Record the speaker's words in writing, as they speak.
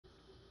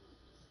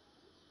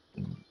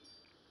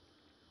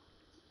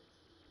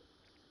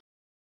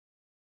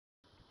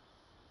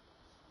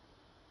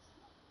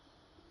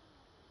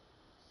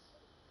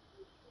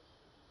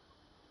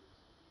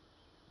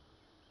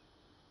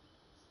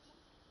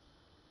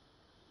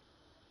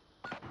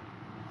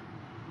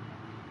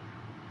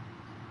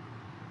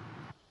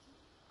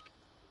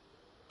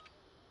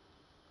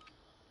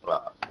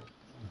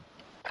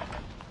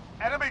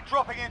Enemy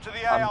dropping into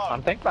the AO.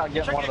 I'm thinking about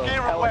getting one of those gear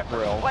and pellet weapons.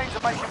 drills. Planes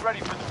are making ready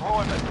for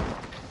deployment.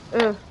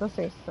 Ugh, those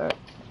things suck.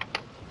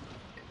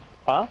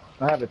 Huh?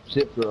 I have a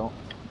chip drill.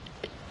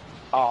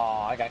 Oh,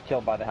 I got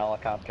killed by the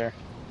helicopter.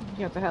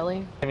 You got the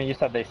heli? I mean, you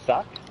said they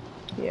suck?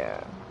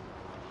 Yeah.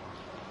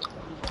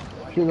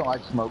 She doesn't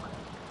like smoke.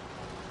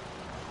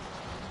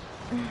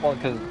 Well,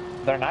 because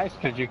they're nice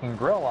because you can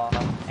grill on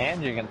them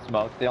and you can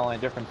smoke. The only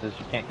difference is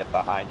you can't get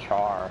the high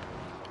char.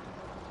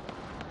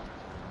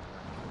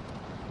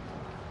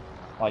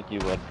 Like you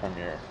would from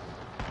your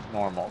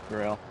normal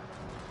grill.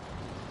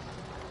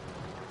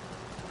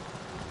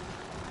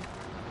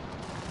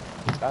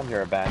 God,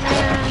 you're a bad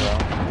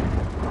guy,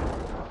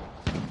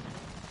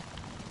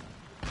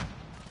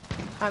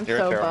 I'm You're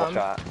so a terrible bummed.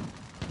 shot.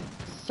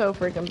 So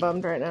freaking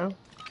bummed right now.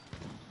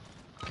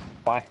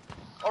 Why?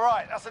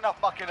 Alright, that's enough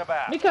mucking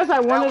about. Because I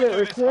wanted to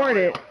record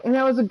it, and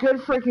that was a good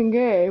freaking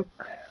game.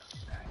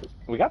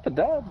 We got the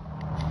dub.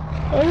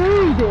 I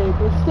know you did,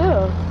 but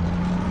still.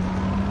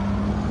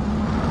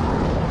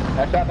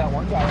 I shot that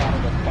one guy out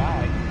of the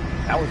sky.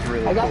 That was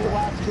really cool. I got the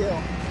last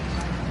kill.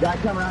 Guy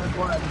come around the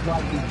corner, just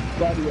like his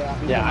buddy out.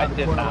 Yeah, I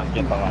did not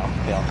get the last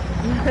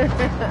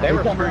kill. They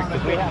were screwed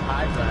because we had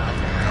high ground.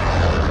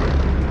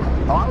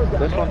 Oh, I was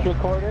This one's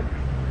recorded?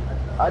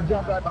 I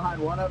jumped right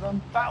behind one of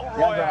them. Battle I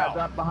Royale.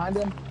 jumped behind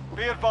him.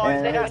 Be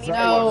advised, And there's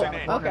no, closing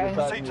in. okay.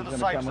 Proceed to the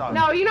safe zone.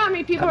 No, you know how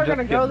many people I'm are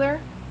gonna just go kidding.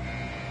 there?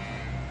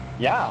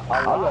 Yeah,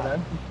 I'll go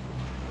there.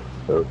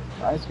 Oh,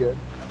 that's good.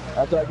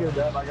 That's what I get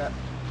done. I got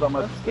so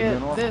much. Let's get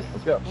general. this.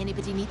 Let's go.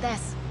 Anybody need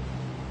this?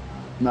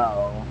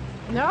 No.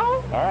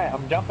 No? Alright,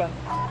 I'm jumping.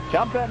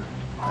 Jumping!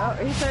 Oh,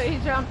 he said he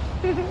jumped.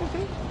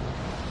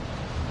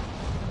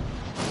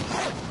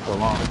 For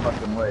long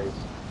fucking ways.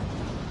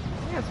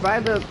 Yeah, it's by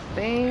the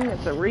thing,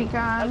 it's a recon.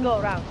 I'll go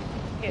around.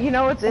 Here. You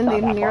know it's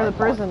ending that near far the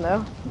apart. prison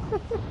though.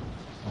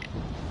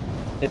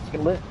 It's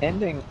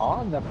ending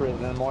on the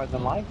prison more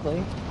than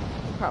likely.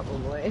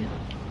 Probably.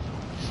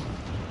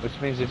 Which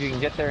means if you can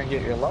get there and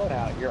get your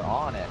loadout, you're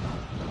on it.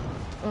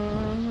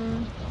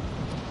 Mm-hmm.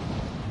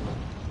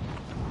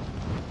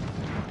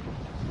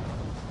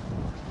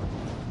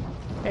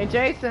 Hey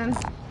Jason.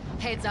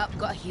 Heads up,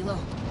 got a helo.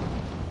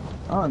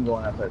 I'm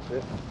going after that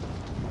shit.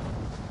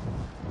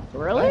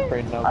 Really? I'm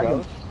afraid no I can-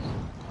 ghosts.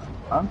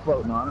 I'm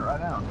floating on it right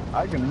now.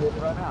 I can hit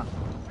it right now.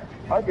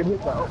 I can hit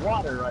the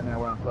water right now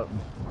where I'm floating.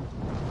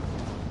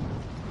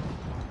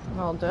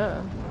 Well,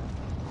 duh.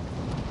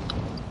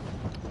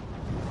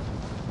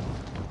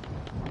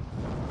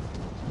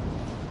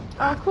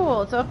 Oh,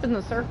 cool. It's up in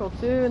the circle,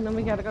 too, and then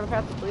we gotta go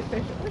past the police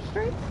station. We're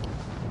straight.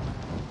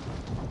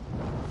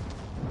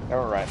 They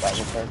were right by the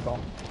circle.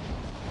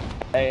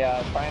 Hey,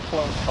 try and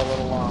float a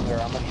little longer.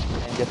 I'm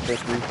gonna get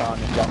this recon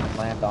and jump and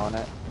land on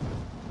it.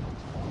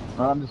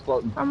 I'm just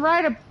floating. I'm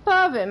right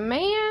above it,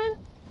 man.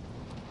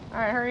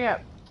 Alright, hurry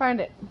up. Find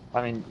it.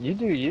 I mean, you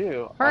do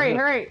you. Hurry,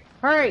 hurry,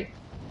 hurry.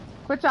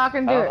 Quit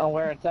talking, I do don't it. know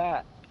where it's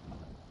at.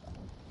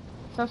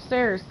 It's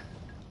upstairs.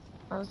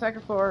 On the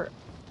second floor,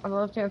 on the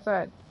left-hand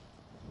side.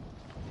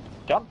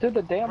 Jump to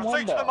the damn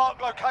Proceed to the window.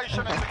 marked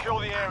location and secure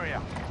the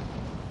area.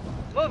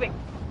 Moving.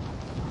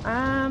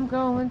 I'm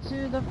going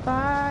to the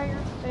fire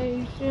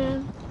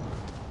station.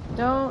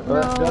 Don't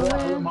know Go to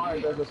that room when.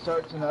 hard. There's a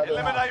search in the other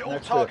Eliminate house all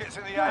next to it. targets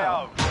in the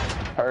AO.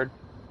 Heard.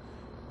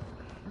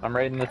 I'm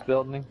raiding this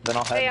building, then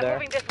I'll Hey, head I'm there.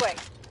 moving this way.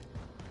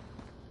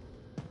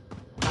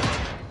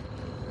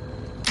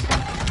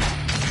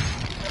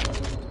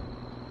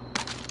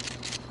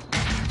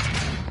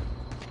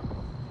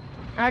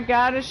 I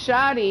got a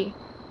shotty.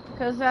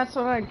 Because that's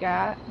what I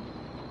got.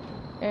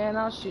 And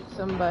I'll shoot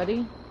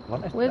somebody.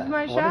 What is with that?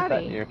 my What is that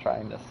shotty. you're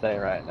trying to say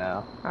right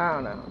now? I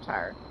don't know. I'm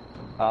tired.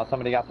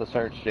 Somebody got the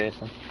search,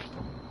 Jason.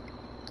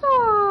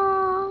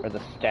 Aww. Or the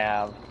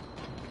scav.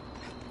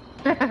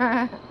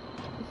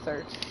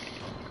 Search.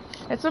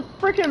 It's a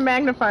freaking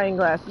magnifying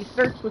glass. You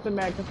search with a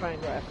magnifying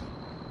glass.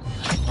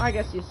 Well, I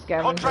guess you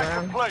scavenge Contract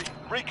around. complete.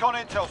 Recon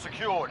intel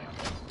secured.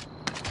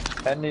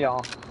 Heading to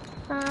y'all.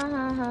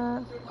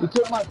 You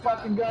took my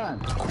fucking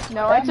gun.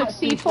 No, I And took my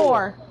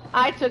C4.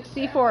 I took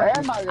C4.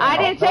 And my gun. I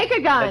didn't take a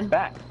It's gun.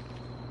 back.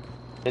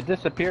 It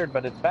disappeared,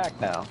 but it's back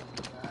now.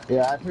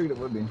 Yeah, I figured it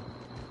would be.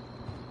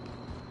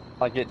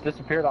 Like, it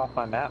disappeared off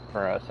my map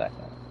for a second.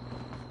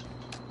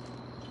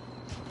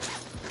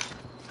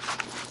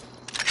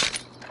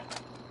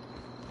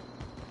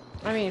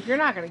 I mean, if you're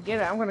not gonna get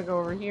it, I'm gonna go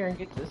over here and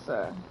get this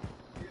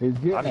He's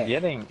getting I'm it.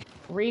 getting...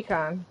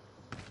 recon.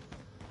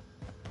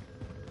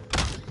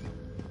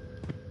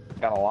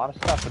 Got a lot of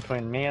stuff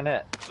between me and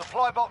it.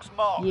 Supply box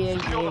marked. Yeah,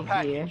 Secure the yeah,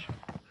 package.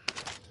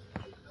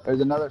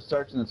 There's another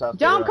search in this house.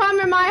 Don't come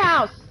in my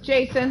house,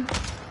 Jason.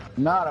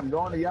 Not, I'm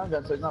going to Young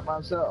Gun, so he's not by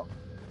himself.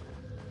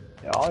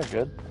 Y'all are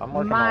good. I'm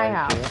working My my way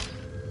house. to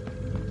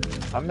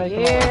you. I'm making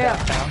my way Yeah.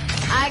 downtown.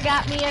 I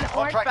got me an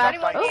orange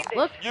Contract box. update. Oh,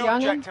 look, New youngin.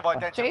 objective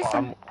identified. Jason.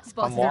 I'm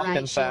Spotted the walking right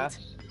shield. fast.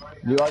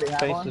 You already have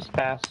Face one? is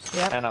past,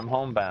 Yep. and I'm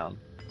homebound.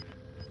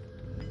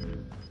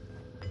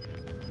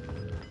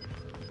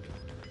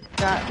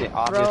 got She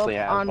obviously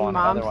rope has on one,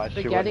 mom's otherwise she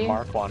spaghetti. wouldn't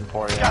mark one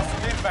for you.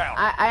 Gas is inbound.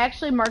 I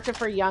actually marked it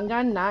for Young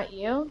Gun, not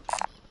you.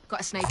 Got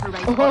a sniper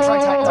rifle. Oh.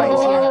 Contact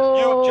zones here.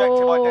 New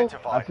objective I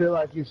identified. feel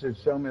like you should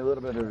show me a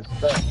little bit of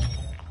respect.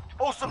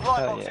 All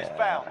supply Oh, boxes yeah.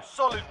 found.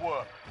 Solid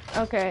work.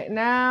 Okay,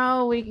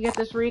 now we can get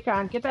this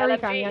recon. Get that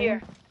recon, LMG Young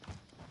here.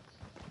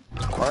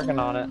 Gun. Working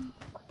on it.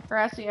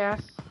 Grassy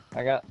ass.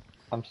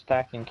 I'm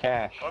stacking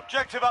cash.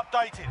 Objective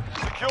updated.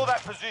 Secure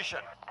that position.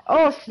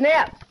 Oh,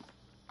 snap!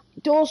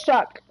 Dual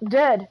shock.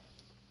 Dead.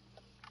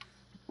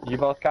 You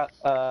both got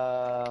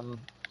satchels?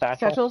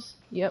 Satchels?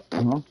 Yep.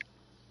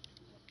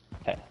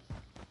 Okay.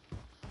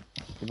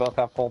 You both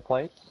have full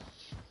plates?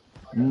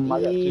 I got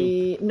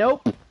two.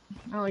 Nope.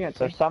 I only got two.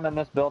 There's some in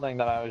this building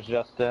that I was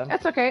just in.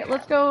 That's okay.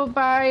 Let's go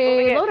buy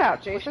a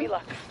loadout, Jason.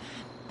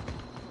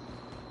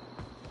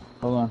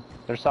 Hold on.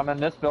 There's some in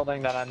this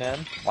building that I'm in.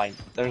 Like,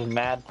 there's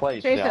mad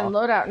plates, Jason, y'all.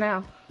 loadout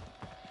now.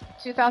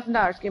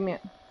 $2,000. Give me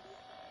it.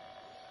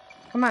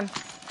 Come on.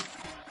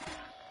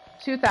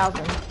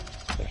 2,000.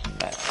 There's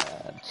mad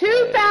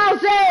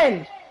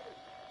 2,000!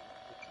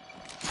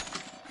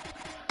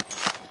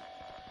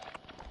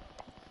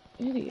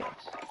 Idiot.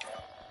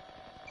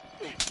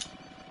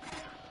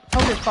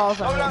 Hope it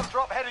falls on him. Loadout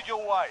drop headed your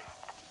way.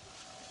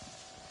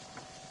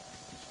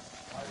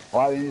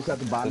 Why didn't you just have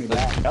to buy me plates.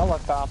 back?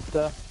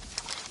 Helicopter.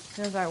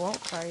 Because I won't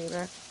fire you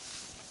back.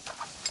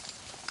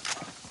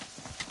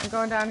 I'm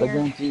going down I here.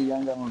 guarantee you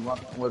Young Gun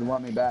would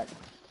want me back.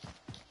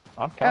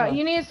 I'm coming.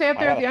 You need to stay up I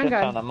there got with a Young shit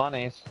ton Gun. of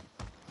monies.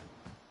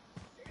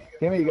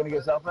 Kimmy, you gonna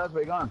get self-res?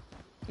 Where you going?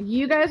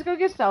 You guys go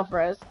get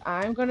self-res.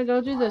 I'm gonna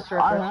go do this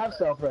real I quick. have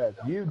self-res.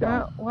 You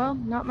don't. Well,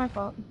 not my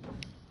fault.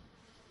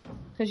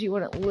 Because you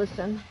wouldn't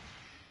listen.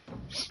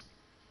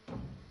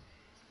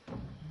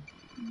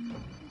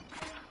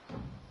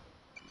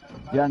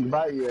 Young,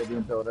 buy you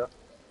being filled up.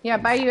 Yeah,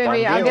 buy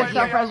UAV. I'll get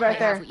self-res I right have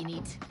there. what you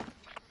need.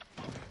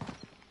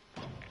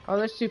 Oh,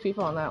 there's two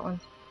people on that one.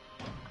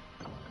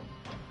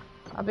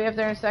 I'll be up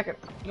there in a second,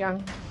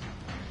 Young.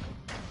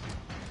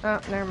 Oh,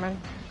 never mind.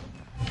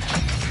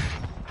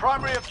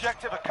 Primary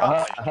objective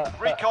accomplished.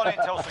 Recon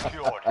intel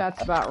secured.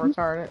 That's about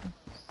retarded.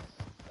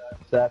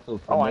 Satchels.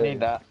 Oh, I need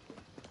that.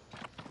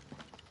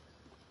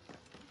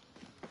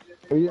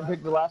 Oh, you didn't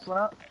pick the last one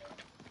up?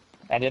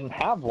 I didn't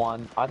have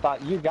one. I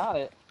thought you got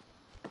it.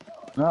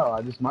 No,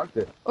 I just marked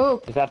it.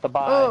 Oh, Is that the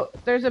buy? oh,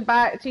 there's a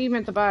buy team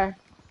at the buy.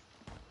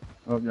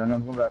 Oh, Young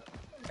Gun's going back.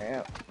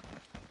 Yeah.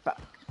 Fuck.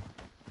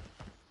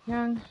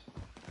 Young.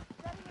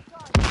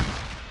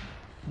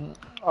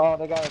 Oh,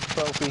 they got a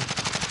trophy.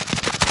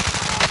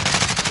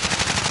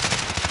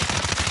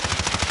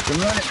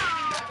 They're running.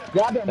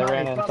 Grab their They money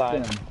ran and fuck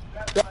inside.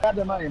 them. Grab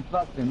their money and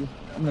fuck them.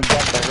 I'm gonna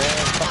grab their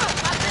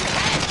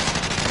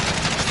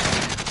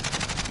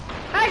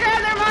I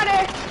grabbed their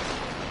money!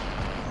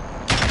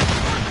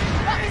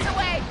 Rockets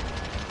away!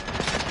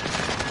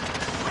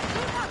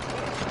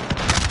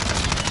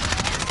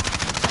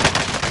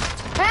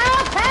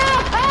 Help!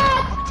 Help!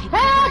 Help!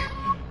 Help!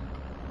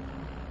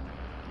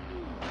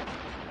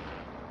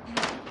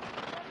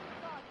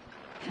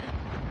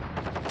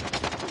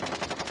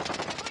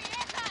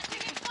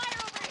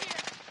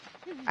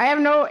 I have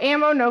no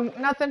ammo, no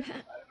nothing.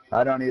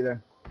 I don't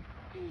either.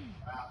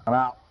 I'm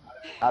out.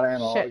 Out of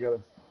ammo Shit. altogether.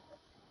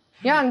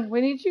 Young,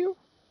 we need you.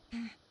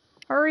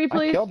 Hurry, I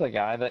please. killed the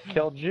guy that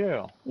killed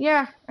you.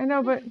 Yeah, I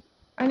know, but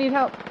I need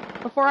help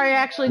before I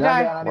actually Young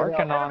die. Gun, I need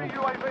Working help. on it.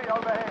 UAV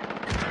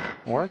overhead.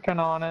 Working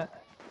on it.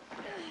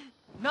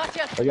 Not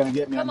just. They're gonna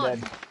get me. I'm Come on.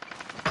 dead.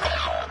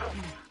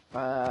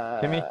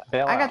 Kimmy,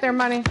 bail I out. got their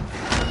money.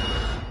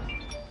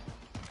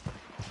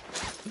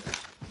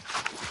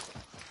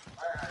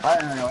 I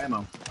don't have no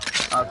ammo.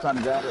 I was trying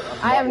to grab it.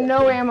 I have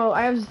no ammo.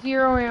 I have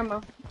 0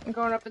 ammo. I'm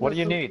going up. What do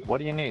you need? What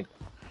do you need?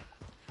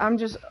 I'm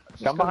just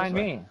Come go behind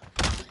this way. me.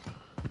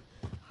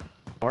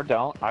 Or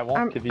don't. I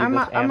won't give you I'm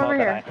this over ammo that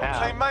here. I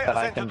have Teammate that has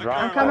I entered can the drop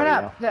group. I'm coming for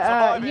up.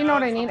 you. The, you know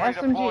what I Surviving need? earns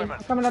for SMG. redeployment.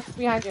 I'm coming up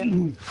behind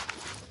you.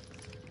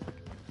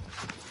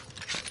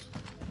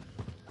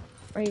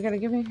 Are you gonna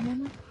give me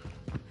ammo?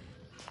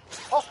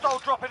 Hostile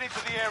dropping into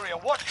the area.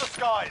 Watch the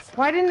skies.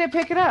 Why didn't it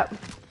pick it up?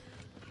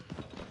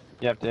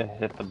 You have to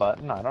hit the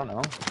button. I don't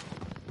know.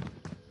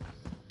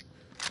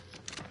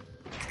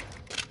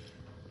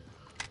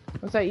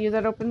 Was that you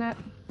that opened that?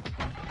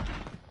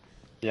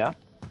 Yeah.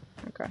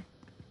 Okay.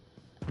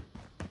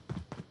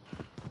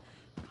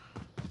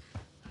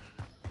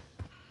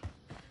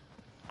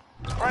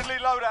 Friendly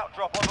loadout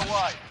drop on the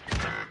way.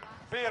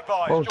 Be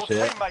advised, Oh, your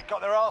shit. teammate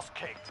got their ass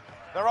kicked.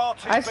 There are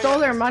two. I stole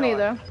their money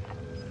though.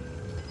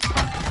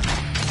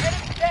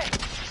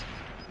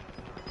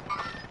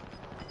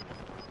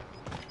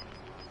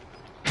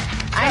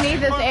 I need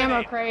this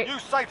ammo crate New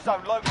safe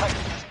zone located.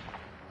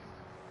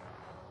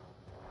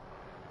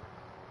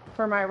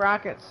 for my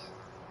rockets.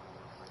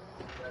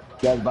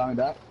 You guys buy me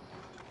back?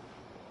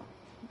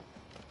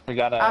 We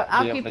gotta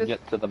I'll be able keep to this-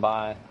 get to the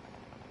buy.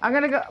 I'm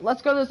gonna go.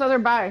 Let's go to this other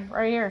buy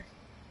right here.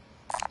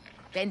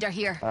 Vendor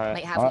here. All right.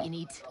 Might have what you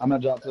need. I'm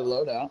gonna drop to the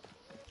loadout.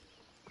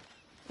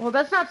 Well,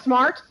 that's not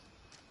smart.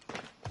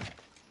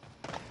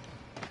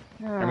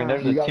 I mean,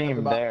 there's You a got team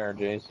another there,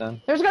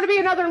 Jason. There's gonna be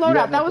another got loadout.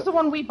 That another- was the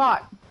one we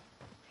bought.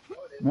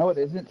 No, it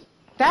isn't.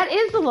 That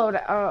is the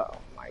loadout. Oh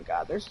my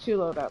god, there's 2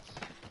 loadouts.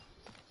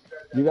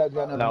 You guys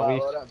got another No,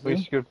 loadout we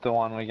too? scooped the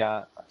one we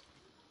got.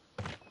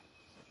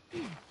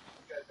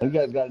 You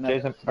guys got another.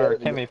 Jason or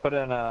Kimmy, put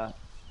in a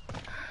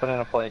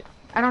plate.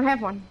 I don't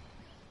have one.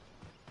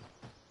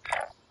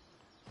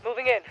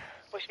 Moving in.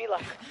 Wish me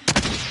luck.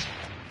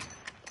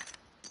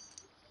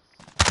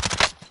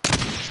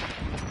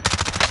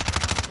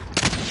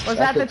 Was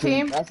that the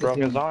team? That's the Broke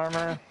team. his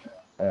armor.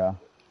 Yeah.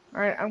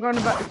 Alright, I'm going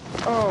to buy.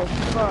 Oh,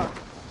 fuck.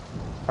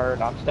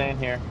 Hurt. I'm staying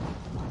here.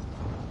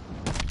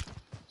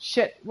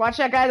 Shit. Watch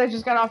that guy that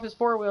just got off his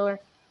 4-wheeler.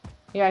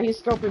 Yeah, he's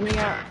scoping me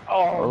out.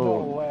 Oh,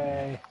 no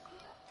way.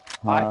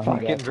 I he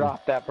fucking got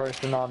dropped that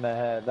person on the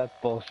head. That's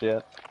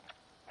bullshit.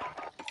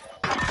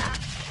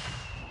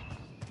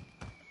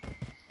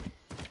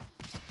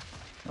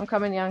 I'm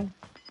coming, young.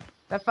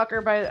 That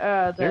fucker by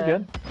the. You're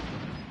good.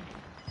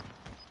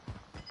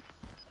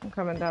 I'm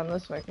coming down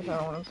this way because I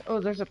don't want to. Oh,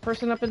 there's a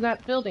person up in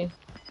that building.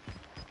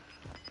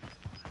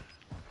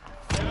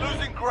 You're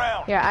losing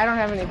ground. Yeah, I don't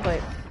have any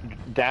plates.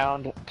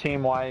 Downed.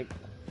 Team wipe.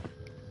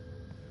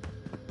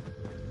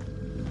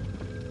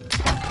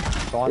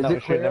 The one Is that it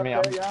was shooting clear at me.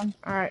 up there, Jan?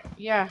 Alright,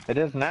 yeah. It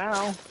is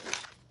now.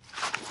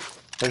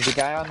 There's a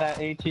guy on that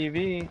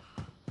ATV.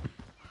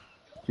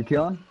 You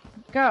killing?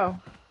 Go.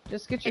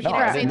 Just get your If you No,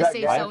 don't I stay in didn't the got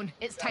safe guys. zone,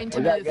 it's time to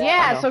We got move. guys. I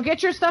Yeah, know. so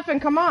get your stuff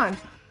and come on.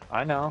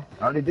 I know.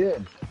 I already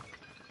did.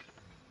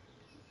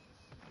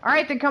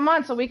 Alright, then come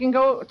on so we can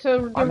go to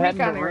the I'm heading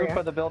to recon the roof area.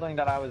 of the building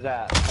that I was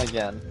at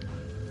again.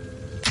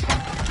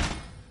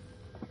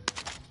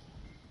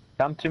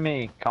 Come to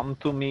me. Come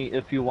to me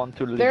if you want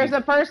to leave. There's a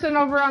person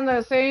over on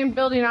the same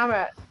building I'm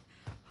at.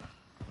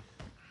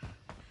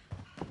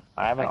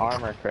 I have an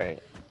armor crate.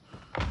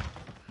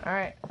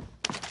 Alright.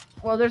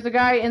 Well, there's a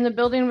guy in the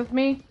building with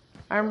me.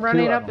 I'm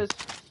running of up them.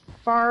 as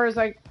far as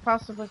I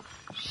possibly...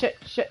 Shit.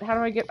 How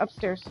do I get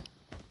upstairs?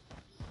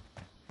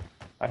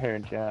 I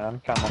heard you. I'm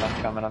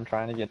coming. I'm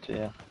trying to get to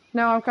you.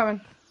 No, I'm coming.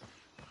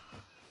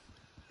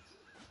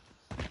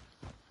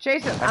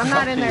 Jason, I I'm can not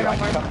come in to there you. no I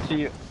can more. come to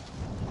you.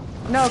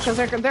 No, because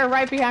they're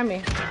right behind me.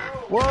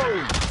 Whoa!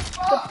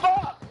 What the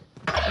fuck?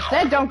 I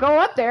said don't go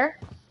up there.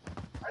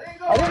 I didn't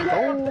go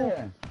up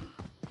there.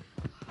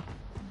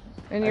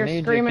 And I you're need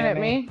you, screaming at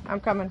Kimmy. me. I'm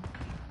coming.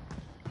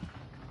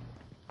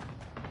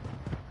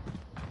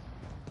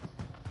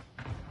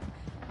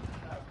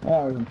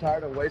 Oh, I'm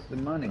tired of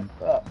wasting money.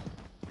 Fuck.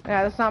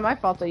 Yeah, that's not my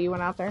fault that you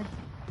went out there.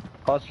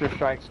 Cluster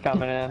strikes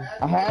coming in.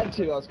 I had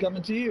to. I was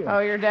coming to you. Oh,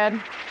 you're dead.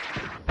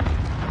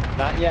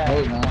 Not yet.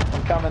 Hey, man.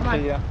 I'm coming Come on.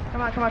 to you.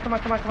 Come on.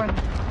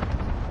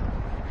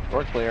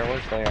 We're clear. We're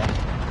clear.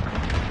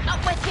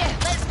 Up with you.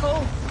 Let's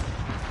go.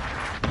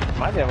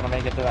 Might be able to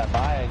make it to that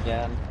buy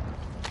again.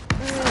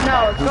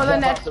 No, let's go to the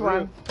Jump next off the one.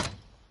 roof.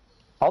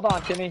 Hold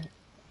on, Kimmy.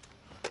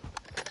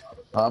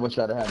 I wish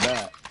I'd have had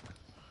that.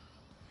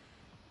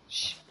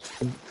 Shh.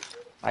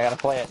 I gotta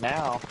play it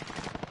now.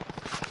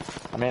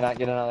 I may not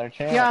get another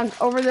chance. Yeah,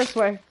 over this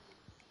way.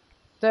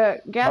 The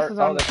gas is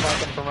Oh, on. they're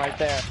sniping from right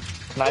there.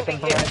 Sniping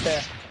from right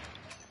there.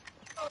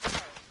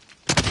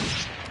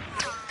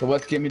 So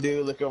what's Kimmy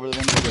do? Look over the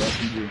window of your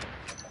SMG.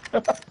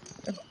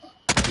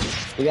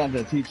 We're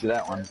gonna teach you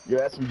that one.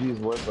 Your SMG is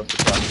worthless to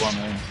cross 1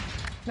 lane.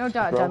 No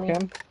dot, Broke dummy.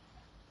 him.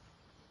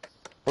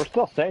 We're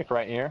still safe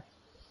right here.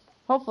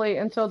 Hopefully,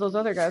 until those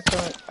other guys come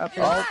up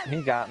here. Oh,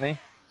 he got me.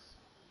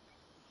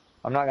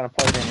 I'm not gonna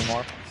play it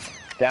anymore.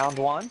 Downed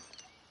one.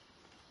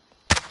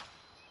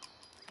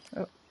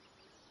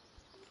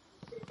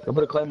 Go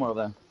put a claymore over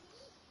there.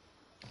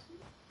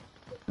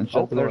 And Oh,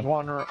 shut the there's door.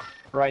 one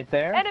right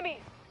there. Enemy!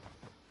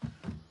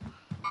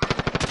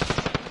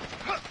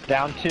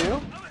 Down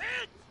two.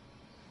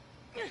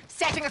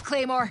 Setting a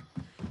claymore.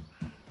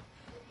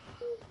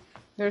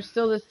 There's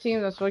still this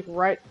team that's like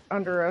right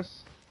under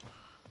us.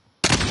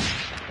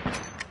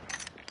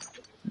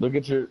 Look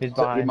at your, He's set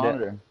your behind it.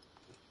 monitor.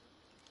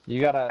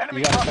 You gotta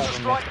Enemy cover cluster me.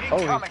 strike Oh,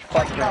 incoming. he's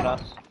clustering Take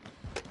us.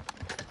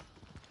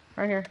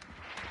 Right here.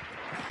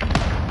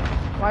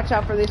 Watch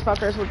out for these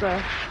fuckers with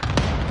the...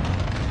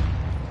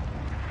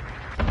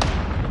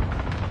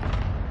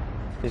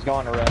 He's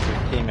going to res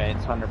his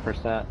teammates,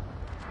 100%.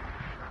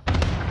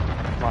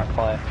 Smart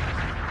play.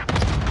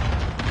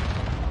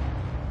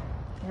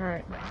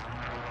 Alright.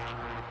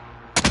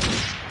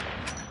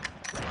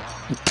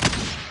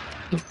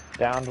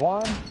 Downed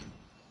one.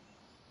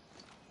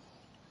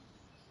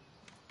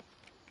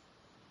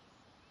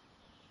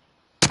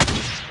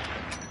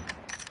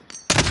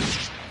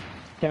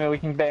 Kimmy, we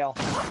can bail.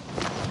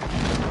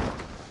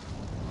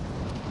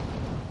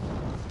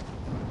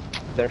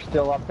 They're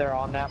still up there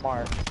on that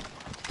mark.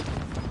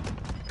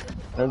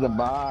 There's a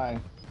buy.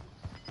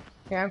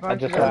 Yeah, I'm I going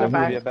to just the other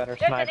thought you'd be a back. better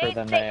There's an sniper aid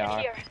than they station are.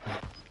 here.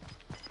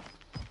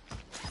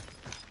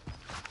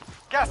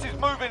 Gas is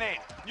moving in.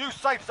 New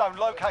safe zone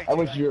located. I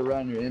wish you were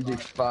running your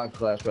MP5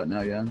 class right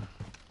now, Jan.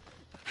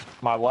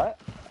 My what?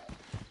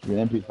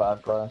 Your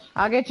MP5 class.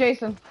 I'll get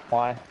Jason.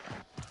 Why?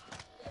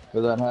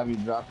 Because I'd have you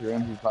drop your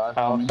MP5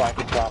 Oh, for me. so I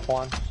could drop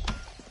one?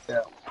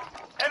 Yeah.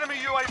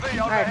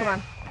 UAV Alright, come overhead.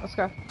 on. Let's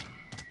go.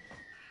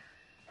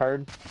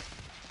 Heard.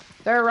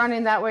 They're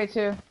running that way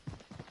too.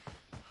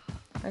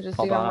 I just see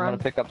Hold them on, I'm run.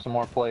 gonna pick up some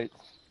more plates.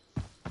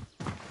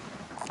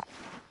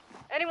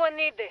 Anyone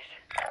need this?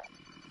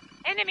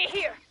 Enemy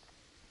here.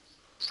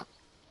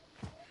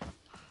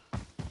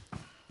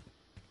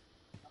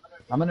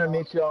 I'm gonna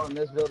meet y'all in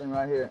this building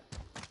right here.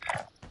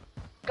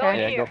 Going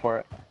Yeah, here. go for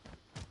it.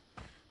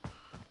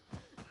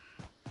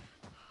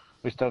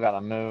 We still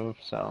gotta move,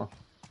 so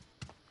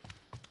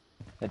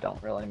it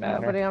don't really matter.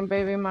 Nobody on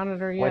baby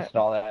monitor yet. Wasted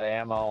all that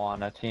ammo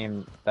on a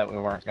team that we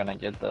weren't gonna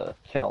get the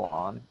kill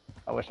on.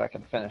 I wish I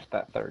could finish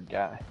that third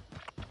guy.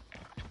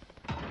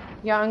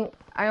 Young,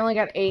 I only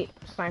got 8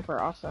 sniper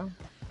also.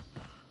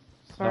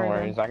 Sorry, No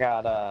worries, man.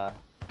 I got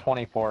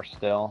 24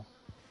 still.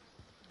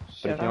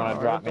 Shit, But if you I want don't to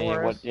know drop what me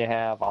the what you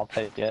have, I'll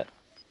take it.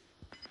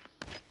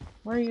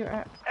 Where are you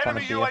at? Enemy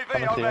Coming to you, UAV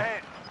coming to you.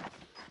 overhead.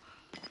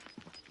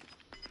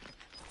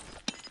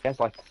 You guys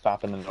like to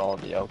stop in the middle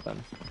of the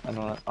open. I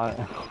don't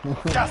know.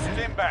 Gas is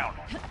inbound.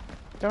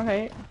 Don't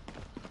hate.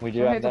 We do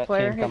Don't hate have the that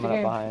player, team hate the coming up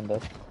game. behind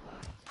us.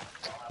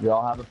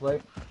 Y'all have a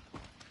plate?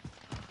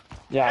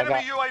 Yeah, I Enemy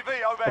got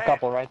UAV a overhead.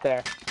 couple right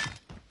there.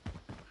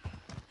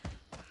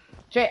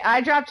 Jay,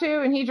 I dropped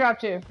 2 and he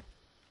dropped 2.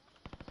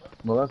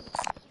 Well, let's...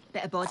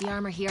 Bit of body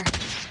armor here.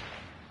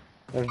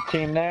 There's a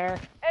team there.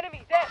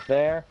 Enemy dead.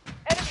 There.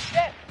 Enemy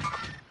dead.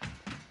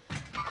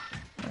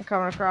 I'm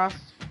coming across.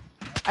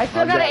 I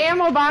still I've got an got-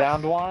 ammo box.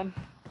 Downed one.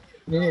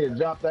 You need to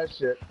drop that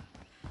shit.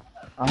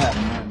 I have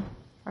none.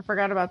 I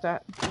forgot about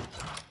that.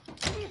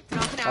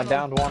 Dropping I ammo.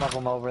 downed one of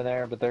them over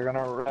there, but they're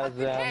gonna res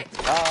them.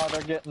 Oh,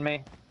 they're getting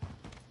me.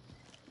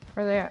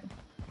 Where they at?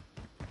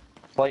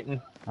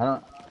 Clayton. I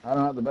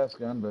don't have the best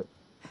gun, but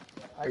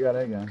I got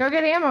a gun. Go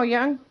get ammo,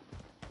 Young.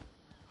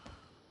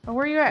 Oh,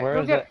 where you at? Where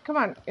Go is get. it? Come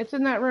on, it's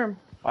in that room.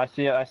 I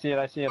see it, I see it,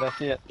 I see it, I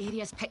see it.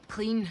 Area's picked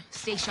clean.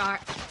 Stay sharp.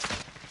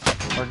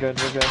 We're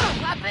good, we're good.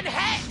 I've been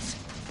hit!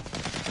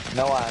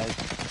 No eyes.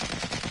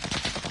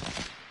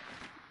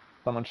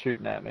 Someone's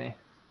shooting at me.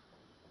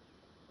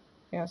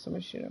 Yeah,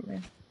 somebody's shooting me.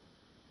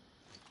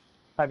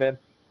 Hi, babe.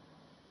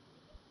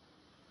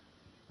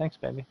 Thanks,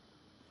 baby.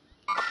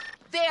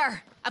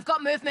 There! I've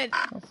got movement.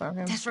 That's not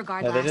him.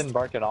 Disregard Yeah, they last. didn't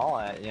bark at all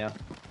at you. Yeah,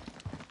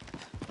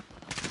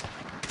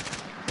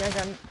 I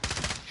got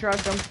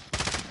drugged him.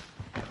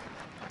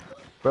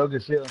 Broke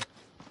his shield.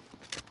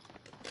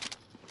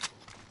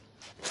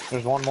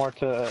 There's one more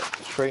to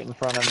straight in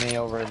front of me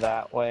over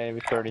that way,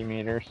 30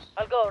 meters.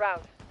 I'll go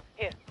around.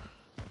 Here.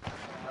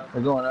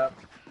 They're going up.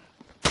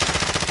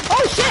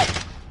 Oh shit!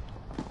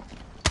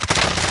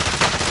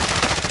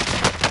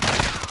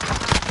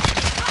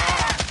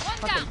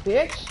 One down.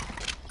 Bitch.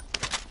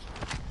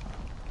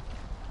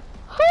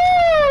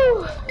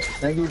 Woo!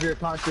 Thank you for your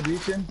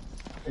contribution.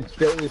 It's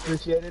greatly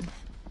appreciated.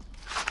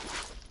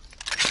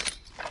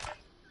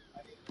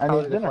 I How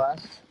was need the dinner?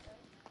 class.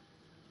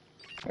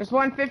 There's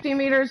one 50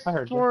 meters I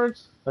heard you.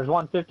 towards There's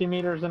one 50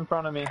 meters in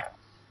front of me.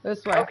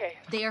 this way. Okay.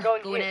 There,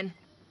 Going going here. in.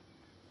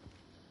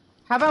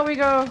 How about we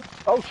go?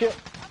 Oh shit!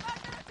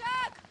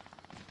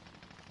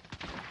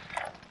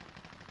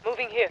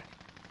 Moving here.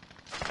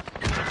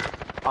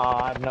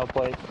 I have no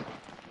place.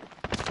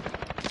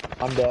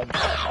 I'm dead.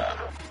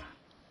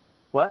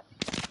 What?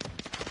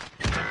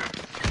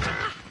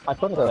 I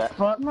put it The there.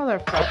 fuck?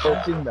 Motherfucker.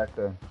 Whole team back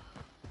there.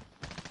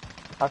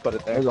 I put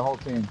it there. There's a whole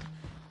team.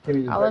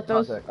 Kimmy, just I'll break let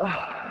those-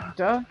 contact.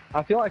 Duh.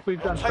 I feel like we've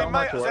Your done so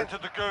much teammate has work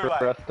entered the for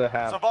gulag. us to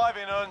have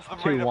Surviving earns them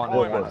 2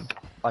 redeployment. 1-1s.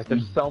 Like,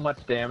 there's so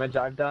much damage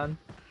I've done.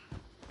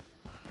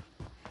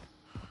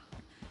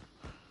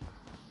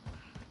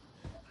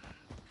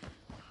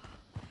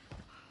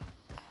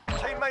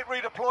 Teammate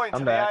redeploying I'm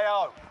to back. the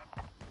AO.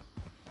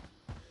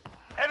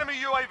 Enemy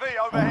UAV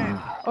overhead.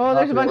 Oh,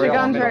 there's a bunch of We're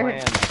guns going right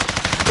here.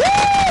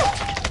 middle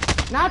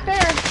hand. Not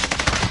there.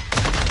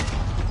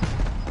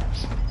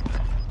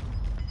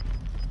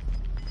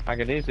 I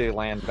could easily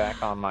land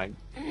back on my.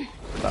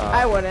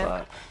 I wouldn't.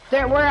 but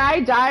There, where I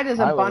died is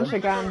a I bunch wouldn't.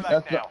 of guns.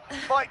 Gulag now.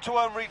 Fight to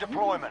earn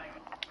redeployment.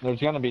 There's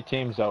gonna be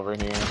teams over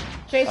here.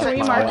 Jason, will you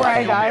my mark bad. where I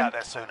You'll be out died?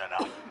 there soon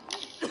enough.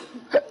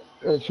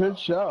 It should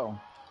show.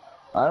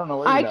 I don't know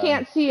where I you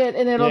can't see it,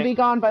 and it'll You- be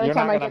gone by the You're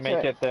time not I gonna get to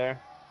make it. it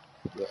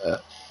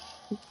there.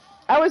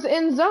 I was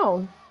in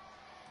zone.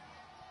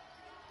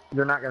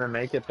 You're not gonna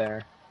make it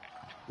there.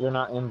 You're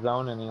not in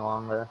zone any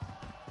longer.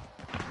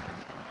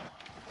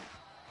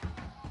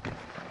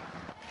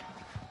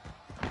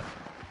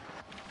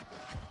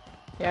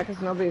 Yeah,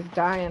 because nobody's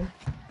dying.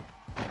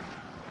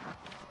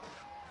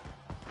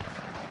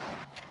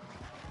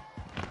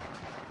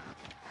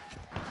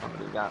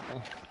 Somebody got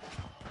me.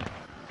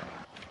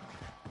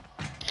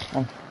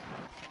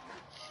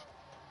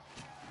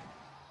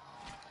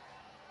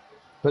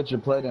 Put your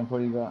plate in. What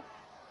do you got?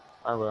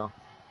 I will.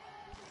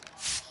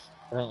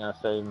 I think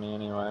that saved me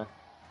anyway.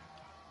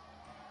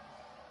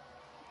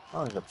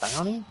 Oh, there's a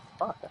bounty?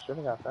 Fuck, I should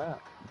have got that.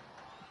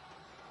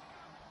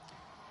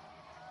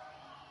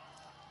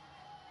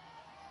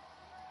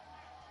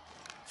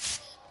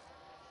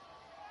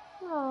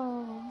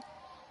 Oh,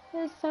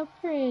 they're so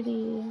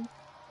pretty.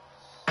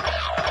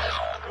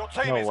 Good Your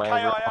team No is way, KIA.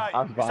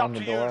 I was It's up behind to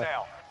the you door.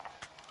 now.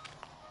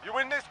 You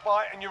win this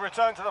fight and you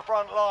return to the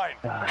front line.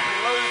 If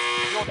you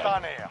lose, you're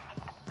done here.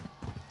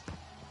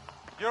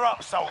 You're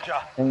up, soldier.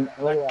 And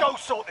Now go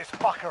sort this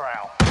fucker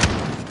out.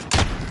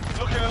 He's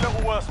looking a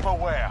little worse for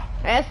wear.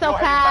 It's You're heading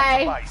back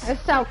okay. to base.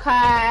 It's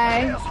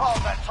okay. Hit us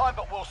hard that time,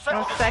 but we'll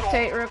settle I'll the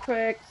spectate score. real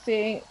quick.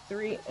 See,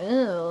 3. Ew.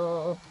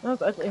 That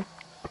was ugly.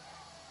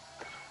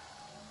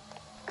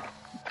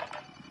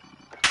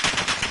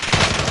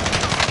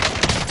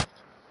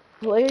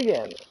 Play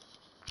again.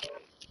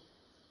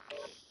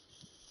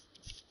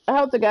 I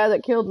hope the guy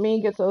that killed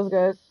me gets those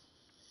guys.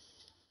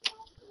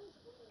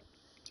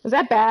 Is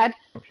that bad?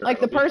 Sure Like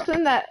the it'll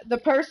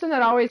be person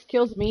that always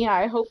kills me,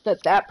 I hope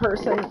that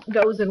person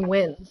goes and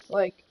wins.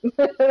 Like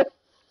that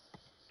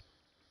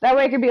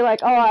way it could be like,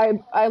 oh,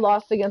 I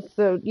lost against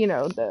the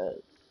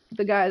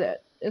guy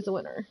that is a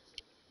winner.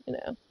 You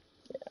know.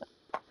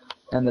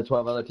 and the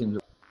 12 other teams.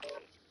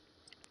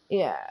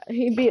 Yeah,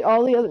 he beat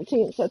all the other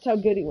teams. That's how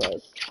good he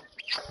was.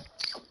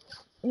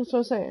 That's what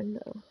I'm saying.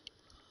 No.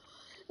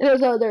 And it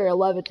was other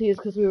 11 teams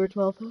because we were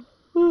 12.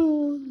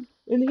 And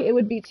it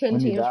would be 10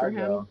 When you teams for died,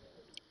 him. though.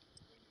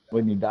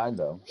 When you died,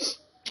 though.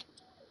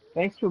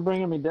 Thanks for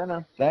bringing me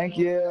dinner. Thank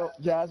you,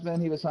 Jasmine.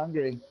 He was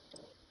hungry.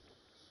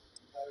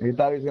 He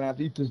thought he was going to have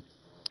to eat this.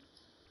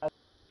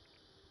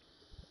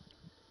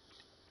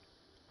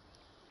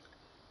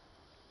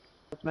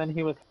 Man,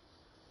 he was.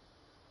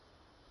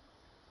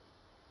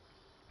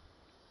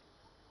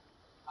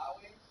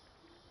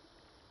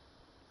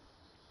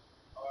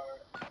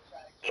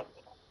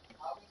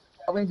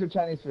 Hot wings or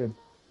Chinese food?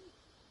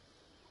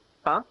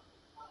 Huh?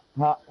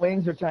 Hot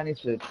wings or Chinese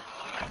food?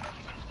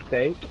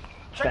 Steak.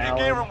 Check your Salad.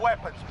 gear and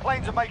weapons.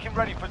 Planes are making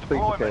ready for Sweet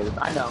deployment. potatoes.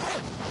 I know.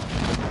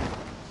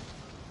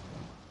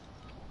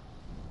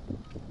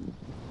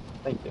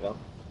 Thank you.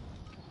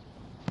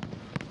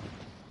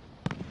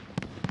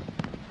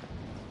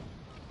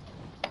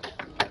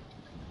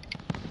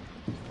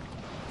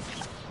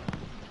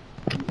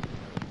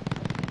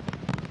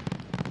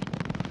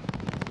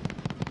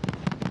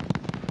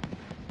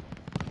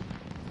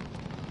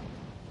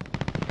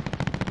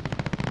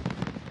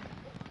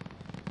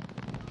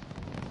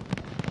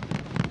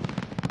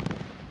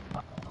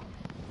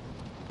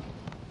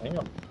 I think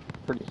I'm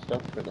pretty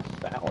stoked for the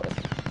salad.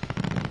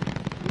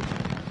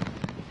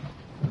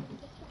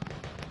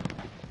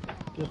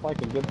 Just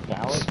like a good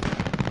salad.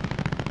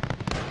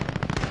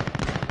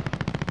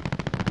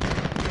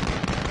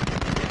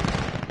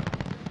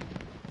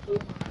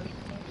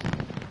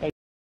 Hey.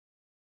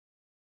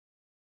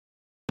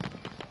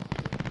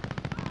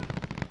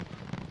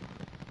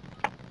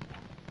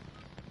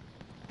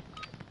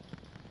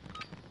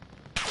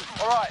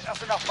 All right,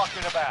 that's enough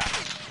fucking about.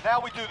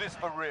 Now we do this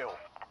for real.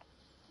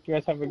 You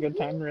guys have a good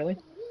time, really?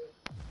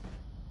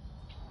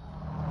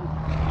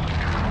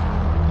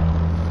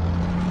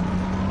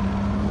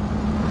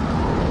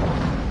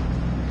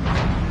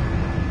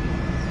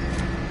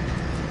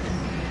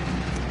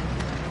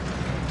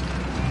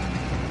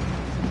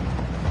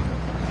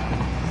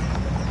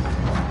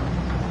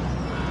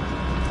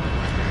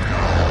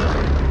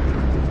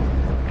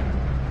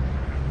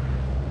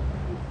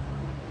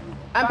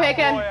 I'm Battle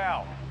picking.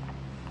 Royale.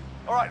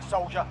 All right,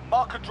 soldier,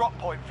 mark a drop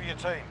point for your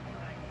team.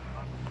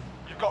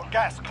 You've got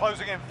gas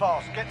closing in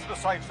fast. Get to the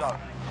safe zone.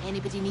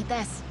 Anybody need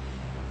this?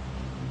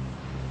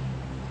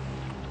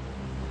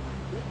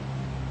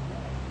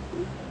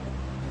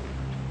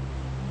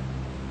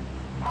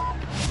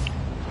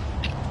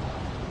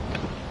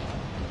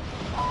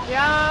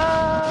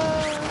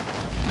 Yeah.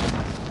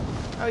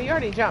 Oh, you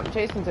already jumped.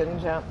 Jason didn't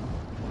jump.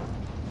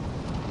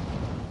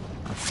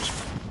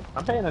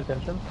 I'm paying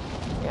attention.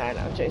 Yeah, I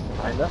know. Jason.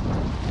 Kinda.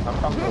 I'm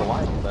coming to the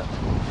line, but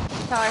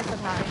Tell her I said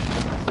hi.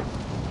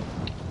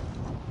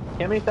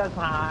 Kimmy says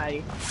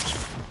hi.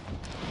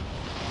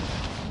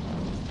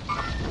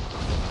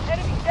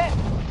 Enemy dead.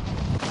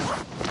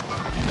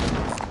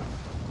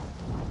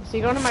 Is he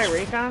going to my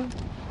recon?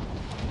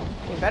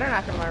 You better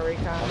not go to my I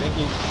recon.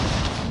 think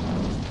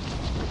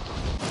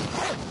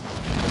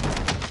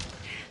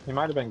he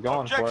might have been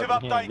going for it, Objective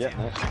but he ain't getting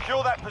updated. it.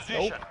 Secure that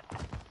position.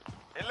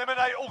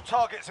 Eliminate all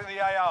targets in the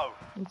AO.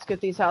 Let's get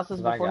these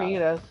houses I before got he it.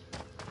 does.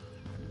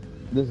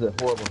 This is a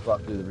horrible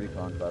fuck through the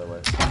recon, by the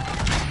way.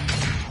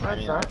 I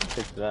mean, I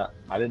picked it up.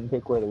 I didn't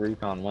pick where the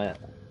recon went.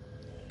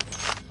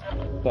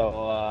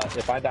 So,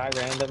 if I die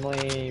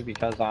randomly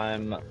because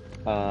I'm,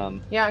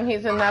 Young,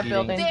 he's in that Eating.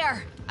 building.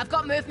 There! I've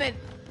got movement.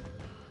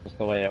 that's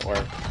the way it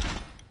works.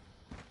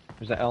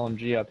 There's an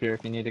LMG up here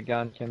if you need a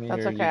gun, Kimmy.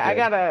 That's or you okay. I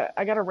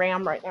good? got a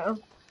ram right now.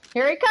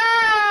 Here he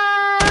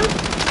comes!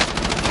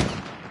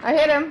 I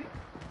hit him.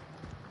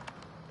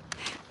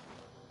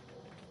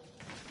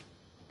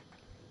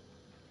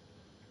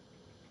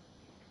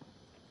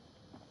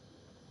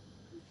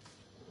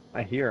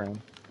 I hear him.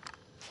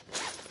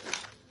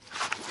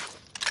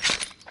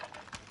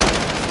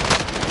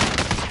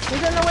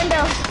 He's in the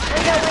window.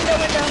 Window.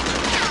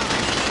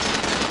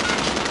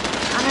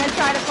 I'm gonna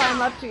try to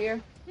climb up to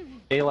you.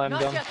 ALM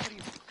Not gun. just for you.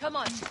 Come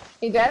on.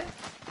 He dead?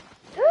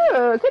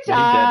 Ooh, good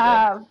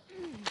Yeah, job.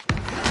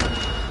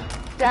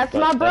 That's But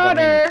my that don't mean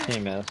brother. his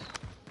team is.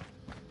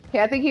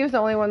 Yeah, I think he was the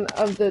only one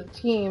of the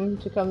team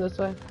to come this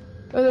way.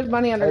 Oh, there's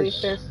money under these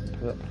stairs.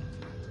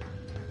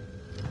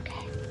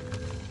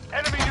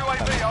 Enemy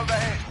UAV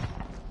overhead.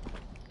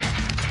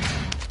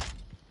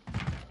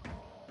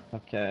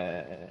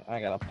 Okay,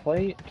 I got a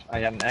plate. I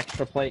got an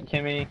extra plate,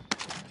 Kimmy,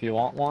 if you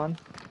want one.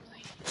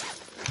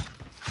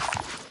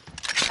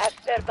 Have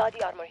spare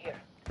body armor here.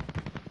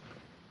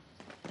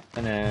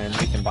 And then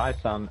we can buy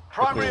some if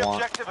Primary we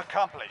want. objective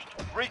accomplished.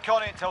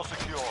 Recon intel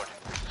secured.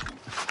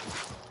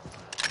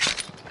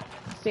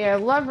 See, I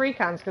love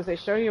recons because they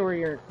show you where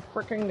you're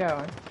frickin'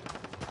 going.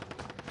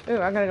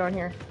 Ooh, I'm gonna go in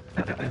here.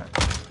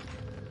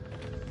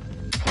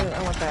 Ooh,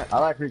 I want that. I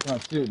like recon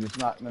too, just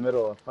not in the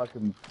middle of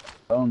fucking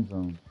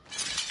zone.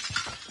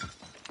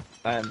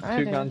 I have I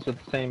two do. guns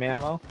with the same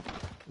ammo,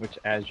 which,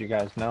 as you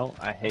guys know,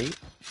 I hate.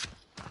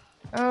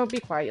 Oh, be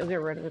quiet. You'll get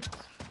rid of it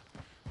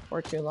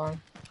for too long.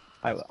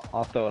 I will.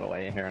 I'll throw it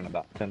away here in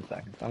about 10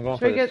 seconds. I'm going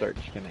Should we for the get-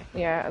 search, Kimmy.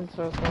 Yeah, that's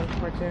what I was going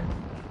for too.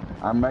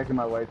 I'm making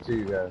my way to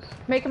you guys.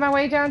 Making my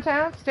way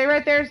downtown. Stay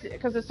right there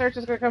because the search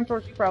is gonna come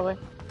towards you probably.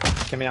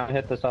 Kimmy, I'll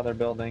hit this other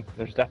building.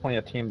 There's definitely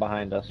a team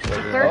behind us. Where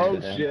we Search- Oh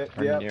landed in, shit,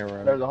 or yep. near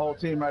where- There's a whole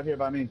team right here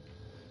by me.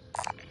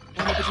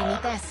 Anybody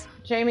need this?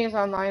 Jamie's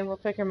online. We'll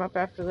pick him up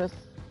after this.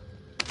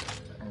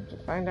 I have to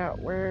find out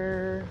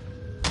where.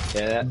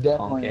 Yeah, that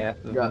Definitely punk ass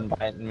has got- been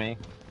biting me.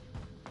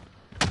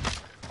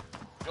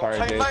 Your Sorry,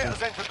 teammate Jason.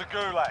 has entered the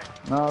gulag.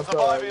 No, it's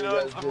alright. Surviving You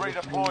earns guys them did what you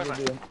needed to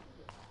redeployment. do.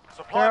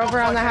 Supply They're over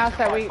box on the house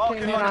that we identified.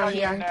 Marking came in on,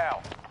 location yeah.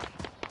 now.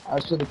 I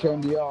should have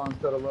came to y'all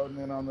instead of loading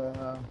in on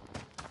the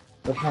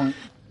point.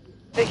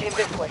 They came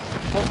this way.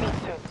 We'll meet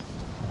soon.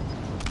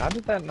 How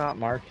did that not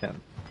mark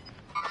him?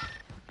 Did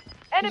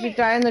you Enemy!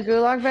 die in the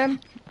gulag, Ben?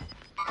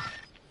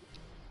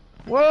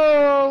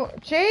 Whoa,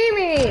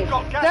 Jamie!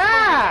 Got gas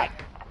Stop!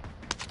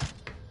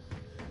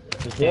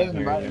 He He can't hasn't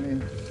hear invited you.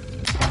 me.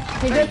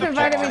 He just the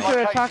invited me checkpoint to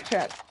a location. talk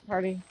chat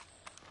party.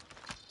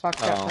 Talk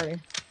chat Oh. party.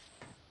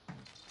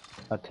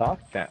 A talk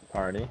chat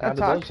party? How A did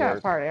talk those chat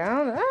work? party. I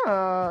don't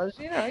know.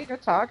 You know, you can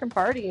talk and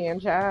party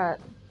and chat.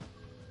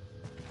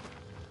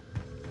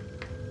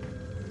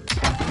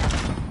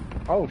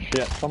 Oh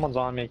shit, someone's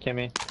on me,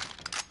 Kimmy.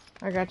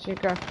 I got you.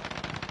 Go.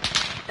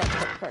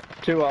 Quick.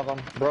 Two of them.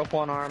 Broke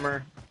one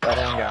armor. The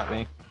other one got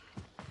me.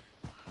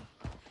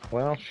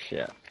 Well, shit.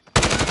 Your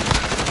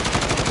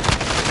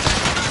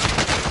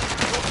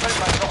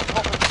teammate got a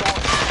pop and shot.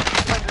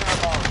 Sending a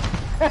low.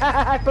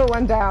 I put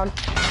one down.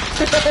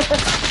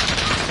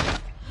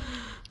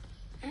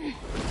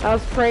 I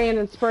was praying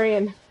and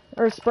spraying.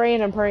 Or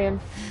spraying and praying.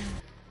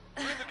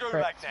 We're in the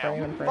Spraying gulag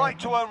and now. Fight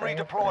to earn spraying.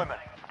 redeployment.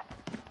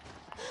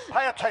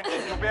 Pay attention,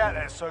 you'll be out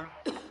there soon.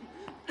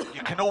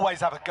 You can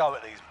always have a go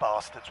at these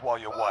bastards while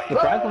you're waiting.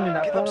 Surprisingly,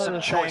 that's Give one them of some the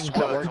choice things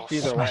that words works or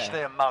either smash way.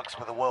 their mugs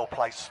with a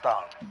well-placed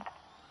stone.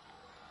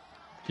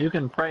 You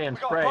can pray and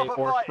We got spray, proper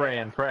or fight spray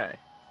here. and pray.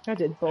 I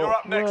did both. You're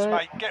up next, What?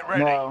 mate. Get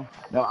ready. No,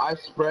 I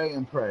spray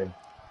and pray.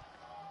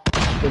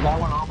 Because I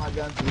want all my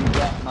guns to be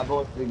shot, my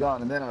bullets to be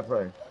gone, and then I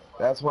pray.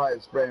 That's why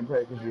it's spray and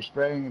pray, because you're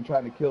spraying and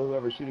trying to kill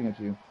whoever's shooting at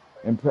you,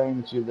 and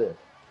praying that you live.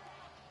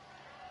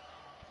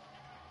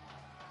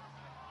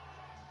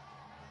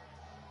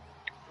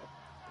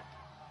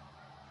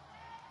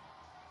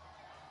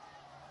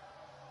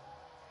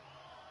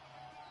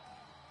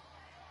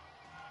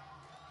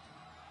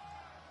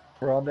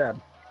 We're all dead.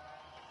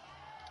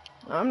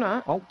 I'm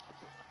not. Oh.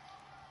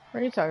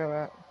 What are you talking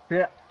about?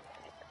 Yeah.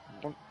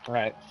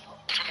 Right.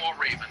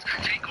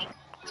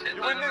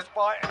 You win this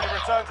fight and you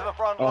return to the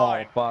front Oh,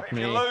 line. fuck But if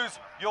you me. lose,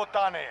 you're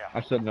done here.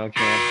 I said no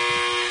chance.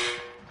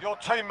 Your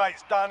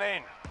teammate's done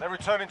in. They're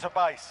returning to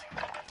base.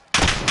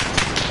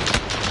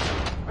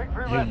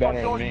 Victory He's rests better on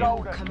than your me.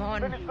 shoulders. Come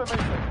on. Finish the mission.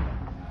 You're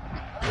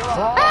What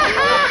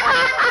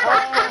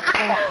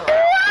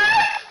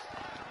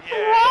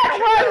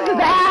Yeah, was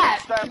that?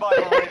 Stand by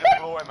for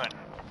redeployment.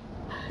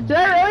 Did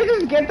I really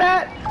just get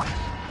that?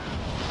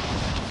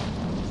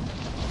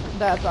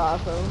 That's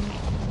awesome.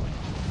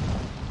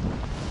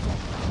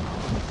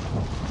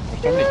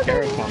 There's so many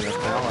carrots on this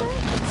salad.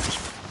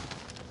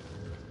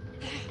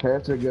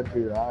 Carrots are good for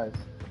your eyes.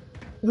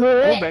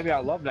 Oh, baby, I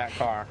love that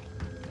car.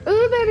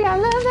 Ooh, baby, I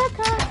love that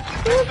car.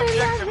 Ooh,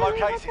 baby, I Objective really love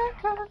located. that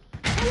car.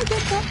 Let me get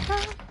that car.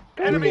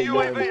 Enemy You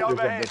UAV didn't know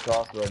overhead. this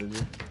crossbow, did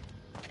you?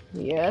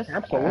 Yes,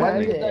 Absolutely.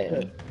 I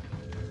did.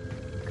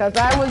 Because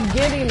I was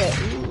getting it.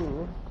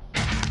 Ooh.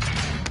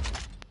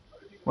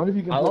 What if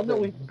you can I put love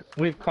that the-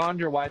 we've conned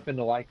your wife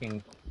into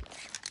liking.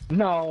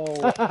 No.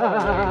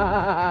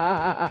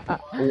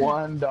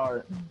 one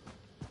dart?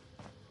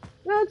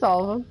 That's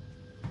all of them.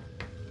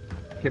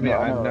 Kimmy, No,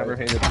 I've no. never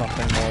hated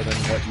something more than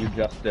what you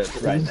just did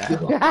right now.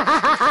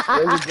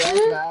 There's a gas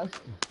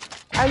mask.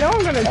 I know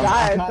I'm gonna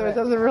die, I'm so kinda- it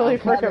doesn't really I'm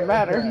kinda freaking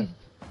matter. impressed.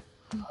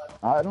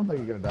 I don't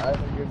think you're gonna die. I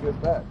think you're gonna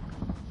get back.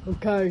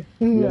 Okay.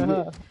 You're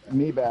gonna get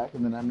me back,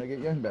 and then I'm gonna get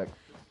Young back.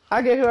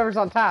 I'll get whoever's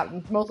on top.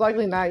 Most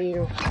likely not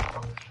you.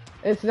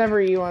 It's never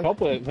you on.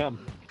 Hopefully it's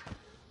him.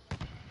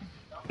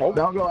 Don't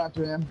go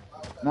after him.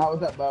 Not with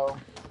that bow.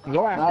 Go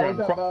Not after with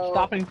him. that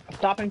bow.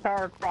 Stopping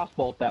power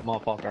crossbolt that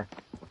motherfucker.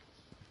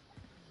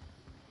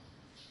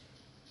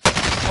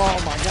 Oh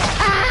my god.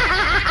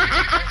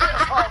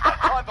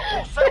 Time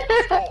before settle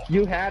the score.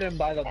 You had him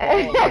by the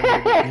balls.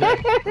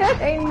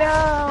 I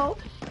know.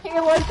 He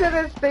looked at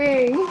his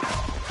thing.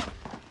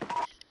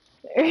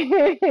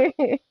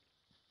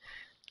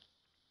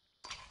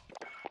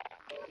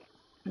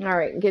 All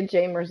right, get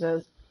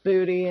Jamers'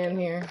 booty in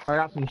here. I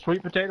got some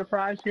sweet potato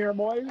fries here,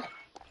 boys.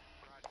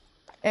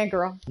 And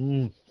girl.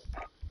 And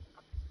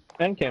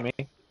Kimmy.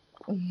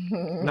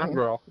 Not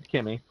girl,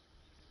 Kimmy.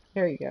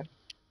 There you go.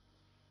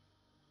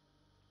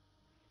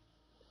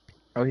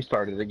 Oh, he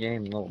started the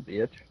game, little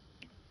bitch.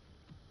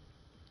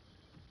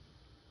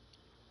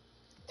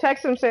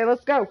 Text him, say,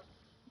 let's go.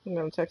 I'm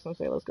gonna text him,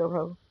 say, let's go,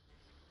 bro.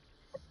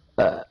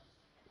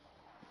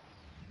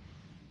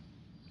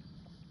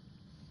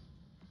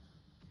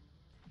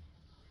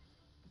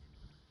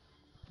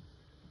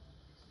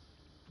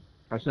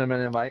 I sent him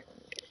an invite.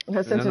 I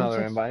And sent him another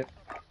to- invite.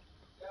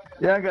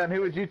 Yeah, gun.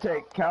 Who would you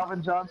take,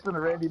 Calvin Johnson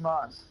or Randy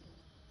Moss?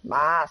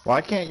 Moss.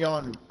 Why can't y'all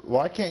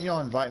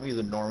invite me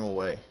the normal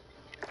way?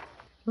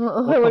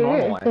 What the do you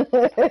normal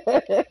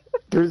mean?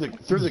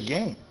 Through the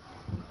game.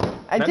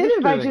 I That did is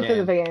invite through you the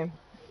to the game.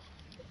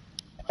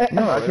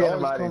 No, I it can't always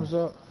invite him. comes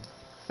up.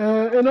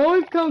 It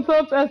always comes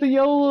up as a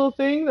yellow little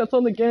thing that's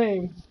on the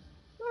game.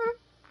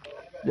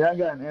 Yeah,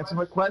 gun. Answer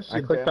my question.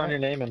 I clicked damn on it. your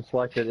name and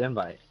selected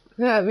invite.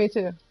 Yeah, me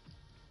too.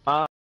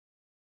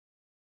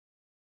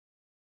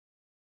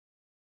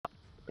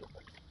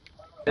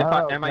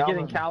 Am I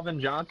getting Calvin. Calvin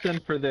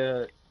Johnson for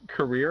the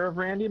career of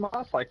Randy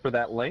Moss, like for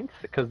that length?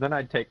 Because then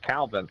I'd take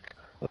Calvin.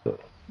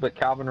 But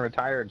Calvin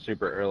retired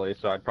super early,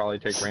 so I'd probably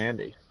take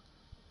Randy.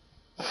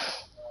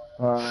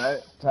 All right,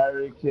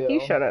 Tyreek Hill.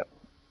 You shut up.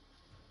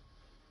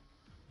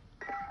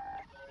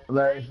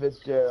 Larry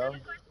Fitzgerald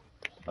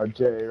or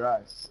Jerry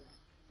Rice.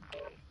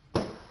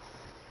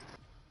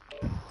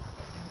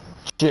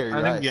 Jerry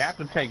I Rice. think you have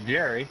to take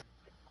Jerry.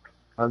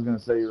 I was gonna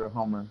say you're a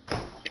homer.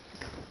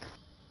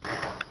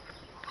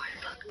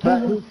 But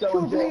who's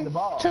throwing Jerry the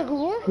ball?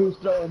 Who's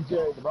throwing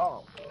Jerry the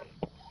ball?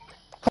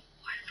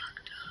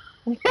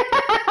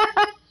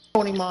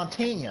 Tony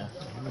Montana.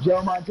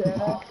 Joe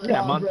Montana?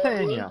 Yeah, Tom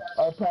Brady, Montana.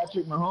 or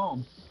Patrick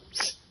Mahomes?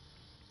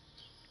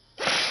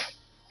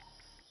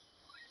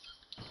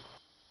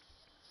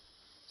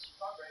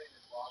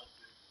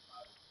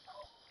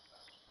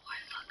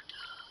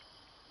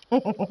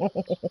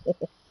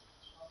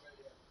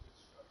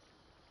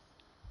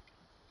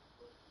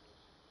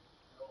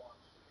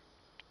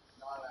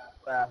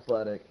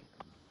 Athletic.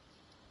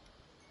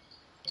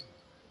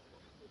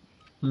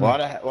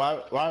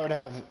 Why would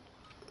I have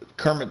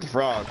Kermit the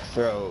Frog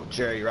throw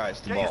Jerry Rice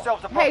the Get ball?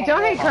 yourselves a Hey, proper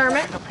don't hate warm-up.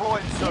 Kermit.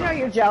 Deploying You soon. know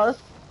you're jealous.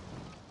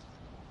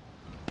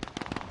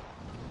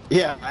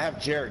 Yeah, I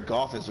have Jared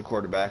Goff as the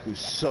quarterback who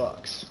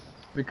sucks.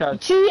 Because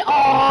Gee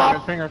off!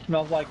 Kermit's finger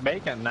smells like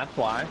bacon, that's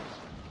why.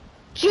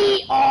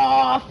 Gee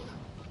off!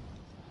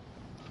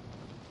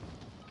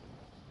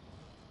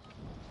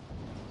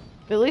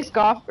 At least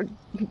golf.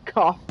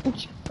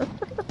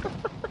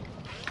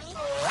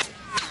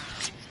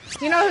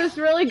 You know who's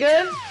really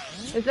good?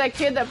 Is that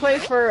kid that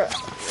plays for,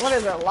 what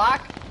is it,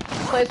 Locke?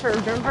 Plays for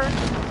Denver.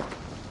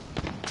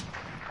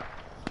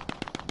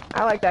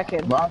 I like that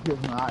kid. Brock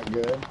is not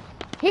good.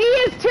 He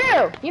is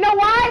too! You know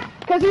why?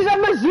 Because he's a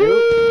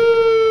Mizzou!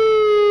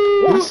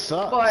 He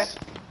sucks. Boy.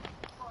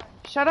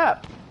 Shut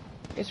up.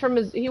 He's from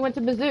he went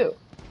to Mizzou.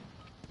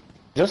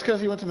 Just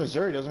because he went to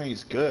Missouri doesn't mean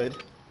he's good.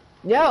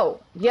 No.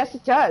 Yes,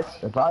 it does.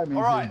 If I mean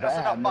All right, he's that's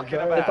bad. enough mucking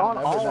Missouri about. on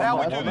never all done Now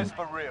we of do nothing. this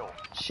for real.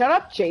 Shut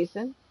up,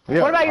 Jason.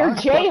 Yeah, What about your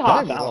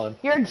Jayhawks? valid.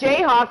 Your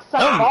Jayhawks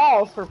suck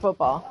balls for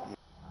football.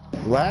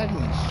 Lagging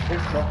is so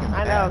fucking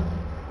I bad.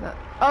 know.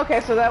 Okay,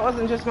 so that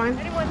wasn't just mine?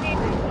 Anyone need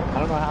this? I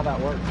don't know how that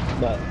works,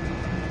 but...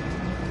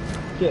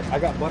 Shit, I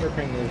got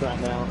Butterfingers right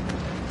now.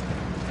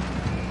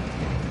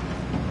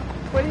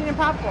 What eating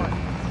popcorn?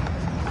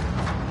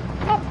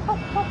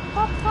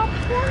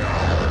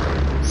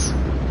 Popcorn?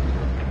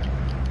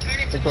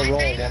 It's a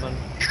roll, woman.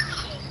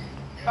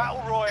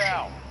 Battle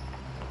Royale.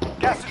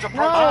 Gas is approaching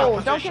No,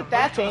 your don't position. get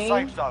that Move to the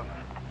thing. safe zone.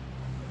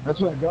 That's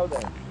why I go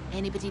there.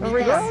 Anybody There need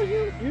we go.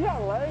 this? You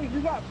got legs,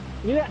 you got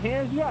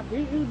hands, you got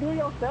feet, you do it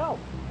yourself.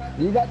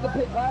 You got the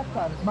pick last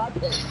time. It's my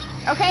pick.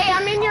 Okay,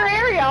 I'm in your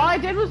area. All I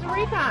did was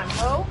recon,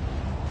 bro.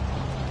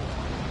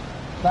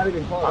 It's not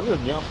even close. I'm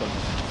just jumping.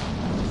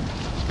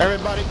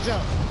 Everybody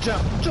jump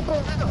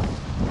around.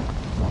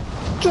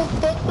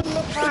 Jump up and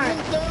up Fine.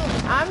 and down.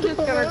 I'm just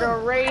gonna go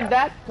raid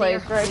that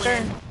place right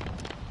there.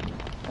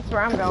 That's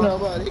where I'm going.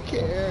 Nobody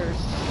cares.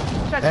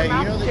 Shut Hey, your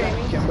you mouth, know they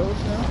Jamie. got Kimbos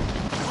now?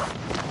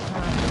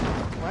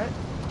 What?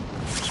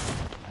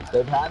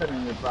 They've had it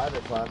in your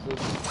private classes.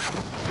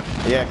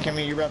 Yeah,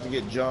 Kimmy, you're about to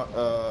get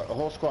a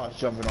whole squad's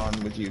jumping on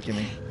with you,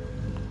 Kimmy.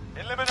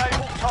 Eliminate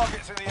all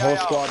targets in the A whole AR.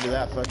 squad to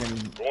that fucking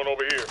Going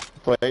over here.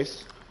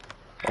 place.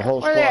 A whole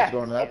Where they squad's at?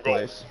 going to that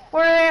place.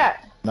 Where are they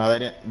at? No, they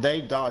didn't.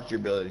 They dodged your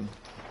building.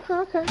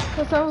 Okay,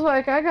 cause I was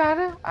like, I got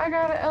an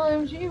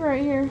LMG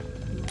right here.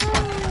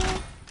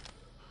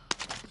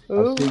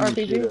 Ooh, I've seen you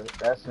RPG. shoot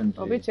a SMG.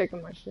 I'll be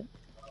taking my shit.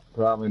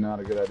 Probably not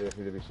a good idea for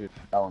you to be shooting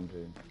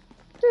LMG.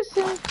 Just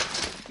saying.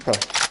 Huh.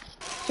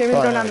 Jamie's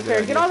Probably going not down a the good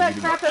stairs. Get idea all for that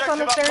you to crap that's on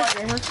the Objective stairs,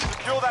 Gamer. updated.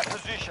 Secure that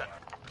position.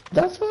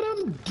 That's what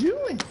I'm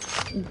doing.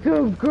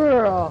 Good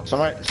girl.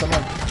 Someone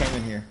came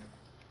in here.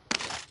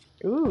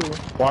 Ooh.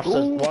 Watch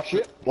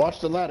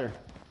the ladder.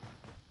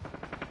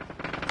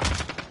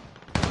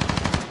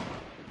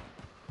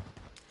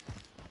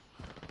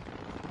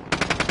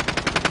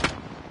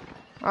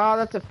 Oh,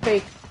 that's a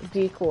fake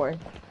decoy.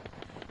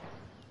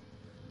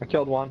 I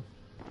killed one.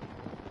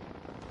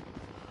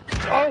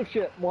 Oh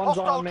shit, one's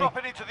Hostile on me.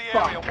 dropping into the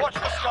area. Watch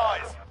the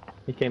skies.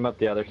 He came up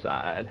the other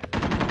side.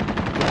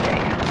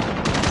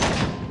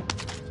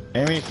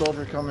 Enemy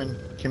soldier coming,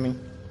 Kimmy.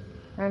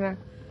 I know.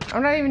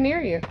 I'm not even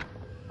near you.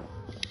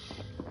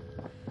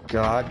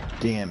 God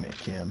damn it,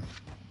 Kim.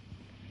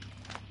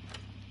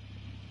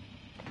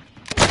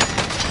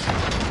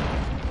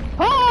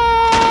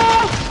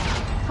 Oh!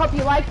 Hope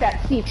you like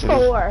that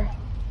C4.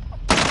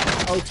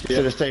 Oh,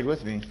 should have stayed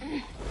with me.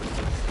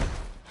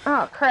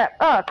 Oh crap!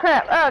 Oh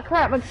crap! Oh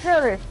crap! My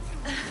shoulder.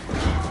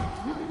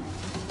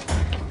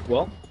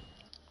 Well,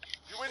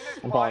 You win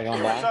this I'm fight, probably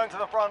you gonna return to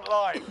the front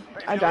line.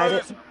 But if I you died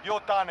lose, it. you're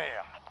done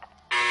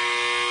here.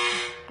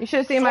 You should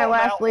have seen my Sort them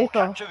last out or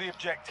lethal capture the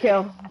objective.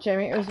 kill,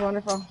 Jamie. It was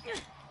wonderful.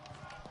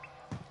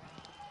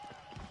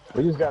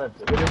 We just got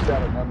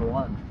it number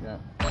one.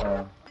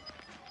 Yeah.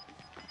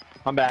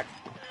 I'm back.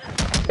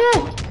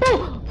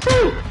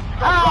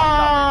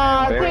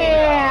 Ah, Very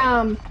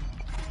damn!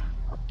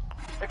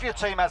 If your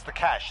team has the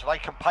cash, they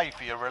can pay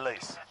for your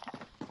release.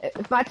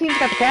 If my team's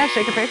got the cash,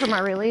 they can pay for my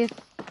release.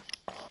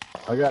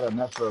 I got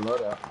enough for a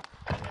loadout.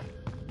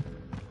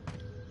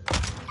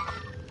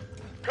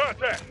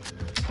 Contact!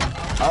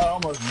 I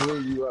almost blew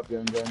you up,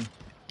 young gun.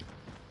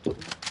 That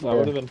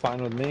would have been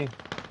fine with me.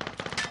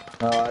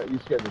 You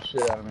scared the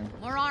shit out of me.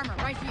 More armor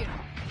right here.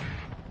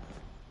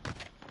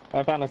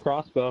 I found a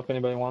crossbow if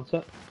anybody wants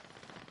it.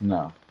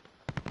 No.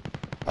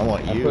 I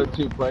want I you. put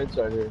 2 plates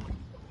right here.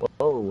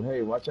 Oh,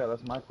 hey, watch out,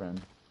 that's my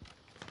friend.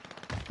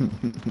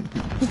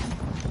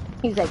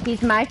 He's like,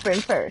 he's my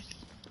friend first.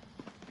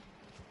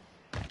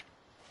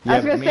 Yeah, I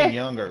was but gonna me say- and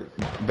Young are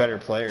better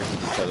players than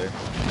each other.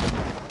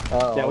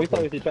 Oh, Yeah, we okay.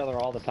 play with each other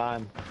all the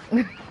time.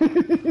 Yeah,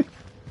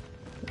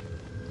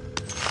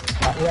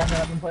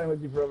 man, I've been playing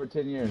with you for over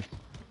 10 years.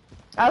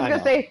 I was I gonna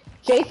know. say,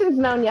 Jason's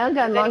known Young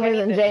Gun longer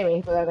than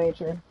Jamie, but that ain't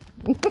true.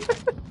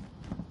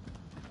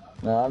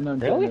 No, I've known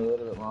Really? Jamie a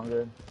little bit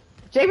longer.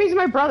 Jamie's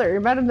my brother. We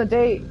met him the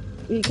day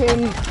he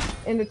came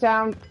into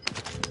town,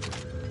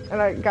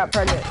 and I got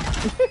pregnant.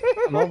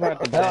 I'm over at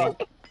the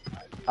bank.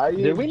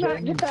 Did we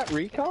not get that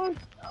recon?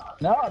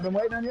 No, I've been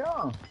waiting on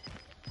y'all.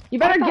 You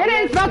better get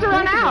it. It's about to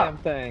run Damn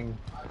out. thing.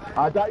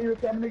 I thought you were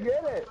coming to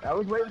get it. I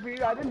was waiting for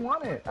you. I didn't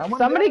want it. I wanted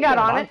Somebody got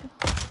on it.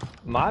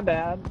 My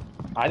bad.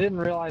 I didn't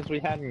realize we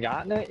hadn't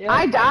gotten it yet.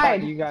 I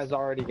died. thought you guys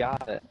already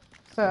got it.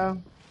 So,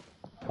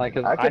 Like,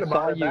 'cause I I could've saw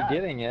bought it you back.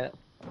 getting it.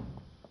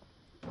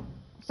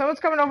 someone's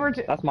coming over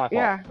to. That's my fault.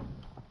 Yeah.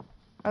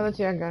 Oh, that's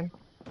Young Gun.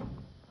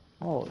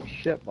 Holy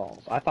shit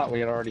balls. I thought we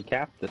had already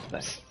capped this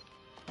thing.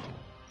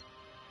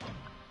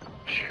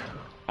 Phew.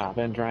 I've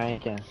been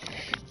drinking.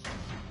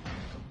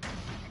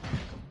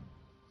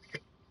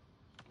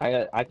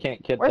 I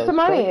can't get Where's those the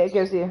money plates. it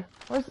gives you?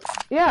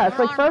 Yeah, it's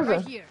More like armor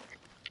frozen. right here.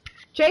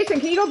 Jason,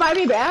 can you go buy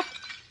me back?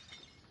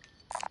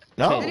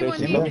 No, Hey, Anyone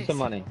Jason, need give me this? some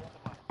money.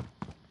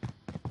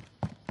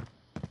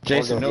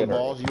 Jason, We'll go no get her.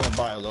 balls. You want to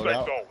buy a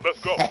loadout?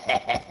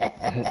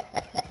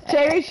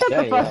 Jamie, shut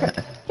the Yeah, fuck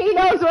up. He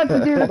knows what to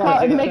do to Hold on, call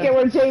and Jason. make it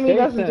where Jamie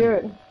doesn't Jason, do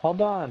it.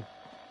 Hold on.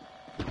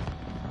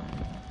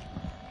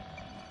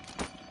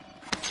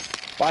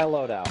 Buy a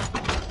loadout.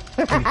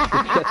 Just so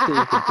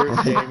you can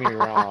prove Jamie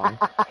wrong.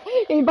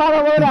 He bought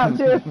a loadout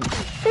too.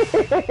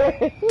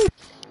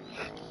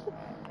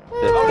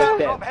 Just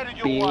Drop that headed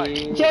your way.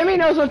 big- Jamie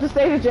knows what to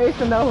say to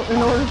Jason though,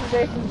 in order for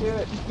Jason to do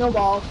it. No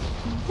balls.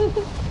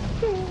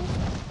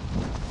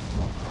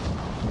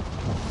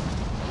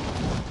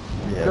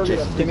 Yeah, Go get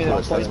Jason. a Give me did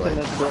those close, plates in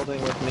that's this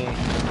building with me. why-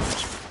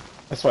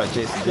 That's why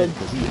Jason did,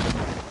 because he's a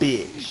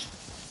bitch.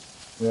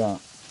 Yeah.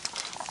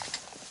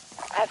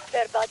 After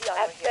body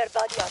armor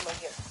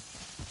here.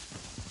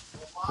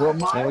 Well,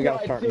 my Then we gotta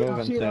wife start didn't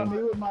moving cheat on soon.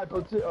 me with my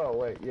platoon. Oh,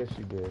 wait. Yes,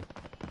 she did.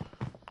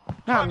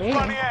 Not me.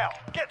 Running out.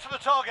 Get to the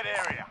target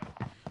area.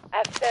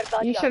 After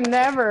body You should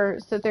never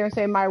sit there and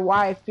say my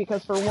wife,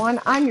 because for one,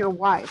 I'm your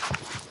wife.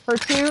 For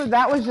two,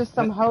 that was just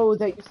some hoe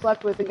that you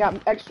slept with and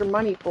got extra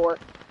money for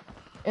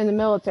in the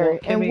military.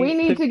 Well, and Kimmy, we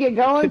need to get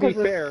going to be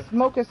because the fair-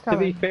 smoke is To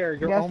coming. be fair,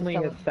 you're Yes, it's only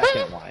his coming.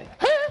 second wife.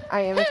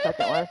 I am his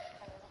second wife.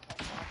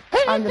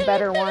 I'm the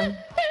better one.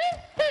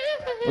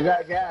 We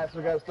got gas.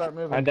 We got to start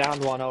moving. I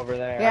downed one over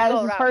there. Yeah, this go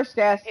is around. first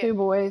gas too,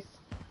 boys.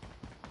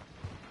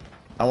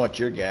 I want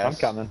your gas. I'm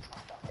coming.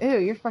 Ew,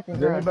 you're fucking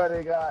Has gross.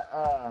 anybody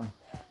got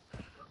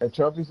a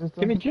trophy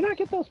system? Kimmy, did you not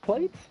get those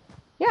plates?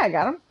 Yeah, I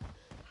got him.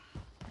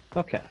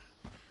 Okay.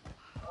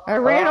 I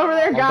ran over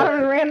there, got him,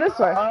 and ran this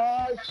way.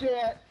 Oh,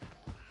 shit.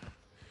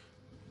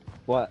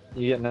 What?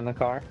 You getting in the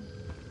car?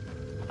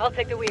 I'll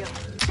take the wheel.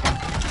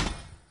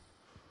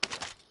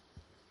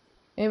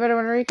 Anybody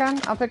want a recon?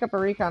 I'll pick up a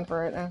recon for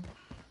right now.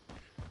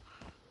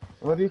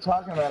 What are you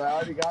talking about? I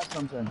already got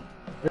something.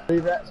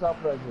 Leave that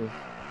self-rescue.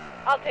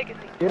 I'll take a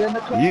seat. Get in the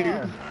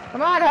car.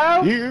 Come on,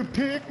 ho. You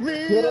pick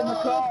me Get in the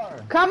up. car.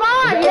 Come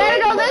on, you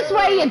gotta go this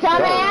way, you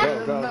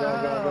dumbass.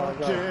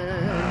 Go.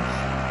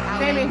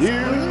 Jamie. You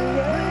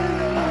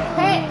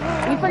Hey,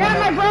 you forgot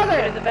my brother.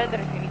 There's a vendor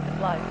if you need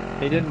supplies.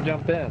 He didn't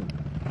jump in.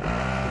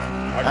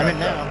 I'm in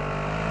now.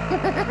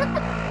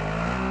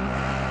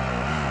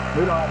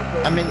 We don't have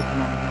a I'm in.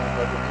 system on this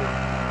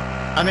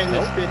motherfucker. I'm in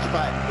this bitch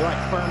by like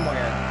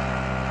firmware.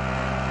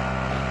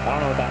 I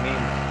don't know what that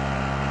means.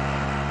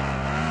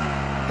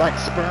 Like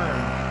sperm.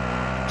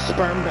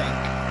 Sperm bank.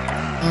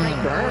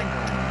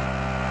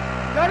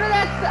 Go to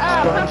that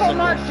purple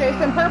mark,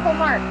 Jason. Purple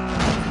mark.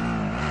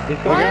 He's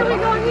Why are we to-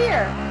 going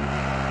here?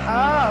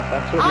 Oh,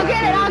 That's what I'll we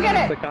get it. have to I'll do. get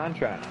It's it. the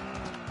contract.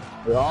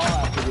 We all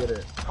have to get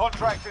it.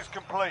 Contract is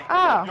complete.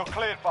 Oh. You're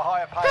cleared for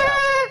higher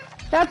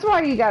payout. That's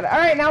why you got it. All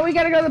right, now we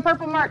gotta go to the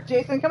purple mark,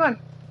 Jason. Come on,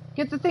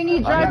 get the thing you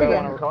drive gotta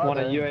again. car Want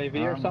a there.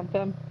 UAV or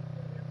something?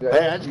 Yeah,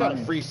 Hey, I just got a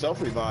free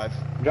self-revive.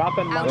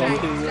 Dropping I'll money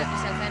drive. to you. Strap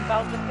yourself in.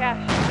 Balls of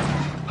cash.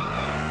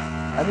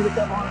 I need a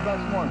couple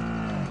 $100 more.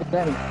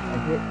 Danny,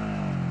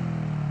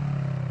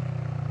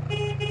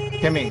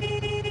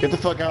 Kimmy, get the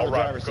fuck out of the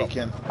driver's seat,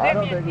 Kim. I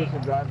don't think we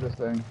should drive this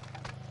thing.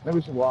 Maybe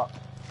we should walk.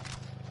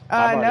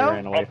 I've already No.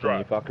 ran away from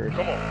you fuckers.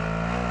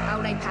 All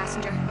right,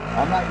 passenger.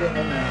 I'm not getting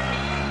in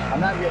there. I'm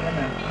not getting in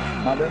there.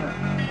 Not in it.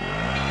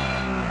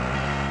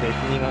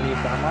 Jason, you know what you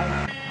sound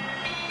like?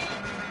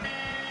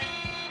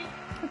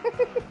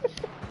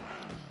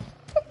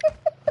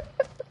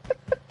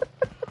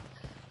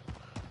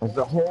 It's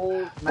the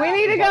whole. We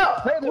need to go.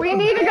 We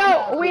need to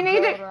go. We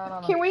need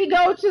to. Can we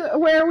go to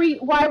where we?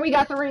 Why we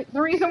got the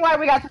reason why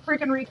we got the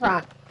freaking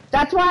recon?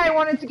 That's why I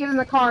wanted to get in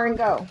the car and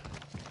go.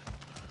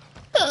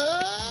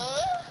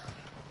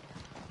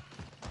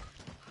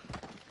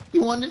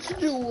 You wanted to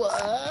do what?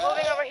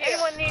 Moving over here.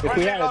 Anyone need If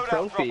we had a Loadout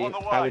drop trophy, on the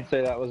way. I would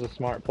say that was a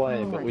smart play,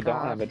 Oh but my we don't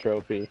God. have a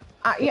trophy.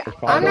 Yeah, This is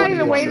I'm not probably even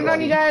one waiting on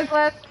way. you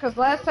guys because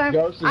last time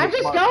Ghost is a I'm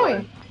just smart going.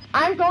 play.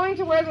 I'm going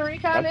to where the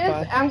recon That's is.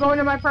 fine. I'm going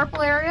to my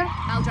purple area.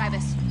 I'll drive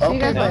us. See you Okay,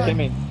 guys Hey, later.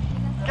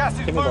 Kimmy, Gas is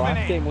Kimmy, the moving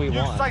last in. game we New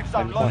won, safe I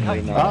zone just want you to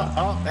located.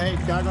 know. Hey,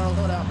 gotta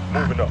go load out.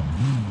 Moving up.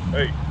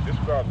 Hey,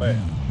 disregard that.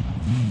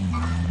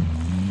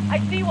 I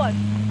see one.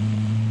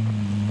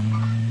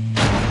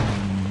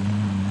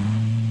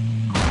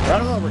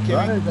 Run him over, Run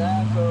Kimmy. his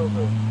ass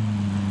over.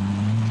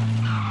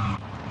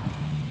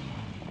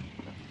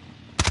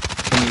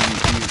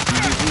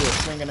 Can you do a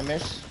swing and a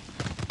miss?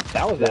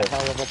 That was a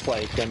hell of a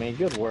play, Kimmy.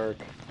 Good work.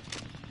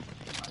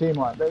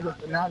 Teamwork.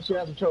 Now she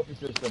has a trophy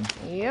system.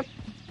 Yep.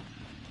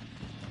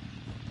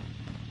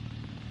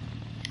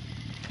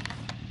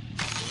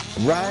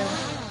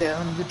 Right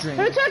down the drain.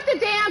 Who took the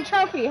damn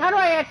trophy? How do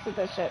I exit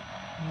this shit?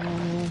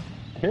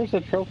 Here's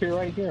the trophy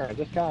right here. I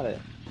just got it.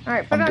 All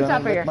right, put it on gonna top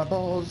of lick here. my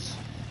balls.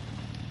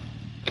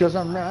 Cause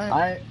I'm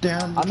right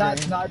down the I'm not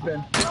drain. sniping.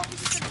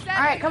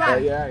 All right, come Yeah,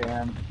 on. yeah, I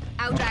am.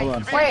 I'll Hold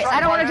on. drive. Wait, I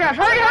don't want to drive.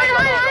 Hurry, hurry,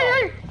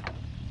 hurry, hurry,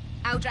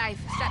 I'll drive.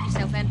 Strap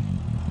yourself in.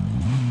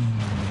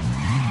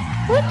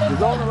 You're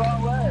going the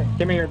wrong way.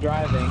 Kimmy, you're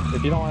driving.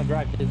 If you don't want to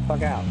drive, get the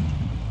fuck out.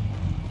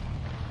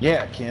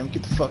 Yeah, Kim,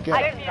 get the fuck I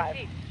out. didn't drive.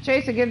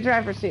 Jason, get a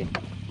driver's seat.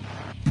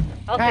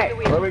 I'll All take right, the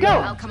Where wheel. we go.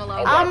 I'll come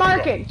along. I'll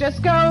mark it.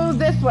 Just go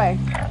this way.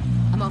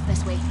 I'm off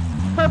this way.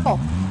 Purple.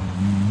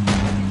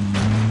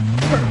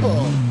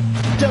 Purple.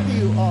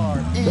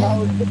 W-R-E. That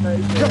was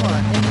amazing. Come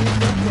on, and you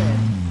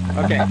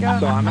can. Okay,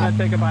 so I'm gonna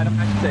take a bite of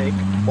my steak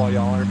while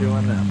y'all are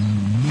doing this.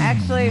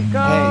 Actually,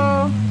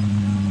 go.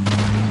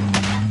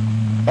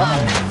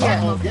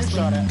 Uh-oh, get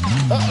shot at.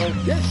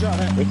 Uh-oh, get shot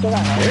at. We still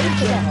got help. We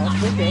still got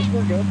help. We're good.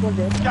 We're good. We're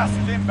good. Gas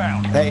is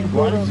inbound. Hey,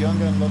 why does Young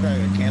Gun look like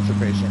a cancer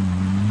patient?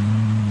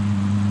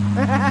 He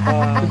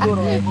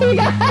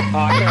got-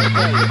 I can't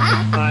tell you.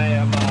 I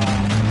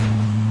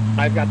am.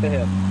 I've got the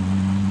hip.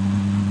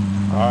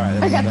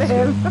 Alright, I got the that's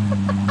him. good.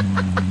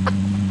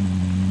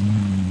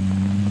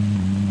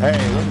 Hey,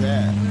 look at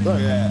that. Look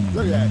at that.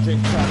 Look at that. Jake.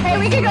 Hey,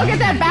 we can go get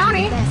that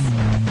bounty.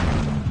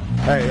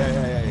 Hey,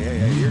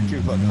 you're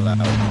too fucking loud.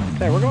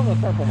 Hey, we're going to the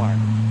purple mark.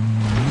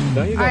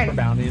 Don't you go Alright. for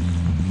bounties?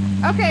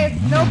 Okay,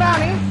 no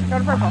bounty. Go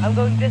to purple. I'm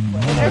going this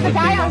way. There's a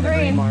guy on the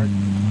green. mark.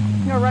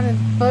 I'm gonna run his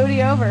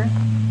booty over.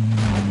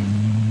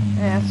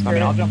 Yeah, I screw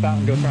mean, I'll it. jump out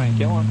and go try and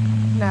kill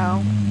him.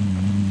 No.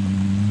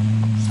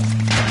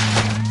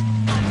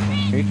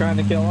 Are you trying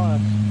to kill us?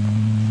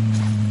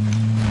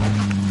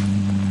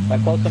 Is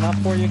that close enough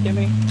for you,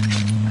 Kimmy?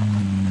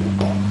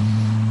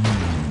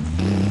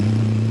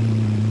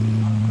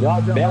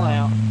 Y'all jump Bail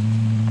out. out.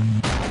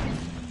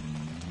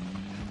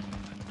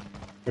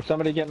 There's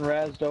somebody getting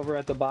rezzed over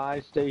at the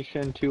buy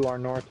station to our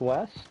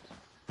northwest.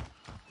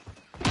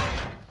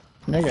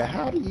 Nigga,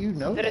 how do you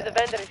know There is a that?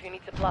 vendor if you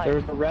need supplies.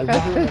 There's a red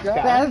bar in the sky.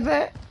 That's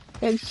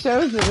it. It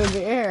shows it in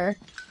the air.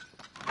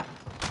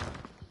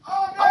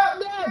 Oh,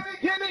 no!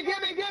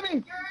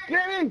 Gimme!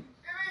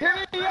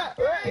 Yeah!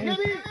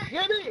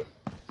 Gimme!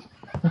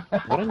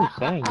 What are you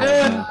saying?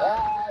 man?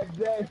 Ah,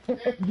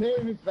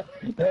 Jamie.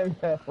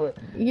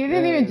 You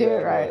didn't even do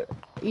it right.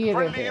 You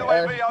Friendly didn't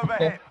UAV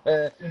overhead.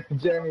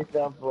 Jeremy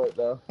fell for it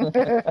though.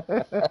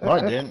 No, I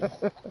didn't.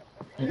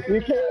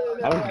 You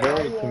can't. I was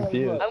very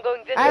confused. I'm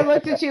going this I way.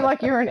 looked at you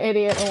like you were an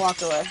idiot and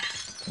walked away.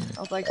 I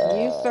was like,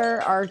 you,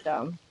 sir, are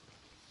dumb.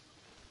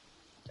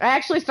 I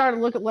actually started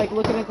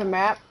looking at the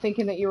map,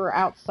 thinking that you were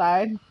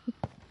outside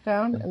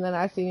town, and then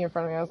I seen you in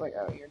front of me. I was like,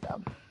 oh, you're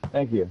dumb.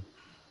 Thank you.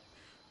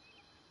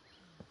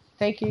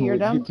 Thank you, you're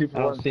dumb. I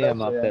don't see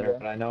him up there,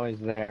 but I know he's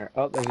there.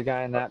 Oh, there's a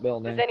guy in that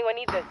building. Does anyone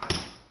need this?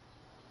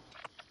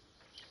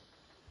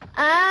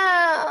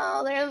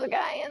 Oh, there's a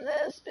guy in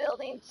this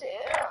building too.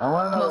 I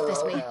want to know Move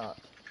this way.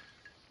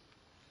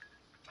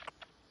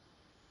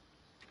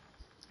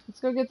 Let's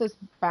go get this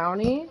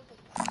bounty,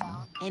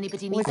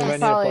 Anybody which need is this?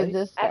 probably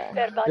this guy.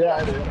 Yeah,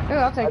 I do. Ooh,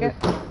 I'll take it.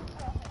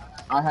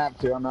 I have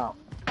to. I'm out.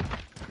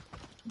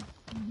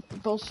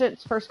 Bullshit,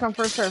 it's first come,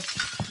 first serve.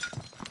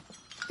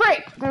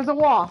 Freak! There's a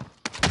wall.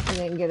 I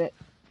didn't get it.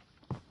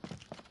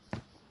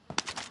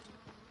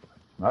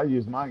 I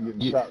used mine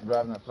getting shot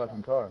driving that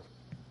fucking car.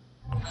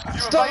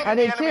 Stop! I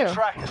did The enemy too.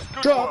 trackers.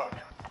 Good Drop.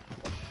 work.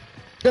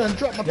 Done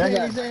drop my Yeah,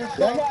 panties and yeah,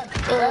 stuff.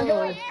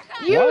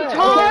 You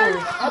tard!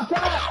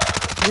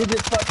 You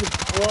just fucking.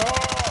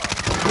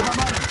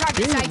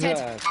 Target sighted.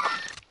 Jesus.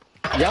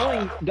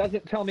 Yelling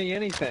doesn't tell me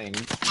anything.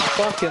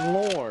 Fucking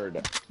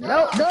Lord.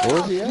 Nope.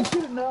 Where's he You at?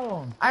 should have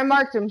known. I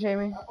marked him,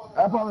 Jamie.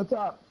 Up on the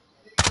top.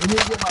 You need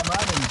to get my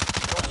money.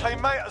 Your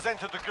teammate has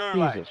entered the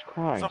gulag. Jesus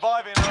Christ.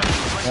 Surviving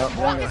earns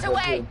Walk us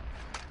away.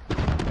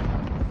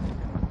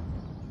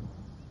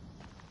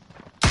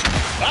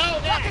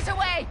 Walk us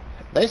away.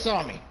 They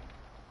saw me.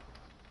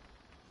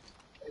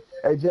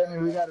 Hey, Jamie,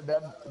 we got a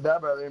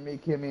dub earlier. Me,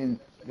 Kimmy, and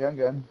Young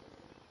Gun.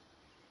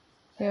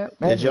 Yep.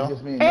 Man, Did y'all?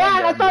 just me And Young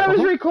I Gun. thought it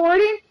was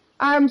recording.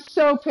 I'm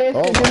so pissed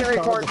Oh, it didn't my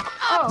record. God.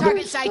 Oh,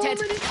 target sighted.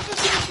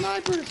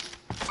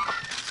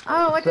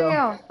 Oh, what the So,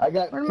 hell? I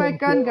got Where'd my 10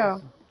 gun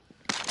kills.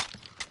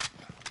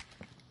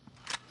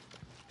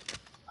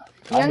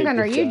 go? Young Gun,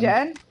 are you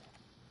dead?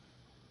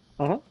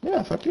 Uh-huh.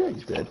 Yeah, fuck yeah,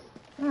 he's dead.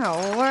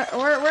 Oh,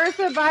 where's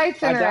the buy I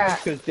center died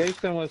at? because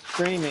Jason was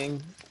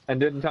screaming and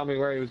didn't tell me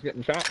where he was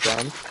getting shot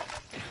from.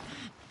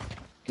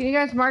 Can you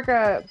guys mark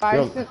a buy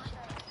Yo. center?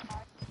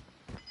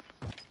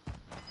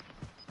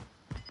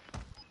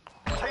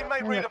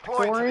 Teammate Yeah, redeploying to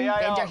Corey? the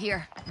Vendor AR.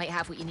 here. Might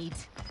have what you need.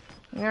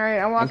 Alright,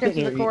 I'm walking sitting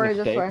to here the quarry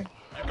eating a this steak. way.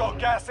 You've got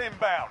gas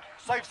inbound.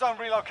 Safe zone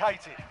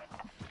relocated.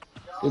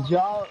 Did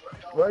y'all?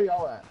 Where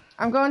y'all at?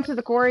 I'm going to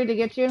the quarry to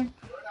get you.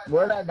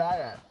 Where'd that guy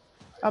at?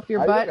 Up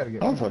your I butt. gotta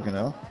get I don't fucking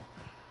know.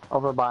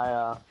 Over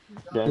by,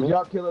 Did Jamie.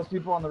 y'all kill those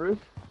people on the roof?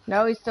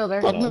 No, he's still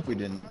there. Fuck no, we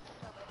didn't.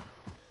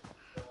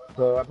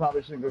 So I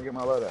probably shouldn't go get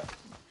my load out.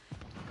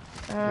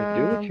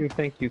 Do what you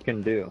think you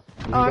can do.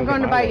 You can I'm go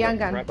going get to my buy a load Young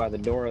Gun. right by the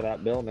door of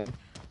that building.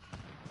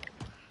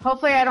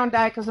 Hopefully I don't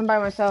die because I'm by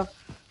myself.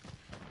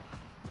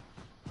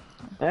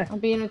 Eh. I'm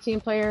being a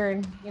team player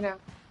and, you know.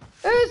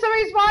 Ooh,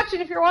 somebody's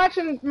watching. If you're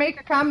watching, make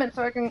a comment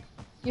so I can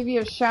give you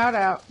a shout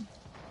out.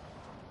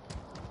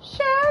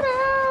 Shout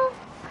out!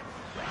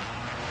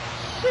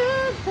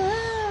 Shout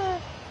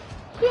out!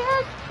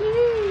 Yes,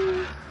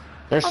 please!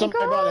 There's I'm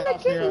something about gonna the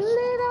house get near us.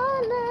 lit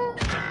on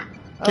that.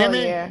 Oh,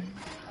 Kimmy? yeah.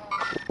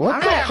 What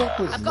I'm the there. fuck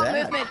was I've got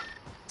that? movement.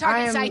 I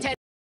Target am- sighted.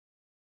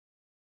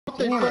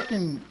 They Damn it.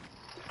 fucking...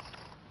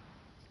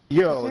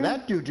 Yo,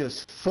 that dude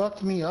just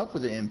fucked me up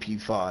with an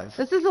MP5.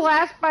 This is the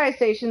last buy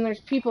station. There's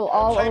people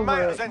all Teammate over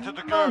has it. entered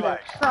the Mother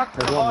gulag. trucker.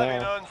 There's one Surviving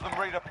there. earns them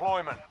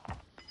redeployment.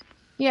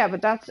 Yeah,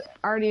 but that's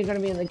already going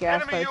to be in the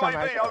gas by Enemy the time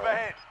I UAV show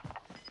overhead.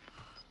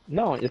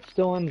 No, it's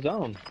still in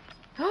zone.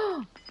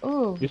 up.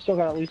 Ooh, You still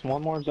got at least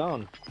one more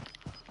zone.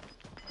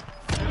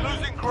 You're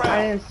losing I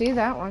ground. didn't see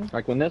that one.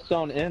 Like when this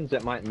zone ends,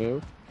 it might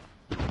move.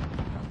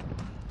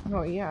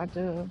 Oh, yeah,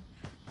 duh.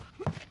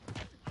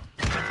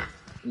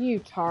 You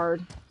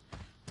tard.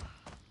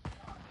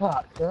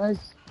 Fuck,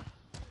 guys.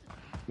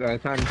 By the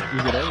time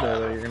you get over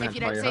there, you're gonna If have to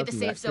you're buy your outside the husband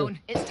safe back, too. zone,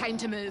 it's time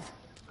to move.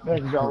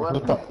 Thanks, y'all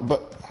left.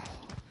 But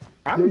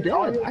I'm Dude,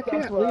 all dead. your I stuff's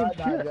can't where leave I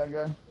died, shit. Young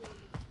Gun.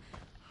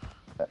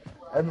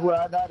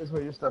 Everywhere I died is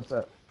where your stuff's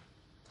at.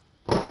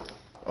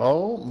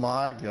 oh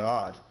my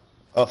god.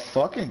 A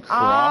fucking crossbow?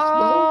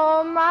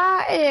 All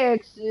my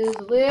exes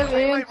live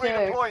in Teammate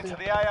redeploying Texas. to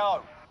the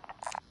AO.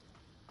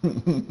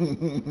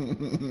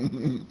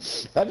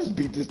 I just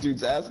beat this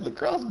dude's ass with a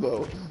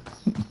crossbow.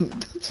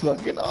 That's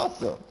fucking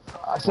awesome. So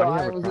Why do you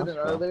I have a was in it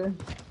crossbow? earlier.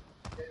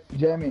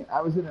 Jamie,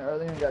 I was in it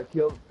earlier and got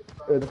killed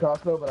with the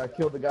crossbow, but I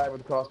killed the guy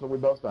with the crossbow. We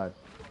both died.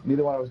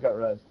 Neither one of us got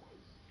rezzed.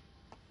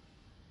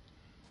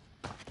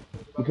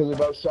 Because we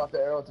both shot the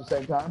arrow at the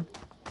same time,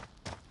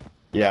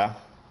 Yeah.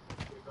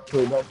 so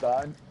we both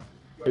died.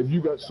 And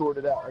you got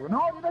sorted out. I go,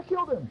 no, dude, I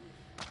killed him.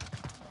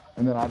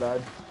 And then I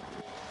died.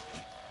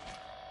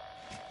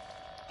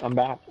 I'm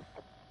back.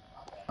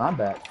 I'm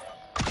back.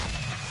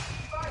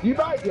 You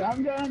bite,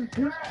 Young Gun.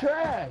 Who's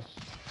trash?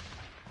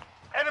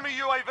 Enemy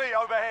UAV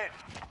overhead.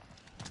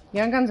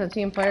 Young Gun's a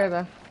team player, though.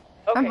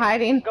 Okay, I'm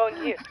hiding. Going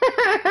here.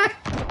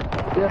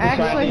 Yeah,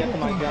 Actually- Get to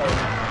my gun.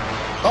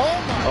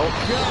 Oh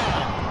my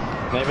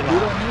god! Maybe you not.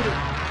 don't need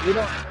it. You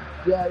don't.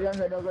 Yeah, Young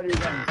Gun, don't go to your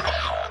guns.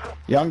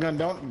 Young gun,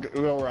 don't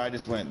go where I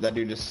just went. That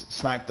dude just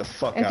sniped the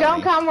fuck And out don't of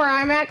me. come where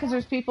I'm at, because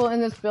there's people in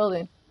this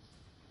building.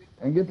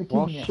 And get the key.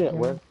 Well, shit.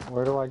 Where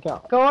do I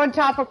go? Go on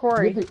top of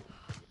quarry.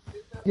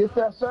 Get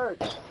that search.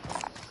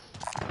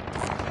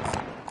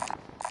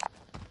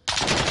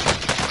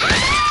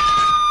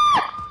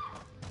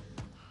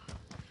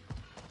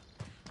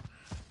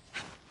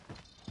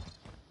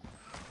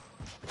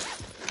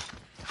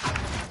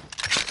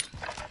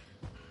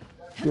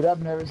 Dude,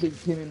 I've never seen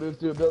Kimmy move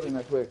through a building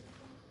that quick.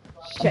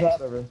 I'm Shit.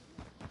 proud of her.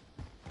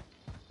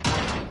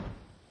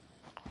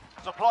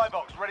 Supply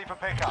box ready for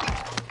pickup.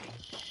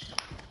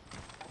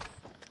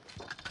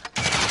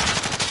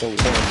 Oh, Lord.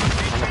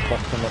 I'm gonna fuck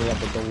somebody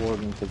up at the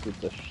warden because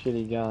it's a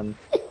shitty gun.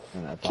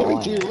 And that's all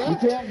I have. You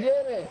can't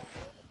get it.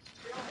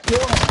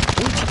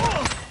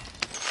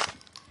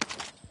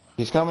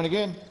 He's coming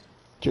again.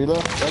 To your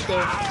left, right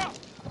there.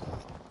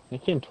 He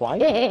came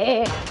twice?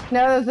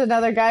 No, there's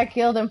another guy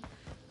killed him.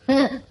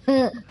 I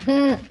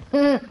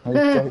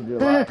saved your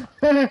life.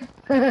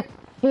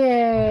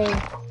 Yay.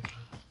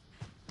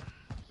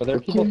 Are there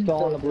people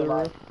still on the blue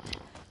roof?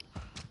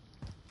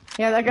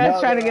 Yeah, that guy's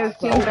trying to get his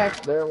team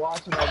back. They're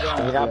watching our There's a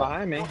guns. guy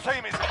behind me. Your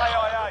team is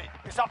KIA.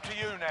 It's up to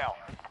you now.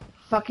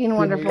 Fucking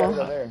We gotta go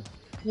wonderful. there.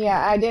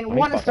 Yeah, I didn't He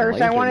want to fucking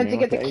search. I lasered wanted me to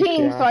get the with the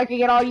king HDR. so I could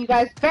get all you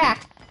guys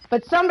back.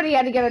 But somebody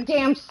had to get a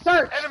damn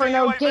search for Enemy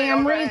no UAV damn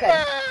overhead.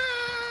 reason.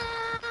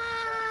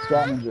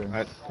 Scavenger.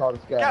 Alright. Call the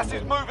Gas scavenger.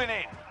 is moving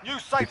in. New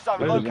safe zone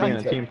There's a being a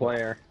located. team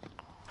player.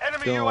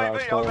 Enemy Doing what I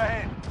was UAV told.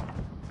 overhead.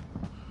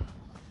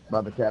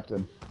 By the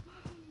captain.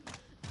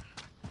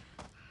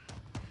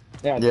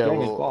 Yeah, it's Yeah,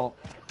 Jamie's well- fault.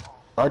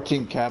 Our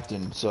team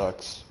captain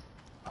sucks.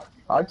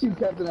 Our team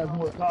captain has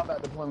more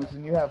combat deployments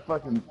than you have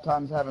fucking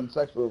times having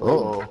sexual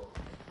relations.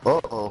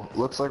 Uh-oh.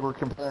 Looks like we're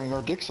comparing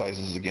our dick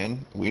sizes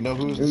again. We know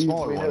who's the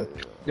smaller one.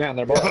 Yeah, and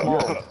they're both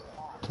small.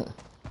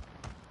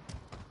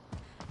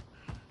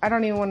 I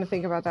don't even want to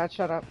think about that.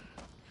 Shut up.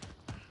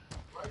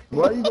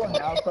 Why are you going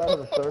outside of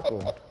the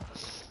circle?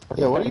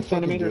 Yeah, what are you fucking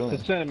Centimeters doing?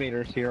 to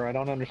centimeters here. I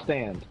don't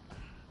understand.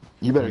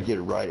 You better get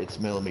it right. It's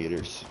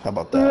millimeters. How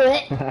about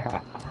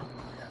that?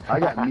 I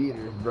got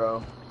meters,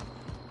 bro.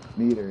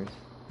 Meters.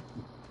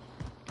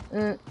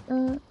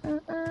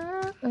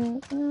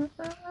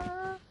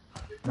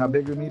 How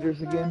big are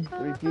meters again?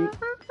 3 feet?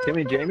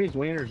 Kimmy, Jamie's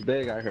wiener's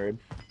big, I heard.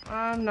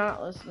 I'm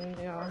not listening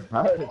to y'all.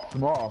 I heard it's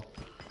small.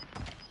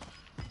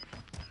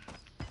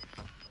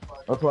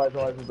 That's why it's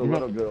always with the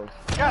little girls.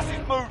 Gas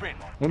is moving.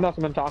 We must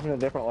have been talking to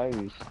different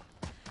ladies.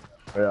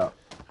 Yeah.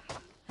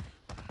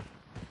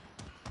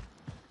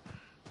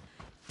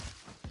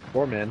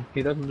 Or men.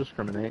 He doesn't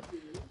discriminate.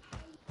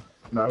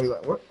 No, he's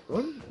like, what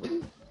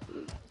is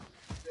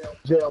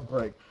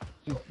jailbreak.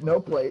 Just no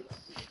plates.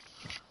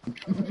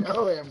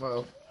 No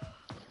ammo.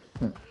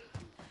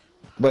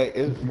 Wait,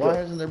 why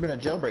hasn't there been a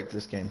jailbreak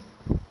this game?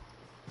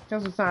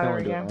 Because it's not I our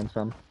don't do game. it on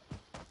some.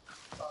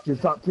 She's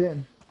top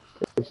 10.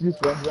 If she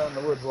just runs around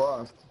the woods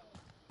lost.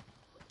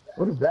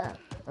 What is that?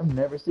 I've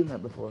never seen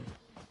that before.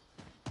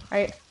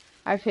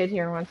 I've hid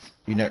here once.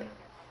 You never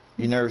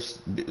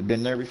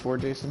been there before,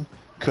 Jason?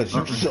 Cause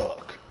you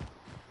suck.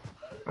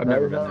 I've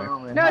never been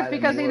there. No, it's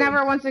because he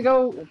never wants to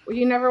go.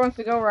 He never wants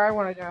to go where I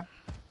want to go.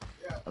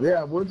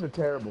 Yeah, woods are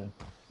terrible.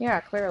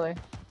 Yeah, clearly.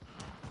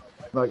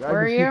 Like,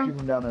 Where are I can you? shoot you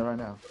from down there right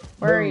now.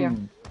 Where are you?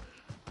 Boom.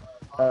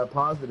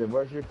 Positive.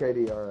 Where's your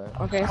KDR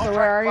at? Okay, so Contract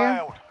where are you?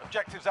 failed.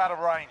 Objectives out of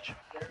range.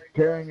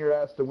 Carrying your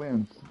ass to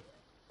wins.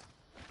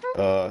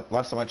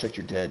 Last time I checked,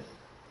 you're dead.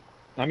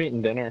 I'm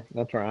eating dinner.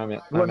 That's where I'm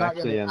at. We're I'm not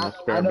actually in the I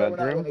spare know we're not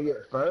bedroom. going to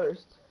get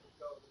first.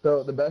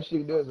 So the best you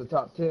can do is the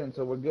top 10,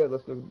 so we're good.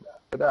 Let's go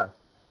for that.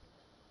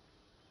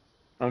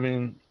 I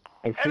mean,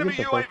 if she Enemy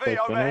gets the first UAV place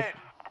finish, overhead.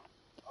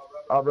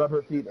 I'll rub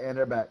her feet and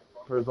her back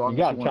for as long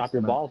you as gotta she chop wants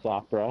your to. balls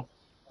off, bro.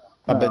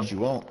 I bet you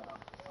won't.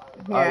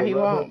 Yeah, he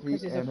will rub her won't,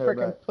 because feet he's a and her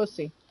freaking back.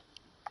 pussy.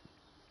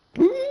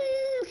 Woo,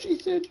 she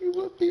said you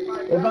would be.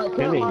 If I cut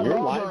Kimmy, my you're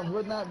balls lying. off,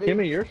 wouldn't that be?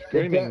 Kimmy, you're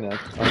streaming this,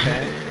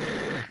 okay?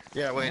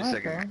 Yeah, wait a Okay.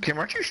 second. Kim,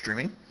 aren't you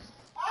streaming?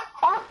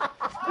 I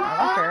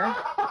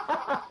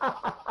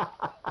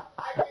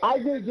I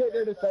did get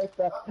her to say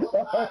stuff the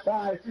whole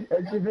time,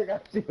 and she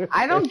figured she was.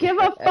 I don't give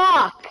a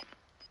fuck.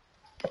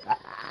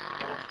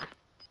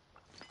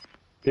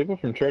 People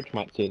from church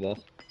might see this.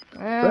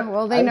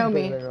 Well, they know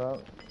me. Yeah,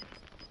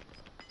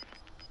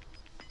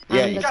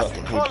 I'm you the- Gas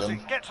fucking is hate closing.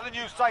 them. Get to the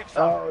new safe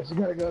zone. Oh, she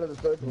gotta go to the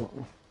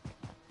circle.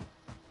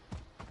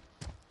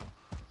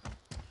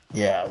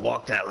 Yeah,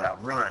 walk that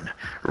route. Run.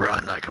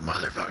 Run like a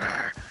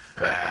motherfucker.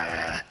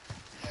 Ah.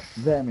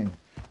 Zammy.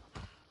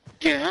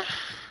 Yeah.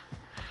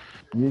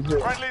 Use your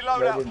Friendly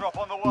loadout drop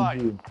on the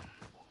way.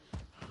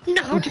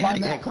 No,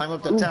 Daddy. Yeah, climb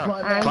up the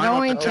tower. I'm Climb up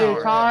going the to,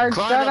 tower. Card.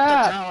 Climb Shut up the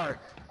up. tower.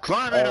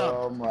 Climb it up.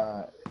 Oh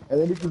my. And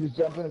then you can just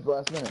jump in at the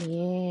last minute.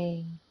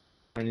 Yay.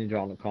 I need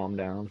y'all to calm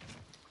down.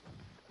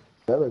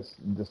 That looks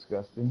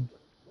disgusting.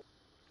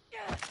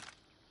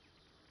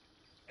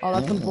 Oh,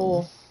 that's a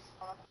bull.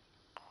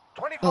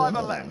 25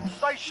 are left.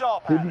 Stay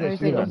sharp. Who Andy. did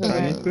you Everything shoot on? is okay.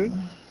 Chinese food?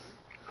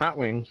 Hot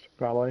wings,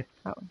 probably.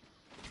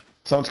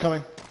 Someone's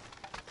coming.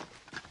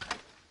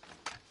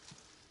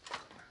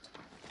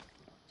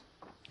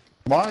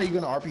 Why are you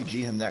gonna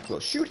RPG him that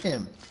close? Shoot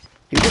him!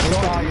 He just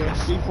saw you.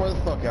 C4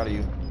 the fuck out of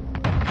you.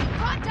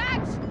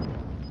 Contact!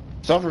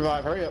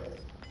 Self-revive, hurry up.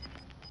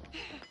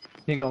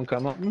 He gonna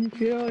come up and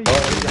kill you.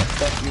 Oh, he gonna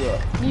fuck you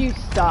up. You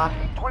suck.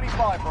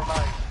 25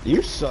 remain.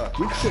 You suck.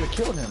 You should have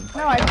killed him.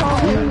 No, I told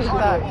him he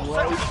sucked.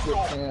 Wasted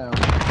him.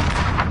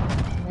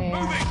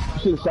 Man.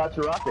 Should have shot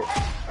your rocket.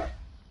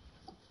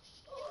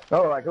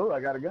 Oh, like, oh,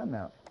 I got a gun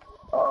now.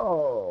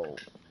 Oh.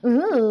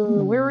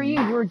 Ooh, where were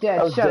you? You were That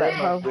dead. was Shut dead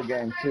up, most bro. of the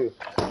game, too.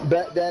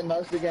 Bet Dan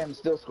most of the game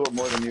still scored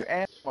more than you.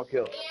 And more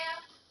kills.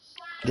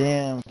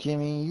 Damn,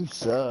 Kimmy, you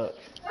suck.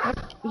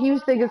 He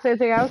was thinking the same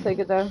thing I was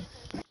thinking, though.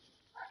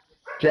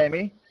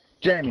 Jamie,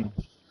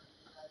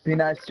 be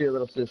nice to your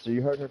little sister.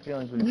 You hurt her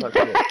feelings when you touched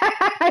it.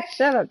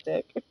 Shut up,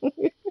 Dick.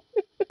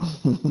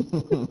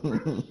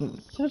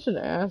 Such an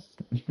ass.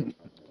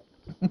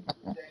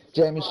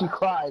 Jamie, she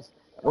cries.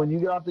 When you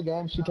get off the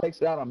game, she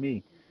takes it out on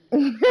me.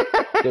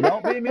 So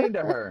don't be mean to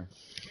her.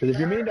 Because if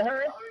you're mean to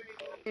her,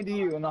 mean to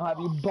you, and they'll have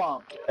you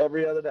bumped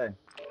every other day.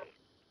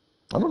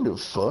 I don't give a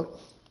fuck.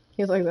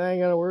 He's like, that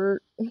ain't gonna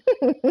work.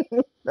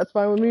 That's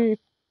fine with me.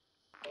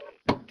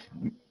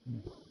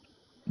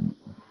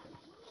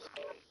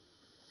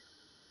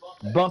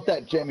 Bump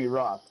that Jamie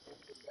Roth.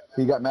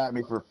 He got mad at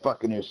me for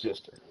fucking your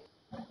sister.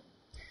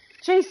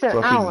 Jason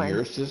Fucking Allen.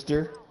 your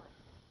sister?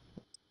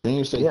 Didn't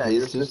you say Yeah, his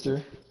your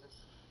sister?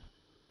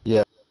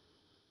 Yeah.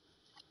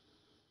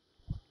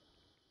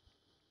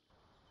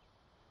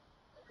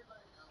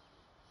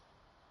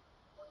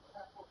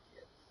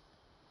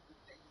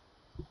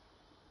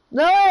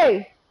 No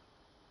way!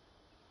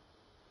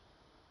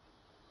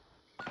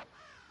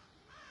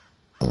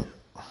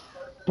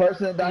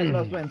 Person that dies the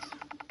most wins.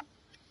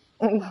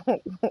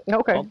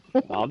 Okay.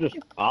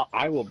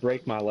 I will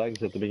break my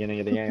legs at the beginning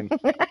of the game.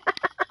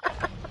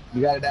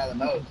 You got to die the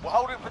most. We're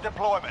holding for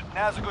deployment.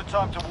 Now's a good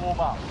time to warm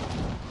up.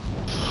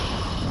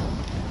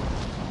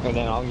 And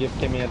then I'll give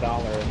Kimmy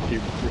 $1 if she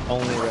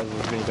only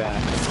reses me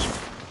back.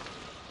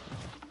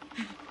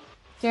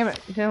 Damn it.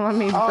 You didn't let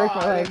me break my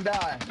I leg. didn't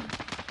die.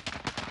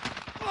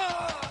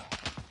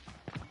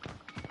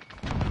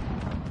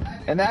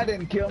 And that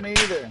didn't kill me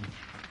either.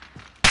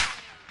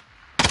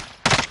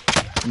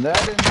 That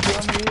didn't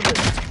kill me either.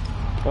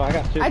 Oh, I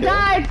got 2 I kills.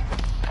 died!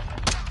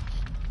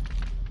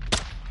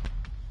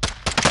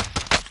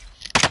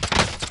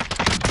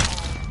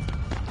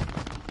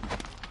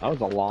 That was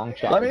a long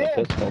shot Let with me a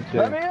in. pistol, too.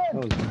 Let me in. That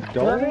was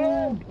dope. Let me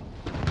in.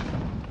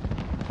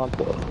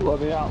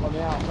 Let me out, let me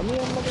out. Let me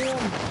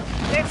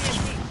in.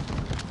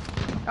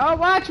 Oh,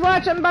 watch,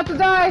 I'm about to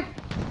die!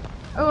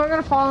 Oh, we're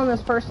gonna fall on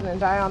this person and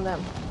die on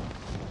them.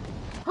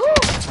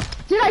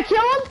 Did I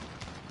kill him?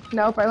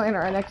 Nope, I landed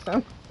right next to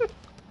him.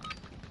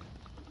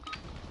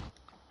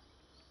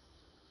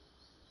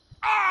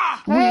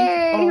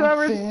 Hey,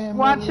 whoever's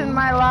watching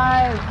my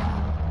live,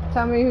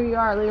 tell me who you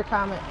are, leave a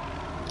comment.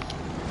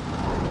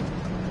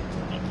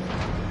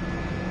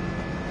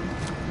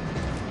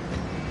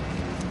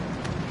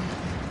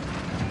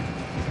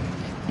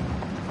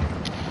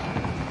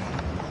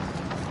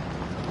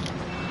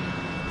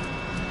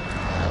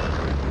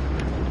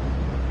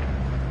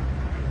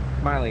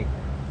 Miley,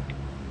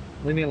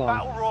 leave me alone.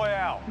 Battle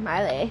Royale.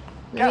 Miley.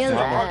 Gas is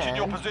approaching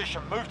your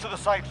position. Move to the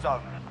safe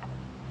zone.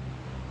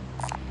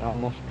 I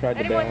almost tried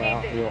to bail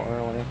out real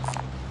early.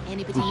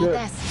 Anybody need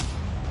this?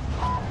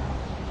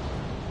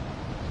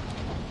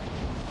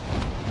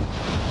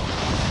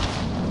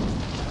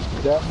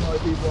 Definitely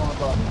people on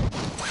top.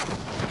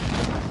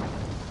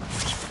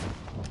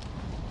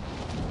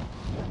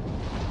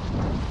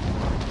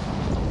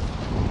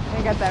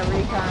 I got that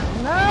recon.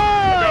 No!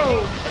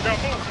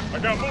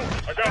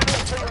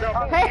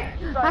 Hey!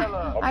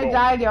 I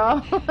died, y'all.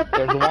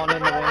 There's one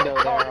in the window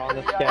there on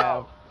the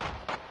scav.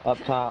 Up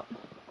top.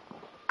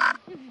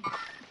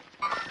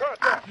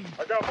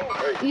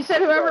 You said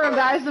whoever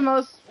dies the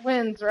most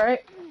wins, right?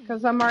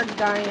 Because I'm already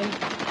dying.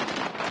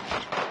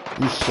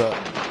 You suck.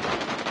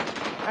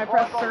 I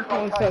pressed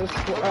circle instead of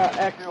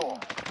X.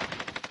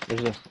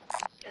 There's this.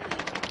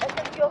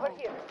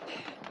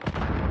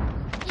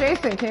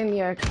 Jason, can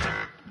you?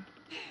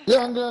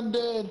 Young gun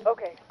dead.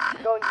 Okay,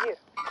 going here.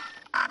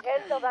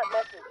 Cancel that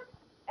message.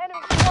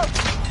 Enemy close.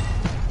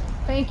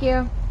 Thank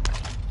you.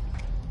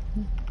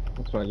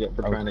 That's what I get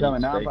for I was trying to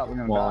coming eat out, steak probably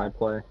gonna while die. I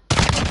play.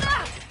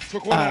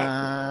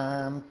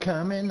 I'm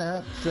coming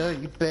up, so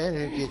you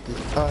better get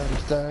this party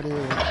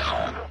started.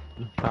 I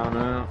don't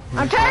know.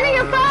 I'm turning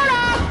your phone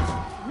off!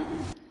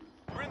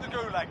 We're in the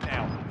gulag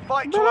now.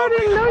 Fight to But I earn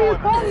didn't know you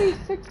redeployment. called me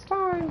 6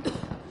 times.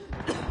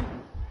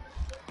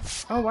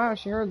 Oh wow,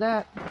 she heard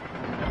that.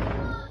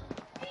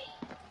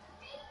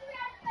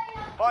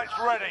 Fight's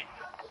ready.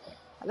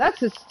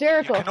 That's You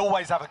hysterical. can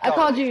always have a go I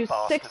called at you these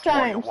 6 bastards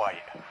while you times. wait.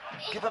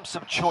 Give them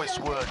some choice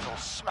words or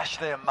smash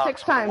their mugs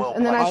 6 with a times,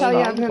 and then I well-placed tell you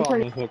know I'm gonna called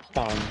turn. me 6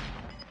 times.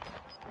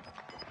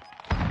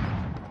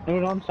 It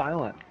was on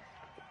silent.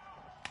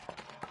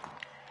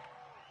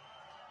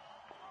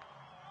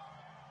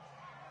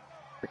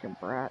 Freaking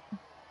brat.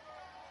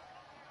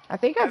 I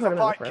think I There's put a him in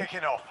the fight first.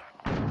 kicking off.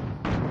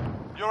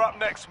 You're up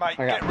next, mate.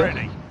 I got Get this.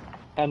 ready.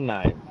 A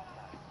knife.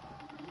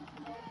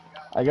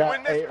 I You got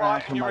win this 8 rounds fight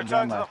and from you my return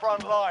gun to the left.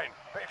 front line.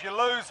 But if you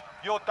lose,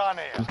 you're done I'm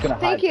here. just gonna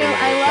Thank hide you. for a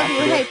little I bit.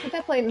 love you. Hey, put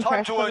that plate in the Time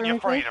trash to for earn me, your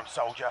please. freedom,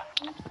 soldier.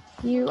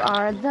 You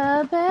are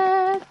the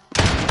best.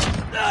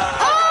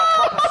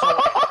 Proper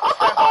sort.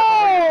 Stand by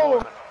for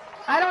redeployment.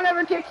 I don't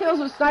ever get kills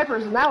with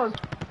snipers, and that was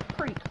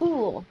pretty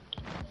cool.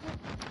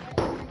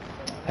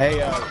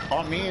 Hey,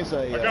 on me is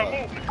I got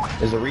a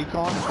movement.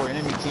 recon for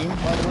enemy team,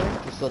 by the way,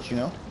 just to let you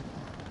know.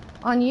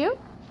 On you?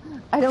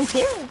 I don't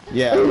care.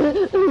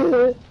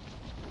 Yeah.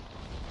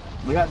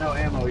 We got no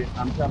ammo.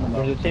 I'm coming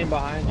though. There's a team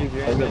behind you,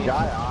 There's a Jamie.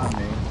 guy on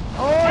me.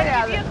 Oh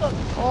yeah. Enemy vehicle.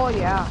 Oh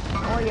yeah.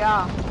 Oh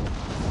yeah.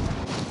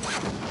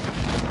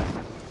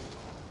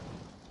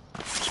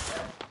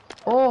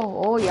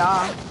 Oh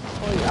yeah.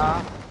 Oh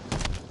yeah.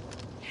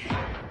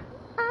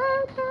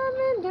 I'm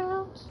coming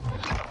down.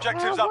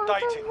 Objectives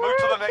updated. Move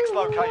to the next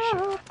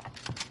location.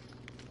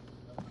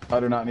 I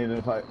do not need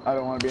to fight. I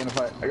don't want to be in a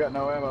fight. I got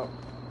no ammo.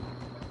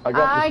 I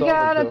I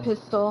got a pistol.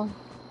 pistol.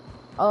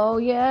 Oh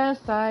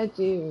yes, I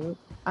do.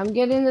 I'm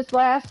getting this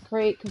last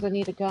crate because I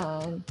need a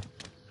gun.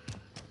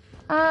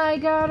 I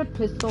got a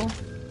pistol.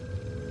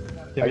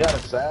 I got a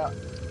sap.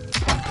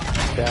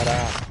 Shout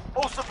out.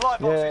 All supply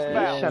boxes Yay.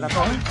 found. Shut up,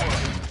 Solid man.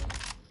 work.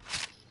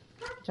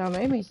 Don't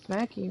make me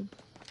smack you.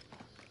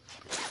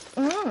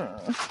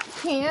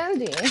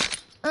 Candy.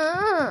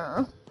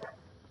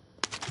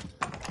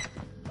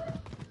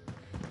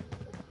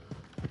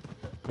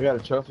 We got a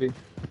trophy.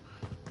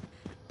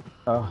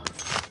 Oh,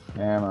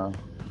 ammo.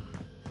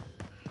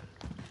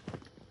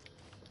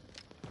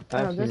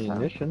 That's this time.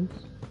 munitions.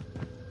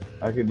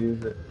 I could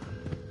use it.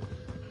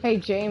 Hey,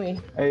 Jamie.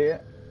 Hey,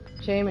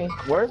 Jamie.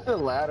 where's the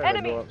ladder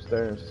Enemy. to go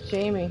upstairs?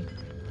 Jamie.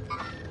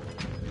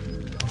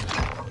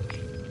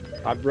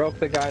 I broke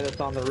the guy that's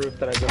on the roof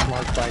that I just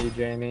marked by you,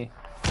 Jamie.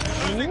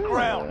 Losing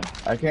ground.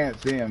 I can't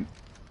see him.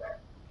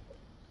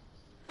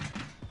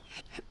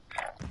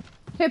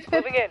 Hip hip.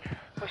 Moving in.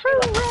 Wish me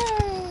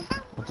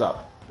luck. What's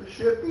up?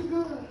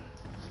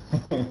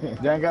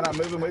 Dang God, I'm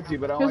moving with you,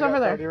 but I Who's only over got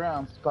there? 30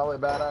 rounds. It's probably a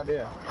bad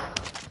idea.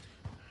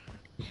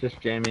 It's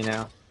just Jamie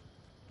now.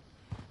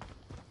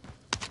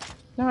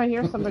 No, I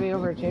hear somebody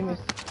over at Jamie's.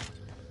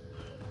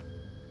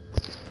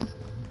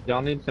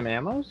 Y'all need some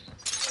ammos?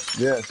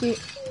 Yes.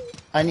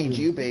 I need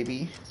you,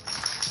 baby.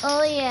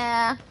 Oh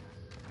yeah.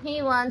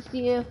 He wants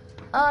you.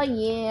 Oh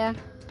yeah.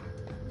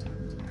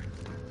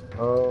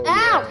 Oh, Ow!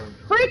 yeah.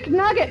 Freak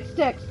nugget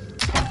sticks!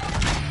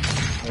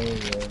 Oh,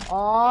 yeah.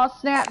 Aw,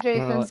 snap,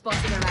 Jason.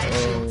 Spotted a riot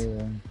Oh, shield.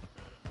 yeah.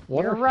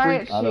 What You're a right,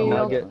 freak I don't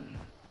Shield. like it.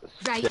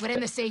 Right, we're in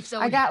the safe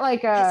zone. I got like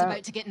It's a.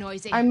 about to get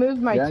noisy. I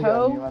moved my Yeah, you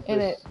toe want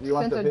and this- it you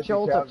want sent the a 50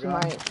 jolt cal up to gun?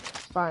 my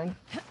spine.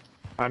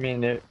 I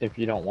mean, if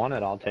you don't want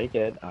it, I'll take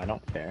it. I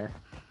don't care.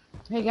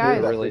 Hey You're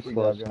guys. a really Fifty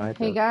slow cal gun.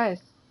 sniper. Hey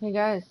guys. Hey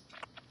guys.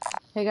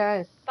 Hey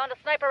guys. Found a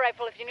sniper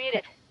rifle if you need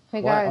it.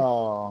 Hey What? guys.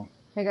 Oh,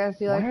 Hey guys.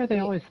 You Why like? are they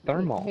always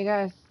thermal? Hey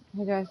guys.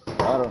 Hey guys.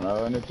 I don't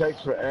know. And it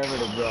takes forever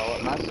to draw it,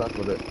 and I suck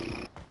with it.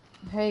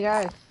 Hey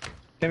guys.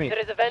 Timmy, There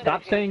is a vendor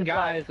stop if you saying need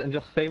supplies. guys and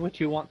just say what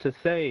you want to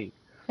say.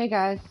 Hey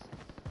guys.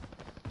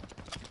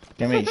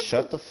 Jimmy,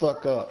 shut the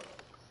fuck up.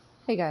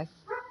 Hey guys.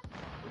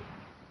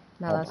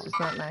 No, that's just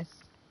not nice.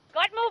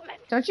 Got movement.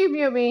 Don't you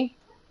mute me.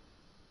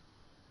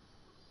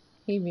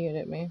 He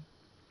muted me.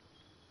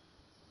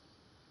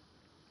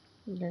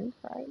 You're gonna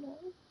cry now.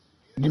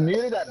 You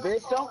muted that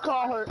bitch? Don't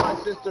call her my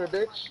sister,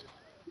 bitch.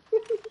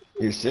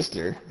 Your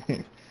sister?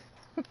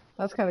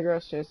 That's kind of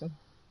gross, Jason.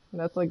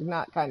 That's like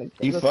not kind of.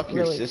 You that's fuck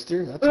your really...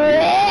 sister? That's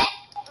weird.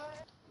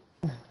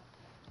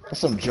 That's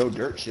some Joe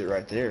Dirt shit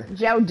right there.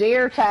 Joe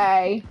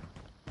Dirty.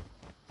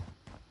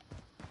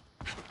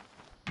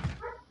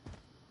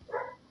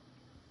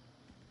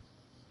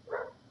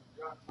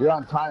 You're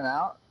on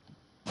timeout?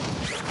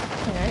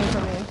 Yeah, he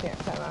told me I can't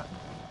time out.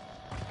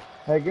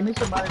 Hey, give me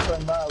some money so I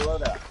can buy a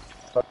loadout.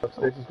 Let's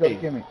just go Hey.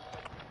 Kimmy.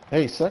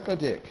 Hey, suck a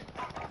dick.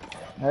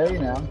 Hey,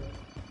 now.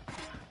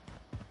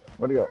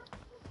 Where'd he go?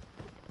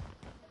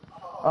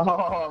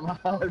 Oh,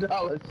 I'm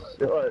 $100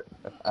 short.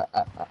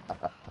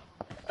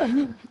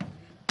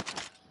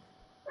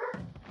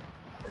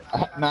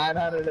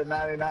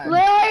 $999.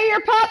 Lay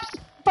your pups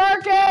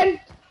barking!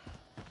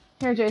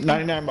 Here, Jason.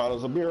 99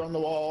 bottles of beer on the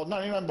wall,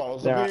 99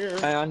 bottles Yeah, of beer.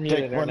 I unmuted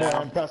Take her one now.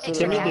 down, pass it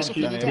Timmy, around. did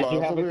you- 99 Did you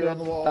bottles have of a beer good on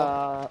the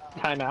wall.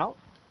 timeout?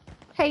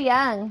 Hey,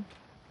 Young.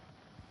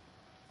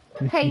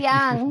 Hey,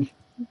 Young.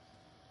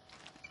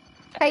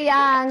 Hey,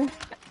 Young.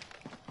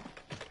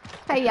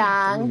 Hey,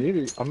 Young.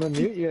 I'm gonna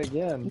mute you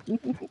again. Got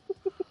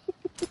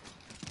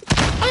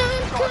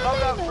a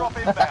loadout drop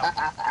inbound.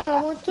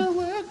 I want to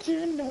let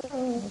you know.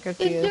 I'm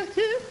confused.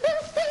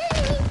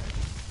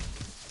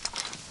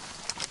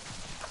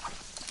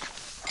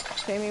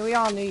 Jamie, we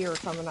all knew you were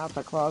coming out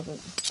the closet.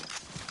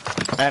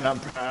 And I'm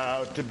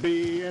proud to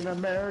be an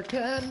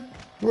American.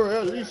 Where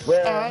at least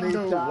Well, I at least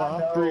know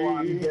I'm I'm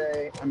free.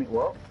 gay. I mean,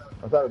 well,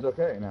 I thought it was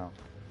okay now.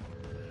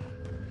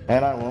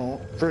 And I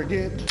won't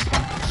forget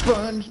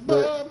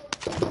SpongeBob.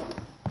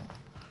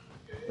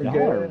 Y'all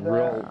are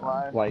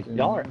real, like,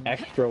 y'all are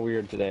extra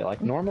weird today.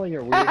 Like, normally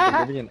you're weird, but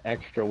you're being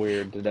extra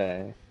weird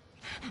today.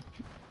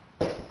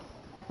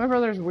 My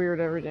brother's weird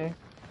every day.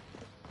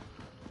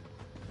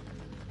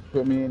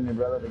 Put me and your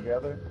brother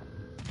together.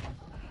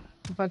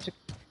 A bunch of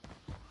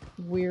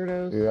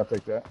weirdos. Yeah, I'll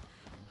take that.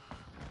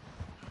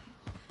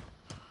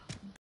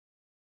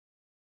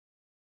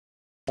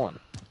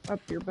 Up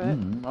your butt.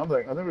 I'm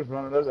like, I think there's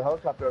running. There's a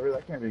helicopter over here.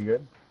 That can't be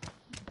good.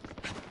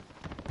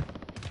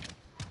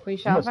 We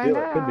shall find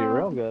out. Could be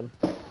real good.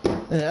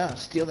 Yeah,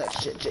 steal that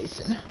shit,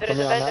 Jason. There is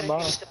a vendor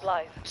receiving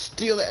supplies.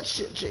 Steal that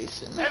shit,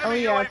 Jason.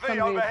 Enemy yeah, UAV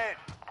somebody- overhead.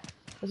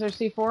 Is there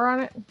C4 on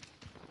it?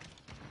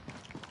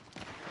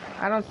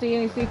 I don't see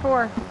any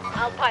C4.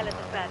 I'll pilot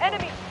this bad.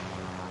 Enemy!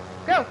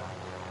 Go!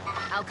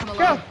 I'll come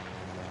Go! along.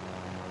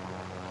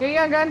 Get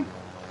young gun.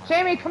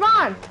 Jamie, come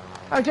on!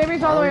 Oh,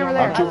 Jamie's all the way over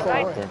there. too I'll far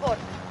right away. support.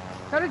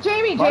 Go to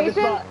Jamie, Mark the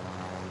Jason! spot.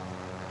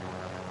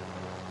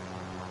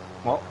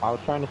 Well, I was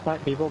trying to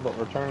snipe people, but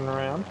we're turning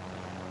around.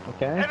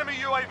 Okay. Enemy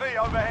UAV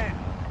overhead.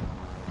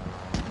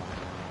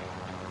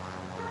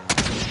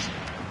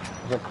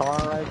 There's a car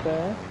right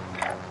there.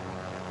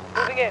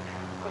 Moving in.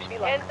 Push me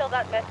left. Cancel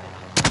that message.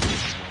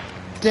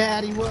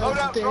 Daddy was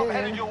Loadout drop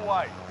headed there your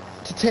way.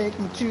 to take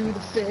me to the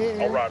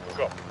fair. All right, let's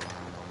go.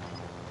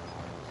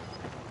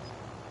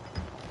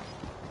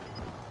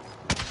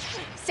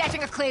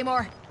 Setting a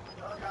claymore.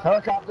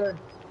 Helicopter.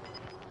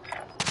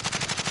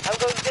 I'm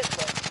going this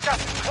way. Gas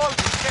is closing.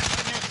 Get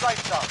to the new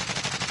safe zone.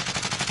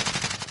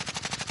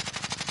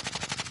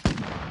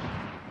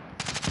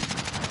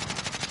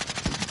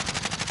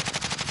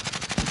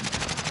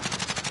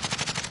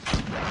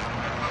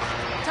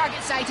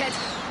 Target sighted.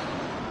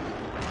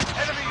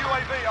 Enemy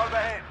UAV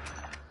overhead.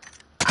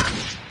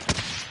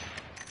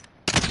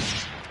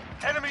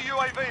 Enemy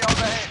UAV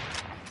overhead.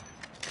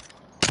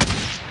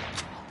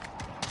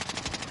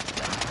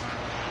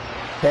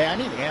 Hey, I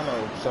need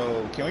ammo,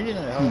 so can we get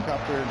in a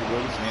helicopter to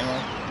go get some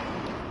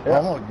ammo? Yeah.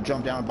 I'm gonna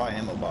jump down and buy an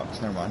ammo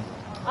box. Never mind.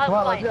 I'll Come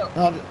on, fly. let's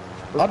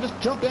go. I'll just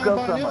jump down Go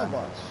and buy an somewhere. ammo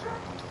box.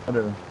 I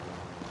do.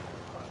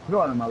 Go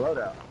on in my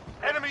loadout.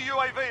 Enemy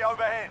UAV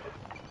overhead.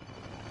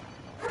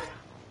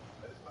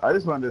 I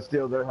just wanted to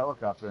steal their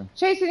helicopter.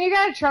 Jason, you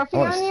got a trophy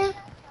Oh, on you?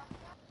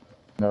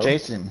 No.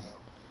 Jason.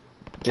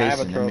 I have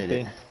a Jason, trophy. admit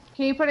it.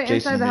 Can you put it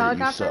Jason, inside the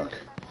admit it, you helicopter?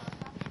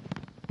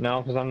 suck.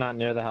 No, because I'm not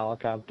near the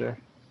helicopter.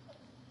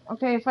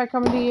 Okay, if I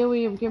come to you, will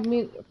you give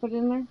me, put it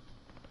in there?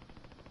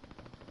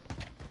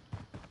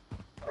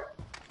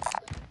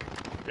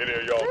 Any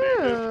of y'all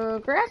need this? Ooh,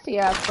 grassy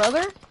ass,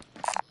 brother.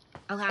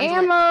 I'll handle it.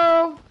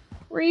 Ammo!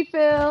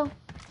 Refill!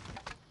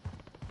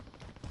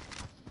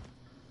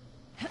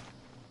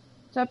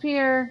 It's up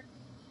here.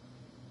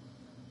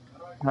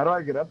 How do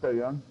I get up there,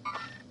 young?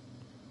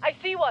 I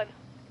see one.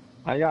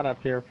 I got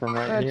up here from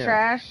right The here.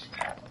 trash.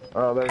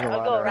 Oh, there's a I'll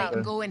ladder go right around. I'm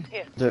there. going.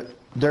 Here.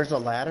 There's a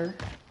ladder.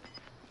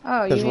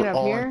 Oh, you Because mean we're up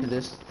all here? into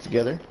this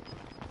together.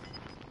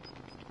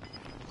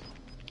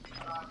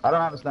 I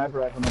don't have a sniper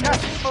rifle no more.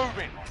 Gas is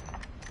moving.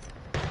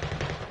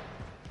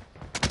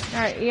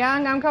 Alright,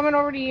 Young, I'm coming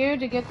over to you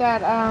to get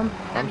that, I'm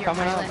your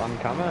coming up. pilot. I'm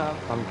coming up.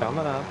 I'm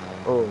coming up.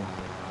 Oh,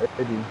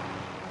 maybe.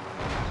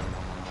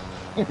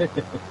 Head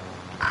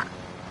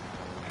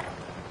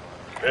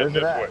Where's it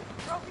this at? way.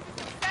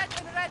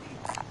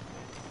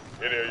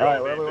 Any of y'all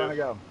Alright, where do we need want to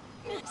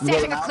this? go?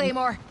 Setting a mountain?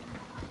 claymore.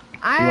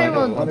 I You wanna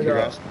will, go up Wanna your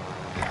go? ass?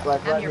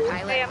 Like I'm right your here?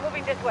 pilot. Hey, I'm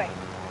moving this way.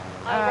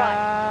 I'll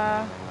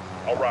run.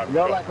 All right, Go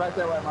let's go. like right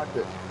there where I marked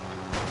it.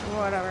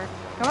 Whatever.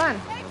 Come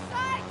on.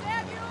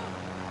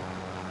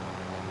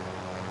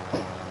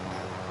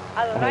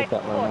 I'll I hate right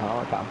that we're in a support.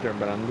 helicopter,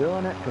 but I'm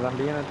doing it because I'm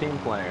being a team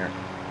player.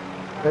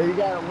 Hey, you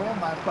gotta win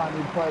last time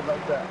you played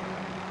like that.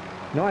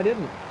 No, I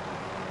didn't.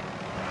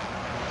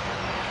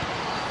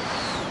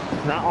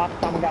 Not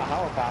last time I got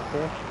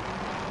helicopter.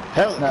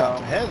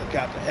 Helicopter, No.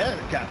 helicopter,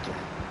 helicopter.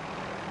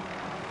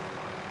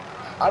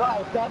 I don't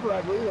have a sniper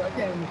rifle either. I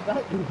can't even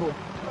snipe people.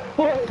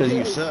 Because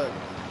you suck.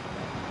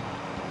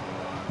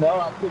 No,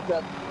 I picked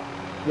up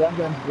Young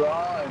Gun's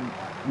draw and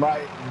my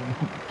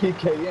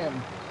PKM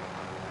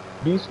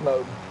beast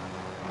mode.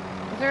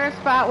 Is there a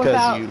spot Because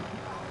without you.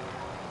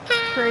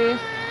 trees?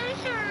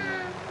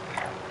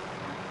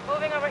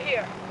 Moving over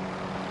here.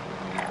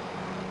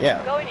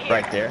 Yeah, Go in here.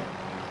 right there.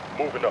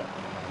 Moving up.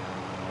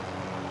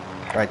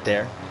 Right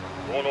there.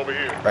 Going over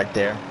here. Right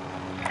there.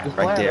 Just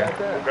Right land there. right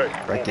there.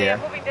 Okay. Right Hey, there.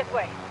 I'm moving this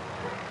way.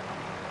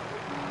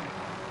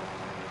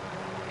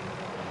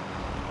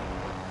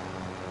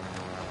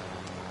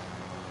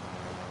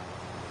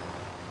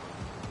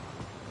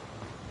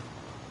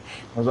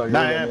 I was like,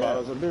 99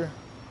 bottles of beer.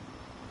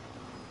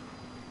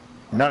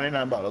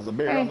 99 bottles of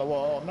beer Hey. on the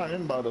wall.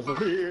 99 bottles of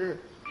beer.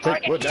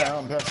 Take wood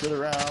down, pass it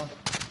around.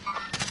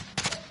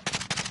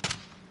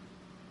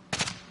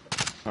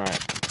 All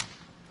right.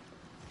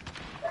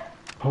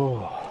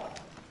 Oh.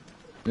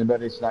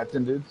 Anybody sniped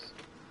them dudes?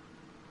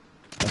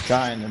 I'm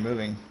trying, they're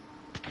moving.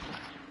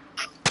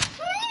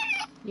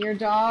 Your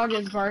dog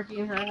is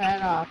barking her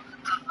head off.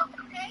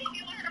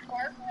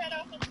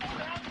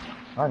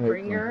 I hate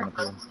Bring her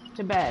sniping up here.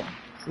 to bed.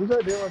 Whose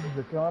idea was it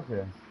to come up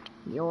here?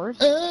 Yours?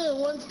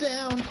 One's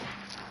down.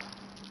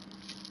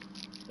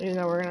 Even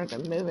though we're gonna have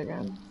to move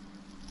again.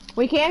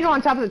 We can go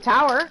on top of the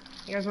tower.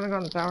 You guys wanna go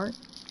on the tower?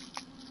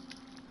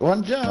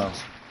 One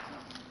jumped.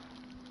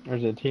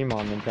 There's a team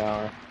on the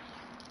tower.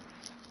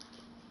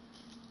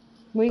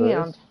 Wing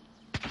out.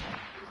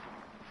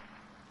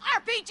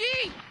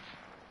 RPG!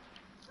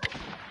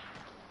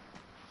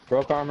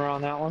 Broke armor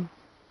on that one.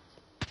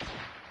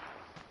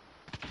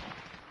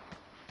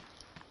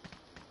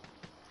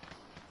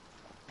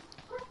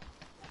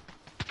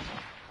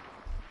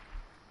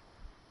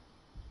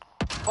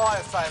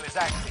 Fire sale is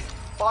active.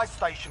 Buy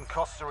station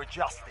costs are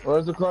adjusted.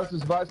 Where's the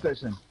closest buy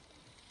station?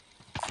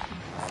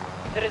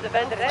 There is a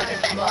vendor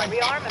entrance.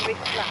 We arm and we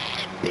supply.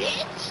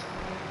 Bitch!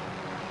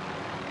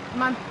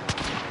 Come on.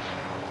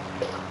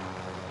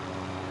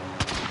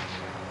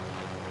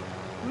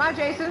 Come on,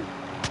 Jason.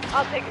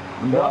 I'll take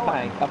it. Go up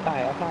high, up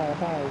high, up high, up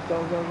high.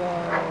 Go, go,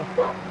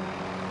 go.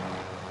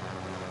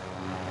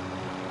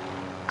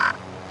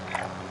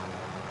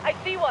 I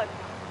see one.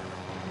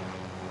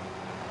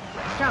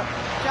 Jump.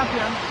 Jump,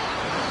 young.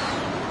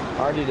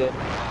 Already did.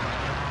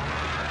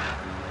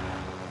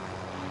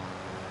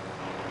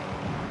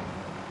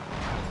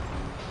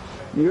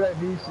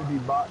 UAV should be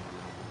bought.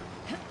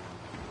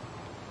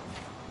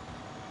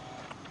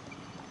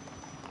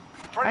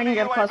 I can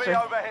get UAV closer.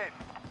 overhead.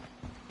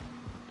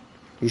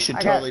 You should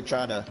I got- totally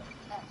try to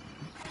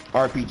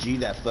RPG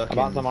that I fucking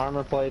bought some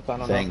armor plates. I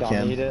don't know if thing, y'all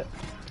Kim. need it.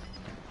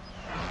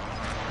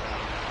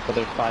 But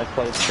there's 5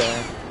 plates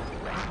there.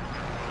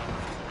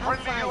 I'll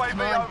Friendly fight, come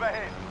UAV on.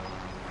 overhead.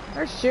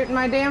 They're shooting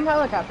my damn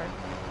helicopter.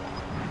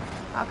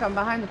 I'll come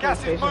behind the police Gas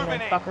is station, moving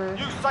then, in. fucker.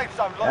 Use safe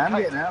zone Yeah, I'm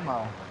located. getting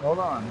ammo. Hold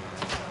on.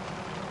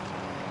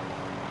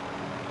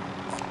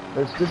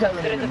 There's just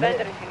having There is a a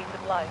vendor if you need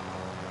supplies.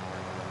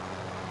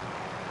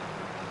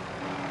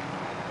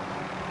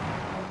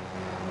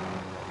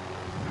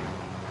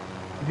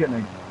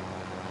 getting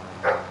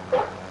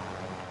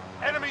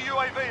Enemy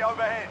UAV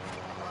overhead.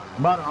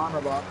 about an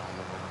armor box.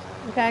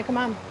 Okay, come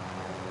on.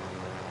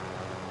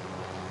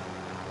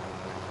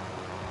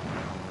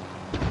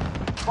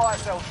 Fire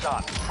sale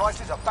done.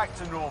 Prices are back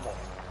to normal.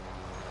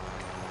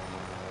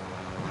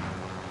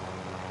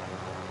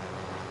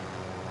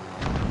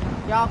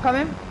 Y'all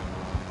coming?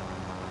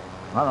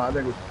 I don't know, I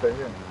think we should stay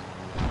here.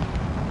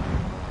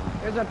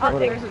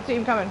 There's a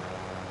team coming.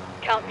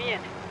 Count me in.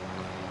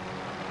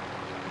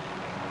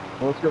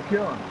 Well, let's go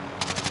kill him.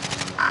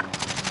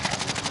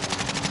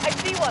 I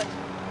see one.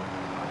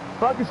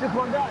 Fuck, it's just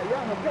one guy.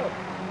 Yeah, let's go.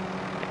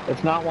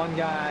 It's not one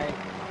guy.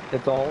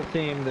 It's a whole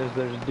team. There's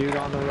a dude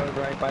on the road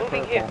right by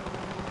Moving purple. here.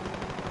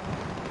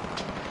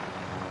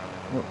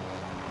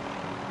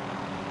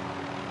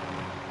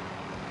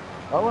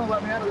 I won't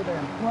let me out of the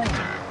damn plane.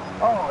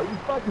 Oh, are you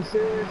fucking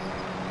serious?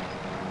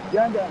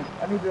 Young guy,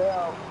 I need your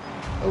help.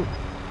 Oh.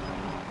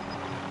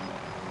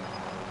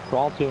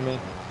 Crawl to me.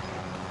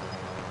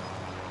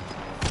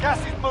 Gas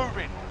is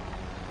moving.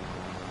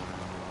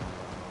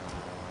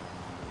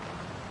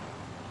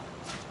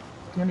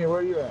 Kimmy, where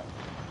are you at?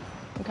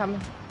 I'm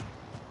coming.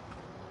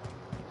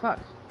 Fuck.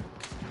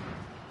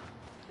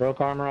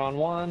 Broke armor on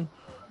one.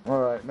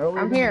 Alright, no.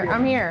 I'm here.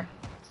 I'm here.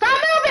 Stop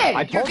moving!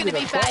 I told you gonna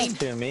to be crawl fine.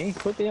 to me.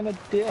 Quit being a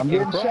dick. I'm You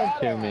getting crawled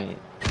shot to at. me.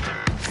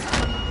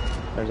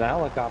 There's a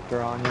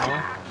helicopter on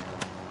y'all.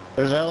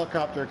 There's a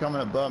helicopter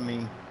coming above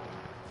me.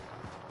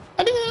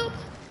 I need help.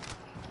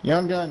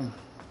 Young gun.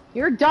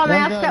 Your dumb Young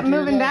ass gun, kept to your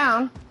moving left.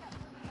 down.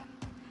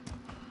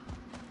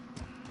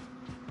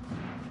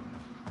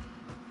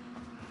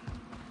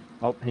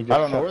 Oh, he just I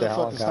don't know shot where the fuck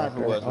the helicopter.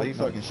 sniper was, but he Oh,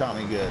 fucking shot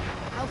me good.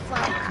 I'll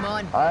fly, come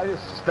on. I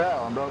just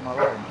fell and broke my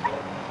leg.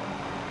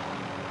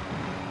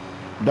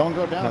 Don't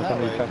go no, down that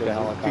somebody way. took the There's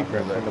helicopter.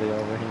 people there. Somebody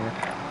over here.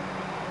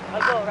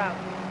 I'll go around.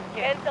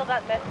 Cancel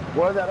that message.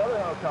 Where'd that other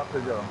helicopter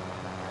go?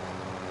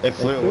 It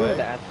flew They away.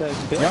 At the Young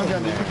building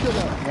gun, did there. you kill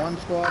that one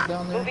squad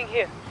down there? Moving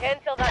here.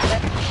 Cancel that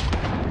message.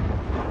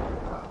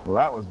 Well,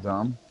 that was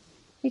dumb.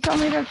 He told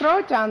me to throw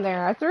it down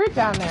there. I threw it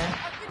down there.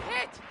 I've been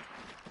hit!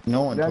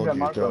 No one Young told gun, you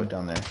to mark throw them. it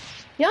down there.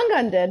 Young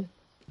Gun did.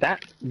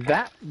 That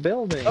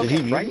building Did he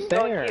is mute right you?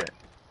 there.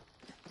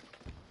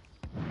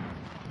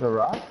 The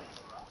rock?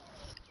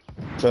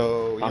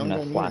 So, I'm Young gonna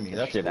gun slap muted me. the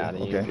That's shit cool. out of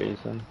you, Okay.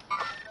 Jason.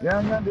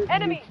 Young gun didn't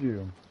Enemy. mute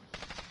you.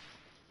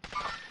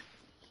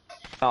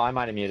 Oh, I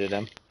might have muted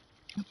him.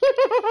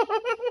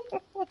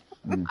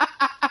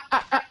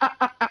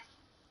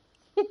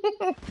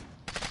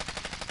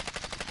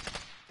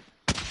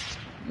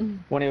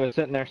 When he was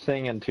sitting there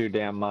singing too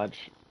damn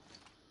much,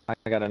 I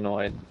got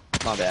annoyed.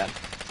 My bad.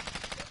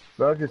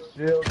 Focus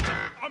shield.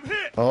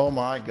 Oh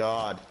my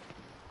god.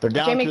 They're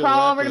down Jamie, to the crawl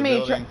left over of to the me.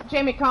 building.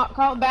 Jamie,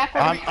 crawl back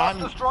over.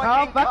 Cluster strike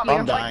Oh, incoming. fuck you.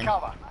 I'm Take dying.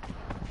 cover.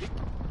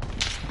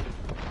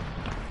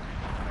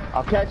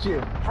 I'll catch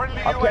you.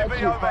 Friendly I'll catch UAV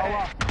you. Fall overhead.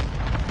 off.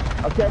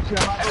 I'll catch you.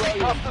 I'm not Enemy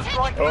below you. cluster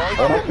strike Oh, incoming.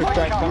 cluster Take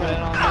strike cover. coming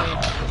in on me.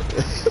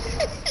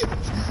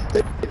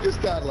 They just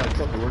got like,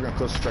 fuck it, we're gonna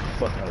close strike the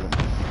fuck out of them.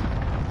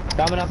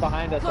 Coming up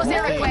behind us. Close the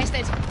air whole team.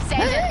 requested.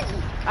 Send it.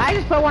 I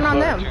just put one on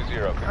them.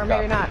 Or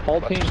maybe not.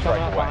 Whole team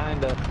coming up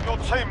behind us. Your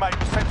teammate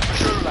was sent to the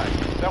gulag.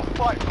 They'll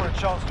fight for a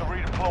chance to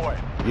redeploy.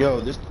 Yo,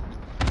 this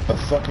a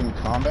fucking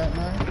combat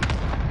knife?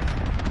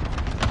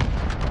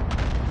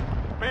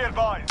 Be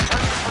advised.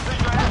 Friendly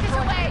precision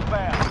airstrike away.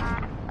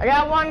 inbound. I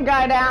got one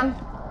guy down.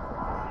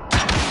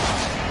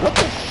 What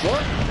the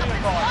fuck?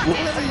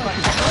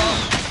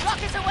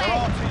 Rockets They're away!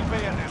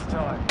 RTV at this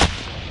time.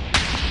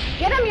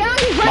 Get him, Young!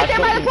 He's right there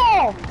by the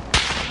pole!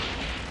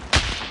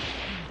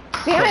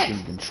 Damn Fucking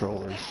it!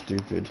 controller,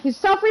 stupid. He's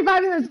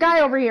self-reviving this guy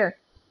over here.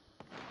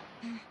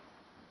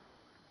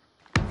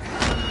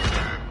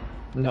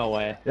 No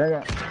way.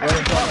 Yeah.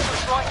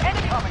 Right,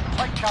 enemy coming.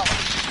 Take cover.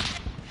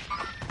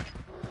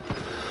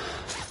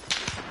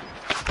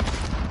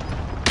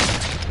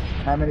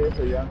 How many is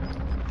there, Young?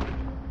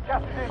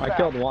 Gas is I inbound.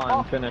 killed one,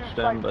 Mark finished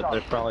the him, safe but zone.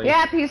 there's probably...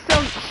 Yep, he's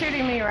still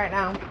shooting me right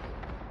now.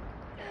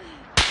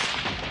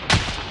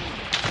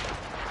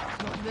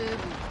 Come on,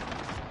 move.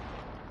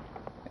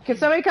 Can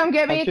somebody come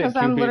get me? I've seen Because two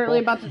I'm literally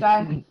people. about to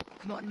die.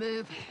 Come on,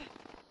 move.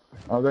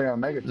 Oh, they're gonna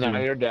make it No, to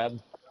you. you're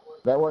dead.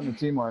 That wasn't a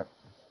teamwork.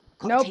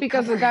 Nope,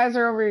 because the guys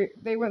are over.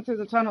 They went through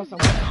the tunnel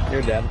somewhere.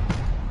 You're dead.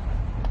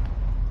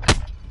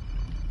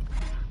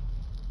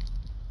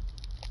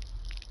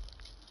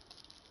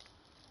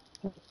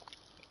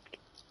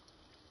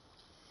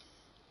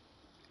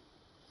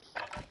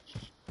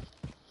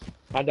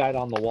 I died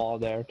on the wall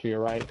there to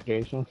your right,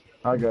 Jason.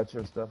 I got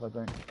your stuff, I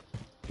think.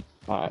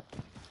 Alright.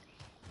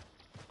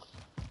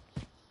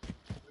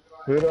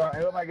 Who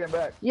am I getting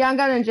back? Young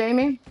Gun and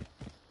Jamie.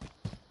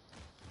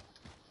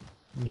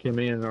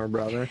 Kimmy and our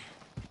brother.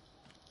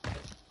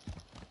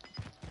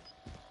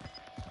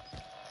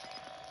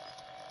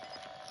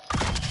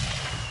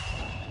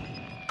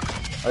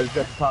 I just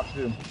got the top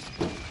two.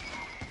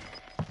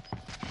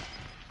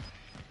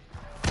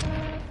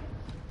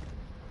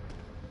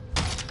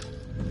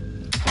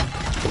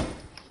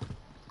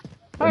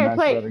 Hey, Nice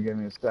plate. brother gave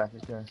me a stack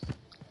of cash.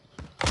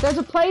 There's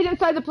a plate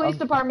inside the police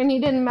department. He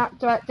didn't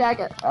tag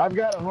it. I've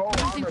got a whole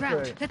Losing armor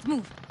ground. crate. Let's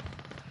move.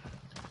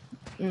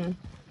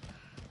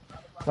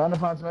 Trying to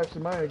find some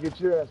extra money to get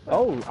your ass back.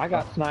 Oh, I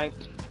got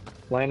sniped.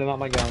 Landing on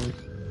my guns.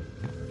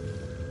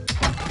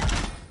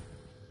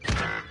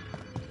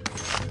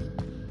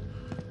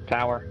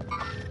 Tower.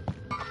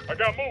 I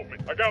got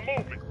movement. I got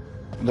movement.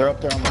 They're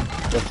up there on the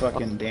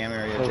fucking dam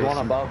area, There's Jason. one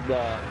above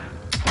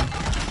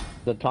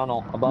the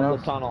tunnel. Above No.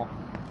 the tunnel.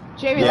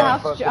 Jamie, Yeah,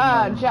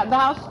 the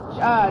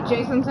house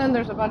Jason's in,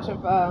 there's a bunch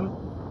of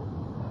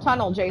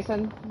tunnel,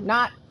 Jason.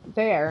 Not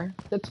there.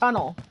 The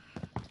tunnel.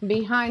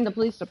 Behind the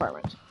police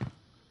department.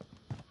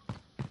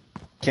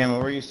 Kim,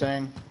 what were you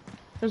saying?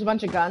 There's a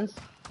bunch of guns.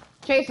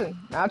 Jason,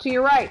 now to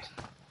your right.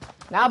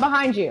 Now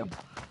behind you.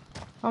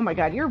 Oh my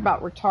god, you're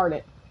about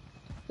retarded.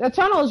 The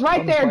tunnel is right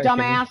Come there, play,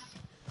 dumbass.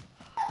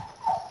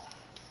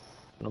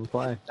 Let him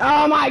play.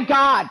 Oh my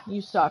god,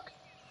 you suck.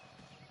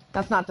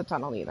 That's not the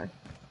tunnel either.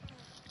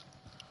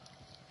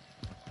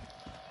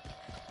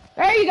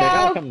 There you They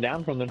gotta go. come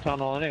down from the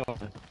tunnel anyway.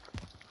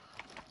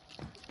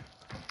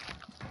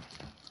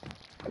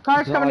 The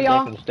car's It's not coming to like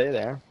y'all. they can stay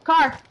there.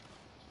 Car.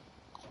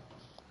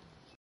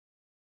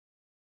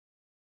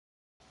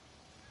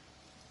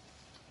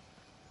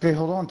 Okay,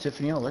 hold on,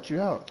 Tiffany. I'll let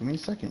you out. Give me a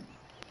second.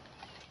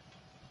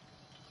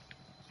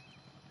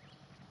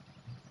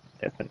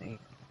 Tiffany.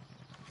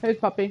 Who's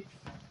puppy?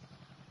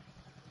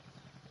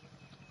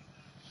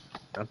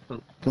 That's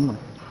the... Come on.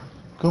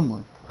 Come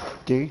on.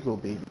 There you go,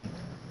 baby.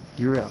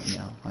 You're out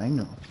now. I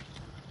know.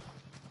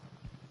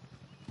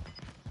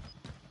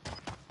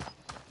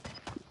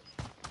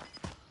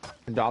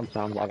 The dog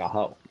sounds like a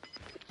hoe.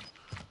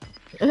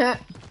 Oh,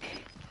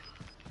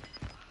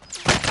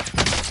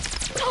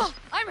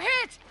 I'm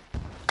hit!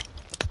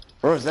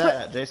 Where was that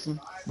at, Jason?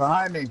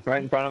 Behind me.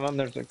 Right in front of him,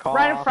 there's a car.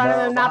 Right in front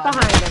of him, not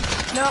behind him.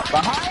 Nope.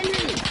 Behind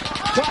me!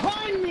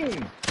 Behind me!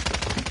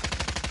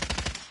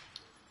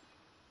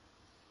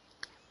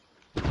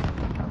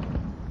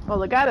 Well,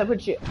 the guy that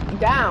put you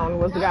down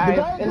was the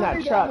guy in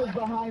that truck. Was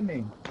behind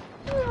me.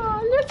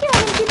 Oh, look at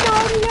him, get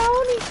all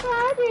alone. He's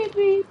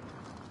crybaby.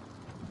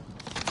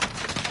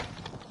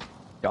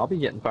 Y'all be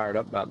getting fired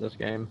up about this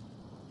game.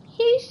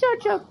 He's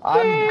such a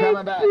I'm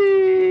coming back.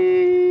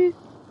 baby.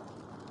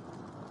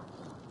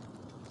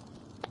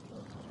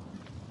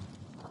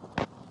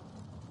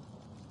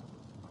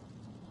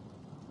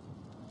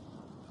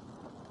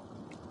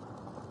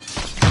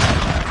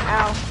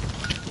 Ow.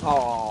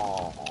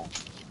 Oh.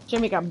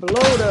 Jimmy got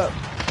blowed up.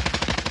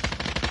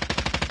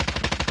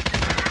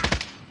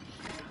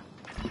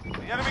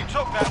 The enemy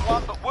took that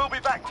one, but we'll be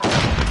back to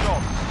finish the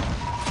job.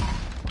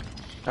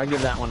 I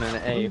give that one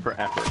an A for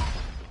effort.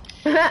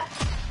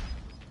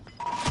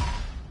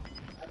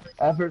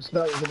 Effort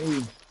spelled with an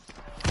E.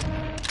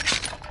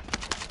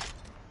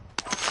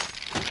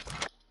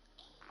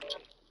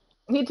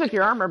 He took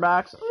your armor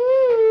box.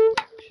 Ooh,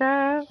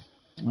 chef.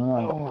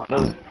 Oh,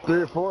 there's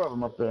 3 or 4 of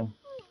them up there.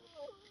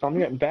 I'm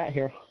getting fat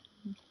here.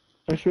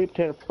 The sweet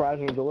potato fries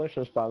are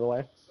delicious, by the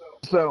way.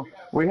 So,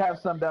 we have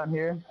some down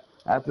here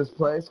at this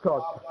place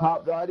called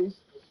Hot Dotties.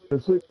 The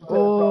sweet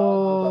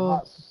potato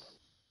fries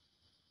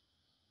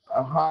with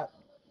a hot,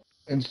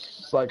 and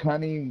it's like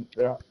honey,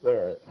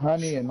 they're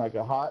honey and like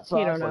a hot sauce,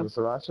 You don't know. like a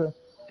sriracha.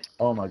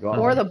 Oh my god.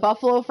 Or the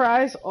buffalo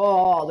fries.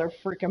 Oh, they're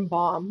freaking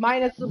bomb.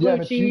 Minus the blue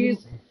but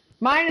cheese.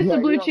 Minus yeah,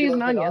 the blue you don't cheese get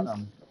and anything on onions.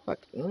 them. Fuck,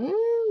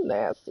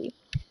 nasty.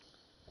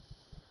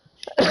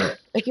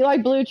 If you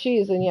like blue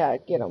cheese, then yeah,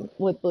 get them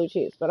with blue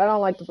cheese. But I don't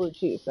like the blue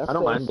cheese. That's I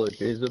don't still... mind blue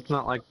cheese. It's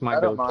not like my I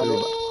don't mind go-to.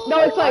 it. No,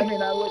 it's like I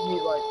mean, I wouldn't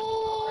eat like.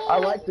 I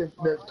like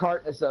the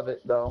tartness of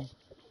it though.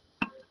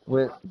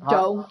 With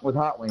dough.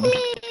 hot wings.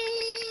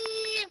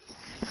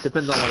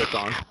 Depends on what it's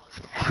on.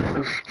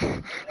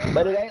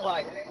 But it ain't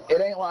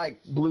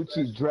like blue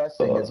cheese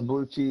dressing. It's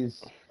blue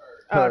cheese.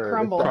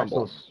 Crumble. It's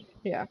actual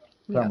Yeah.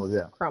 crumbles,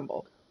 Yes, yeah.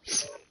 crumble.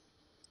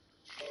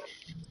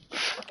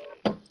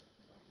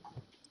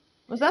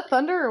 Was that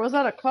thunder or was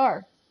that a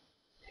car?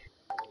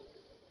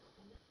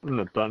 And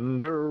the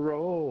thunder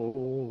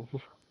rolls. And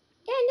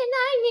the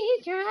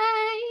night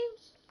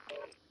drives.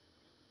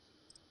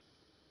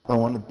 I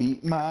want to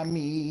beat my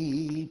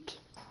meat.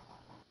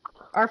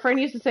 Our friend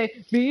used to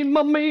say, "Beat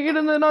my meat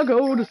and then I'll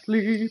go to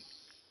sleep."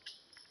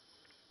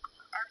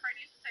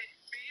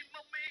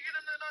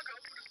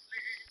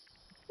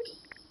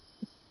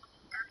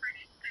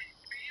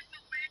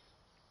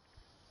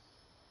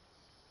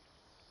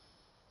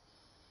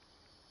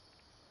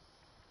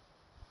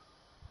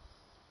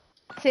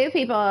 Two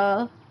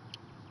people.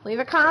 Leave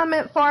a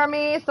comment for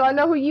me so I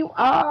know who you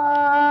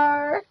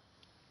are.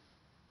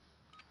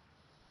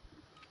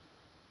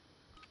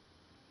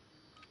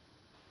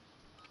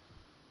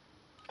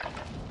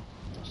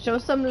 Show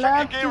some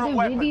love Check to your gear the and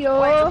weapons. Planes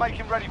video. are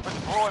making ready for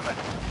deployment.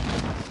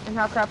 And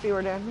how crappy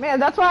we're doing. Man,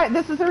 that's why,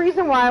 this is the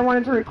reason why I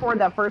wanted to record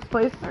that first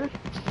place.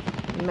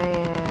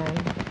 Man.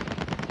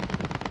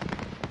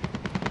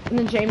 And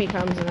then Jamie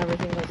comes and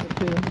everything goes to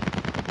poo.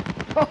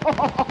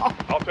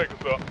 I'll take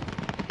us up.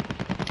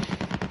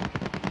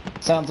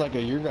 Sounds like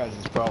your guys'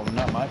 problem,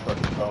 not my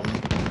fucking problem.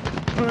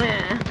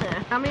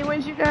 How many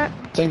wins you got?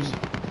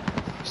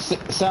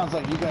 Sounds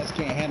like you guys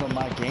can't handle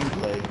my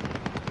gameplay.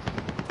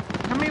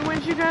 How many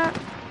wins you got?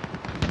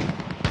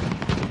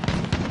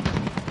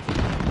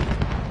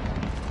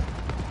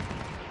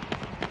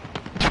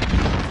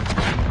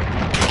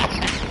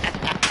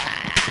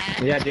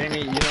 Yeah, Jamie,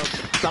 you know,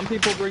 some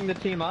people bring the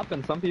team up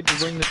and some people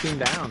bring the team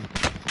down.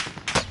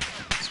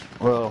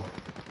 Well,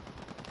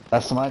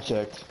 last time I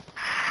checked,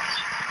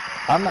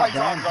 I'm not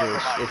down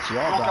first. It's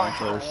y'all down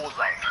first.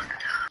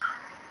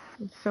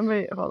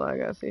 Somebody, hold on, I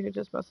gotta see who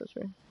just messaged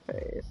me.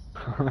 Face.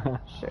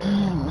 Share.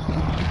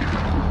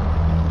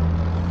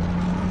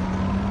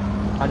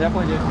 I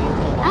definitely didn't need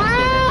to watch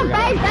Oh, it.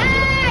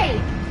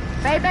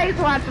 Baby! Baby's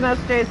watching us,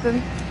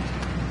 Jason.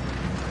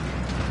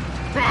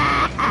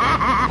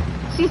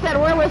 She said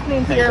we're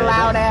listening to Hey, your baby.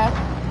 loud ass.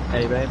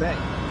 Hey, baby.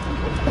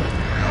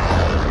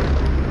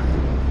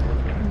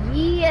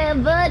 Yeah,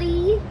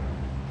 buddy.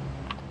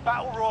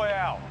 Battle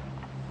Royale.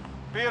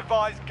 Be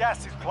advised,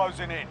 gas is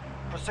closing in.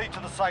 Proceed to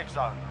the safe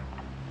zone.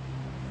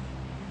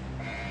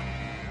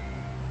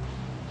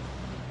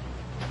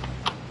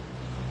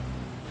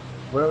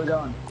 Where are we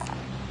going?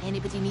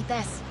 Anybody need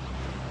this?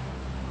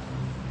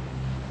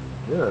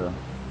 Yeah.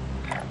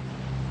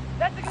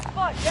 That's a good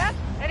spot, Jeff.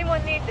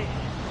 Anyone need this?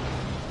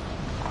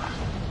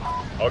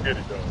 I'll get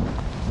it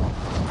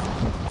done.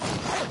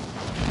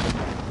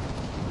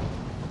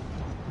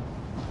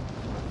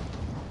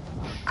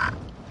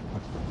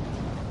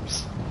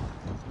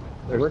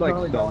 There's Which like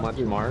one are we so going much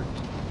to? marked.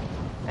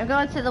 I'm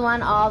going to the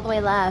one all the way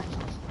left.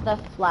 The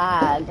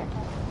flag.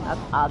 That's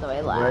all the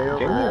way left. Right over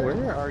Jamie,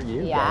 there? where are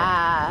you?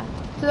 Yeah.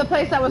 To the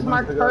place that was He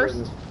marked wants to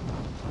go to first.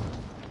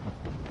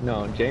 this-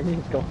 No,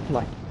 Jamie's going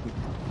like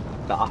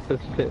the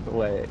opposite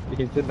way.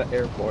 He's in the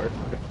airport.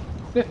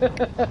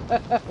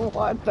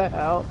 What the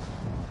hell?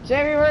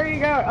 Jamie, where are you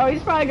going? Oh,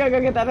 he's probably gonna go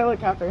get that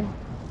helicopter.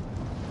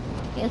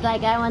 He's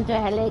like, I want a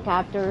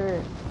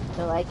helicopter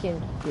so I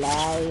can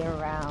fly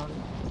around.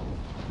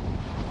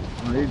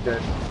 Oh, he's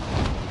dead.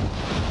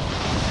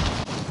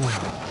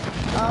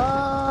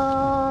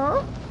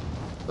 Oh,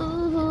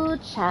 ooh,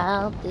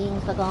 child,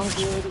 things are gonna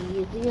get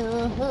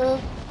easier.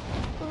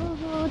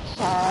 Ooh,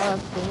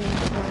 child,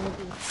 things are gonna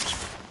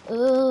be.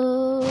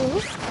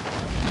 Ooh.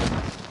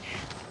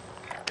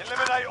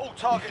 Eliminate all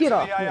targets Get in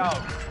off the me.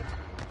 AO.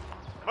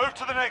 Move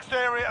to the next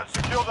area and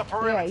secure the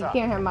perimeter. Yeah, you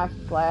can't have my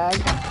flag.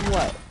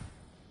 What?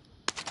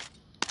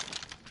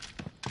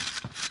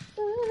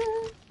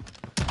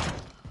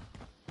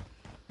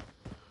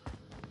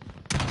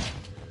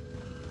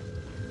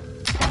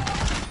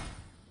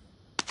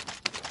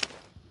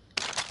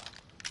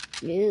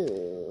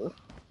 Ew.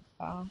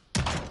 Oh.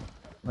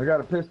 I got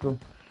a pistol.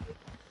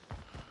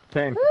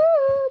 Same.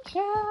 Ooh,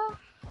 child.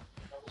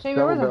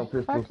 Jamie, where Double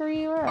the barrel fuck are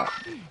you at?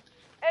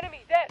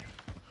 Enemy dead.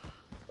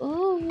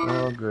 Ooh.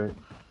 Oh, great.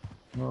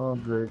 Oh,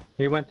 great.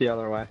 He went the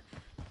other way.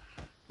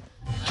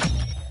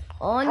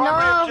 Oh Primary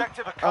no!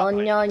 objective Oh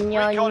accomplished. no,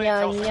 no, Recon no,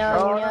 intel secured.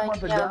 Oh, I no, don't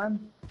want the no.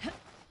 gun.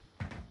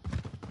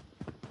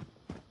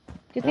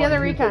 Get the other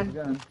Why don't you take recon. the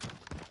gun?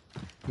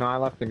 No, I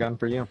left the gun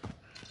for you.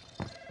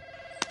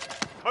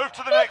 Move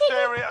to the next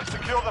area and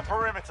secure the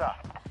perimeter.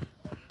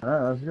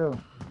 Alright, let's go. Is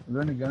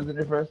there any guns in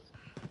here first?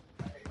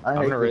 I I'm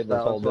hate gonna raid this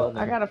style whole of building.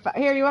 I got a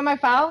here. You want my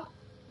foul? shot.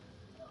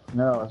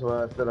 No, that's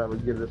why I said I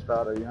would give this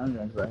style to young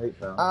guns, because I hate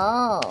foul.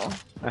 Oh.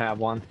 I have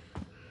one.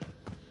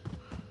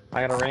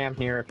 I got a ram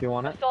here if you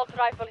want it. Assault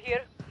rifle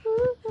here.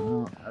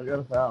 Oh, I got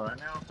a foul right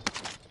now.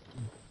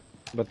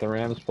 But the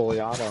Ram's fully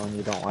auto and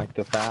you don't like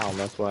the foul.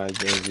 That's why I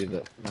gave you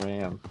the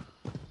Ram.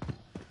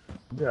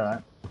 Yeah.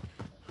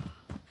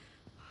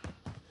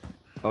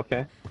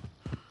 Okay.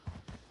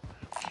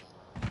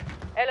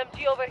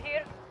 LMG over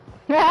here.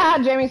 Ah,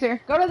 Jamie's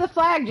here. Go to the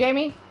flag,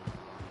 Jamie.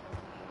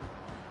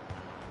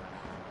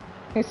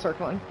 He's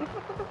circling.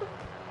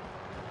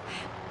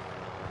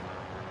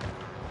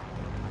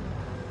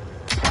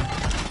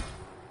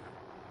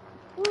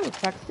 Ooh,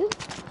 Texas.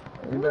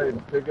 Anybody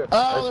pick up?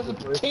 Oh,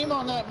 there's a team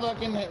on that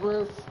fucking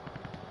roof.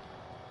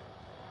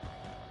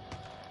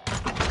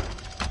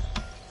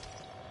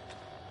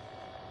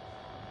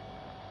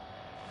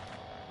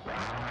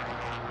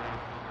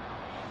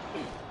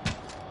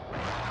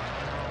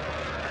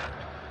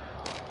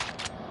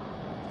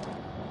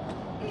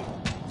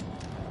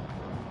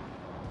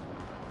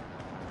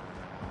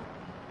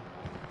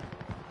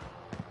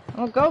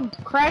 Well, go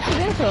crash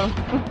it into him.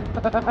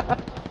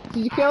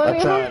 Did you kill any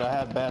That's of alright, them? I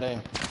have bad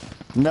aim.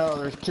 No,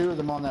 there's 2 of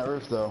them on that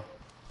roof though.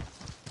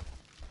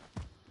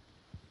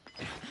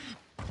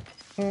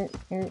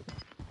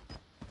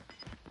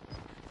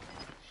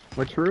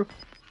 Which roof?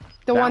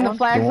 The That one the one?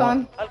 flag's The one-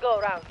 on? I'll go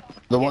around.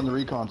 The one the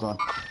recon's on.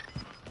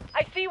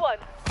 I see one.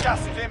 Gas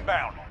is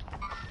inbound.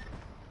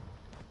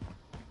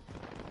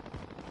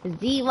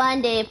 The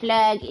one day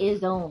flag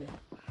is on.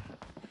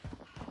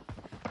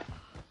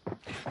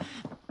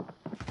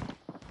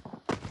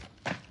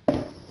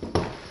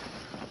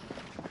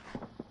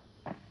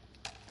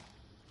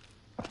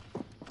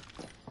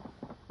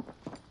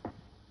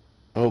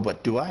 Oh,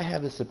 but do I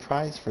have a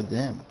surprise for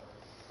them?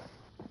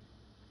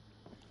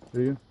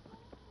 Do you?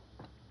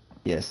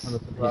 Yes. He's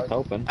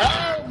hoping.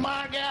 Oh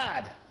my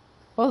god!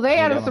 Well, they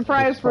had a don't know.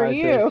 surprise for Surprise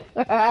you.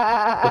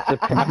 The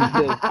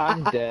surprise is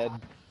I'm dead.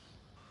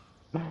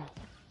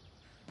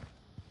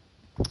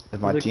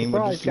 If my Like, team would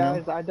surprise, just, you know.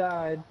 guys, I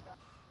died.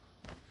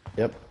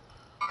 Yep.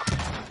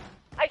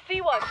 I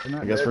see one.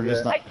 I guess we're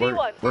just I not. see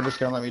one. We're just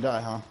gonna let me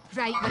die, huh?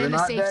 Right, we're You're in the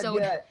not safe dead zone.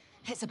 yet.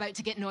 It's about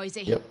to get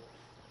noisy. Yep.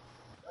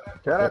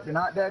 Shut up, you're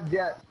not dead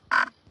yet.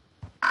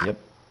 Yep.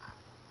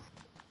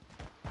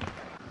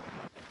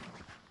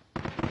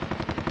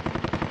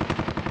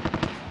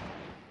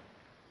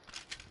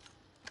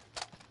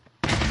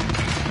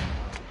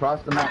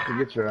 Cross the map to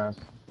get your ass.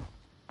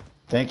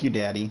 Thank you,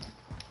 Daddy.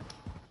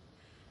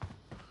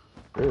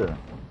 Yeah.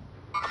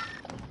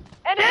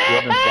 Enemy!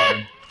 Weapon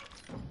fired.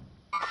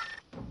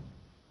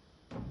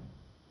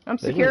 I'm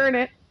securing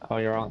it. Oh,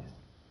 you're on.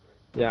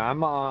 Yeah,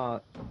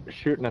 I'm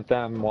shooting at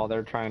them while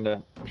they're trying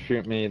to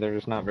shoot me. They're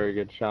just not very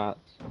good shots.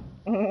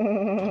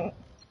 Ooh,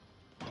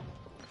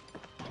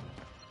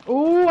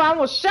 I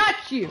almost shot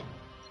you.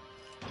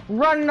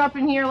 Running up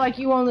in here like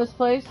you own this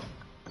place.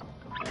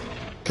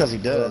 Because he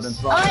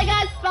does. Oh, I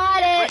got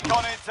spotted.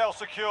 Recon intel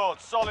secured.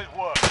 Solid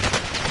work.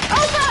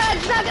 Oh god,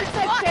 it's not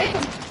gonna take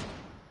him.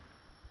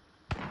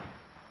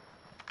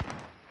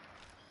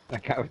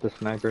 That guy with the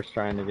sniper's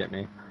trying to get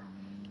me.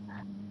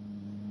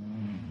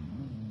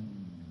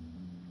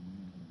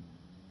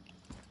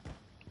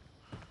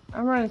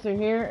 I'm running through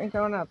here and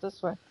going out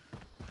this way.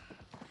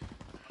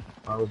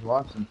 I was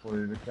watching for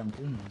you to come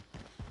to me.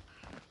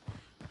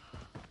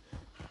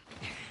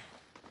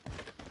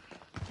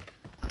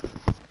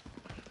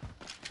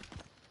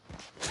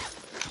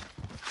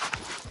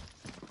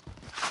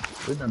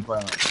 We've been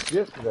playing like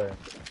shit today.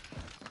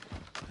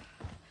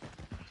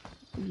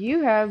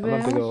 You have I'm been.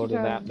 about to go What to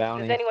you that doing?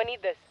 bounty. Does anyone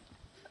need this?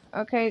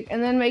 Okay,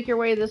 and then make your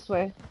way this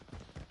way.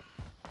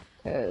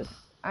 Cause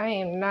I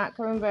am not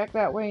coming back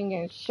that way and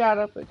getting shot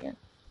up again.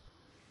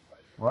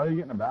 Why are you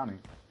getting a bounty?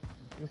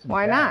 Get some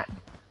Why cash.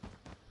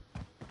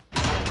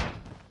 not?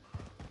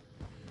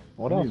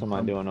 What else am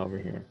I doing over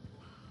here?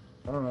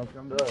 I don't know.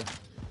 Come to us.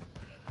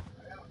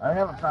 I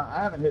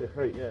haven't hit a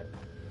crate yet.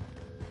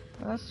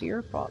 That's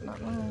your fault, not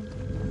mine.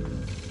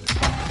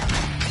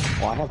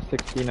 Well, I have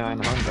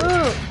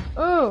 6,900.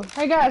 Ooh,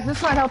 hey guys,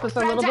 this might help us a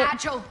Ground little to bit.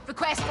 Agile.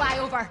 Request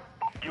flyover.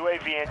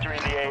 UAV entering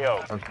the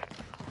AO.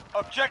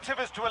 Objective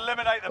is to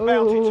eliminate the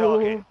bounty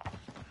target.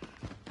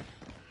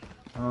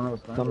 I don't know.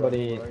 Sniper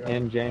Somebody rifle, I got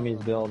in it. Jamie's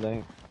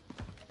building.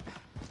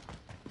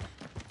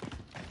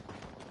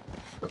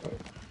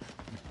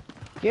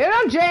 Get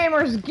them,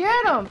 Jamers,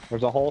 get them!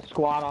 There's a whole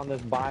squad on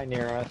this buy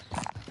near us.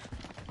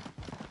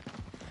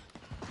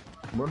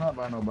 We're not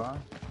by no buy.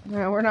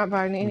 No, we're not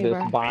buying This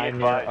anybody. Be buy near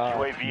advised, us.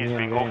 UAV me is and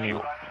bingo Jamie.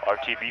 fuel.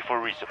 RTB for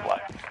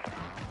resupply.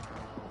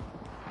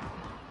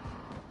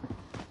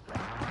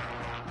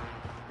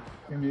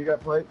 Kimmy, you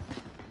got plates?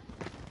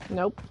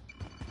 Nope.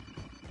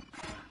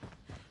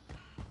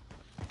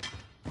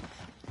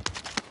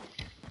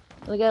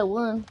 I got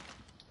one.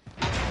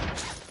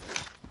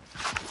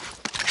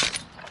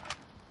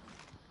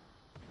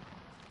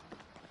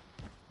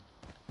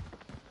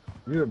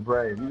 You're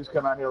brave. You just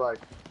come out here like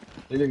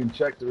you didn't even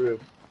check the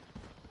roof.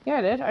 Yeah,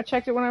 I did. I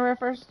checked it when I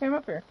first came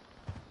up here.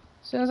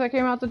 As soon as I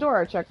came out the door,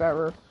 I checked that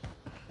roof.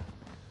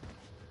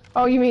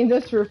 Oh, you mean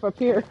this roof up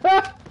here?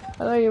 I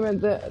thought you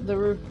meant the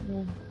roof.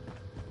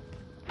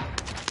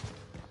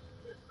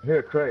 Here,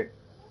 a crate.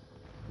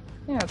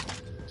 Yeah,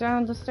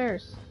 down the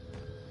stairs.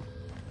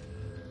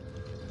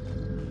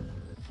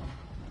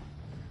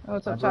 Oh,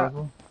 it's up Sniper top.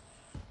 rifle?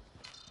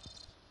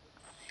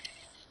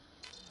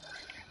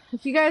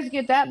 If you guys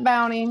get that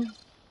bounty, There's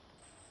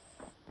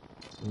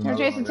here, another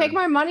Jason, one take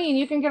over my money and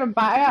you can get a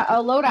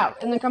loadout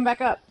and then come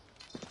back up.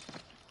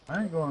 there.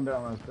 I ain't going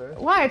down those stairs.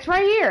 Why? It's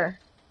right here.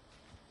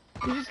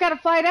 You just gotta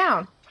fly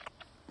down.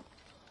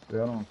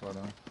 Yeah, I don't want to fly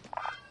down.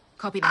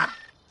 Copy that.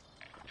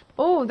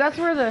 Oh, that's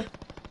where the...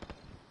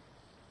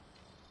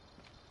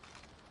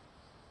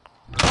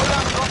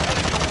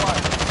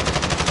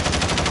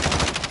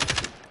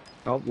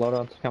 Oh,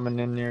 loadout's coming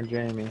in near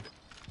Jamie.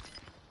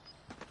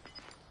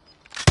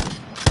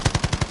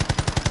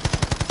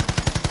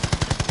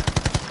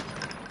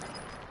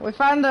 We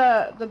found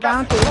the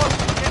bounty.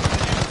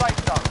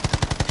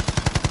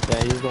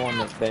 Yeah, he's the one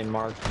that they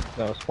marked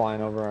that was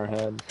flying over our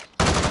heads.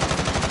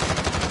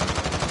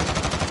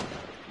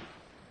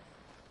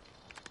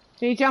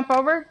 Did he jump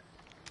over?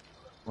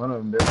 One of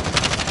them did.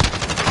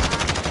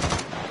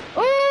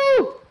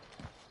 Ooh!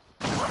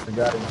 I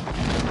got him.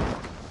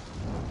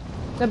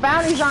 The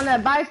bounty's on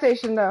that buy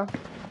station, though.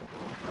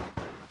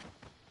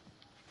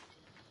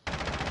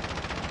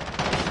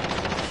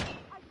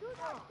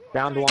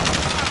 Downed one.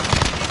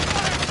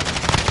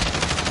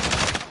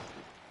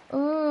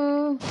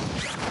 Ooh.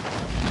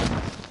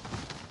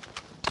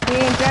 He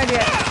ain't dead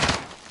yet.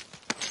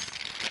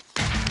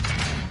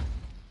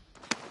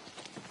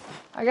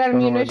 I got a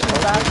munition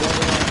box.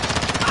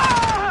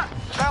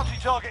 Bounty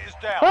target is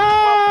down.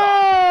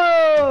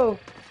 Whoa!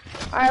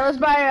 Alright, let's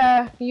buy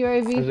a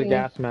UAV There's a thingy.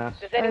 gas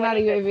mask. Does Or anyone not a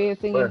need this? UAV, a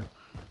thingy. Where?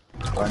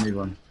 Oh, I need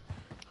one.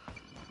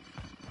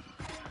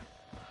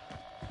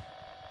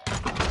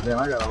 Damn,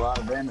 I got a lot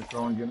of damage for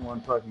only getting one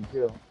fucking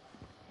kill.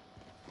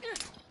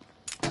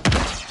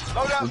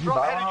 Loadout Did you drop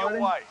buy headed one your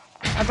already? way.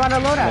 I bought a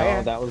loadout, No,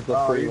 yeah. that was the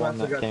Oh, free you one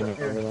must have that got came that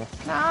over here. there.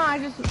 No, I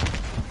just...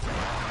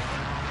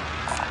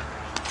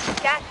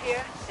 Cash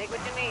here. Take what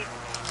you need.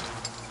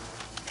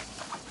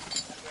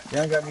 You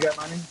got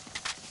money?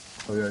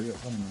 Oh yeah, you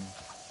got plenty of money.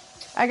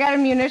 I got a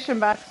munition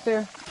box,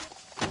 too.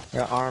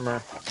 Got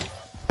armor.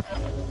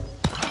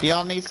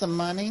 Y'all need some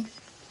money?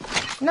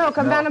 No,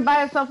 come No. down and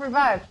buy a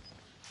self-revive.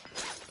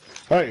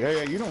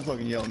 Hey, you don't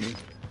fucking yell at me. Get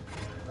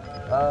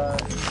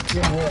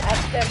here. I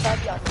stand by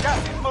the officer.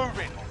 Gas is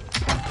moving.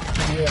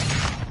 Here.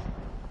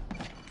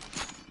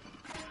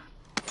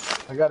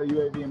 I got a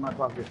UAV in my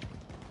pocket.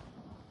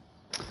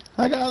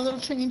 I got a little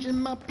change in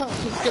my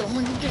pocket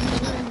going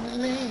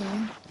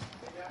ding-a-ling-a-ling.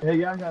 Hey,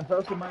 Young Gun,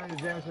 throw some money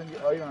to Jameson.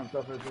 Oh, you don't have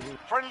stuff for it.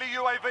 Friendly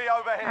UAV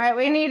overhead. Alright,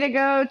 we need to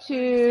go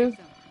to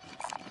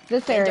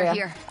this Vendor area.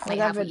 here. Where Might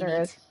that have what you vendor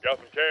need. is. Got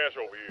some cash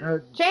over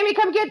here. Jamie,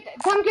 come get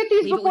these Leave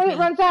it before with it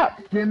me. runs out.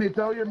 Timmy,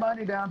 throw your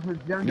money down for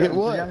Young Gun. Get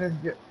what? So Young Gun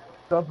can get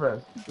stuff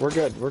rest. We're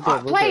good. We're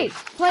good. We're Plates.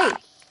 I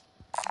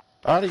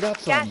already got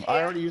some. Cash I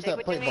here. already used Take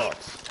that what you plate need.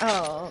 box.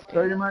 Oh,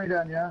 Throw your money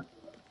down, yeah?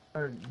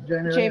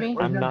 Jamie. Jamie?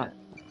 where's I'm Young not. Gun?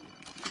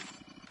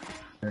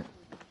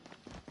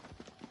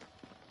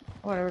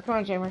 whatever. Come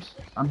on, Jamers.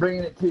 I'm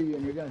bringing it to you,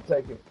 and you're gonna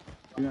take it.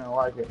 You're gonna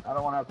like it. I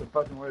don't want to have to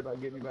fucking worry about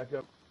getting you back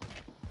up.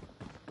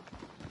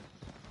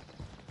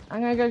 I'm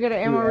gonna go get an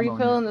ammo ammo refill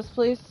here. in this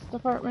police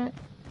department.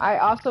 I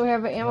also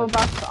have an ammo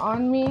box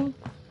on me.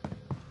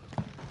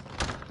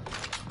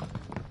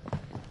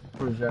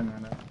 Where's Young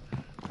Gun at?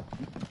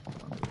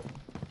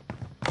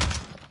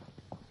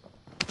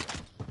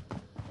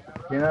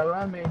 Cannot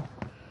run me.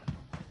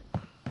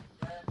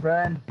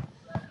 Friend.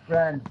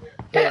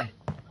 Here.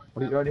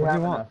 What do You already what do have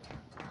you want? enough.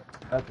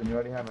 Nothing, you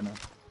already have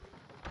enough.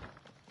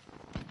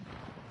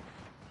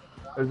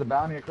 There's a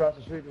bounty across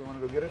the street. Do you want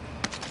to go get it?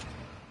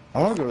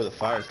 I want to go to the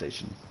fire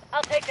station.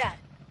 I'll take that.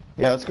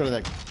 Yeah, let's go to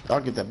that.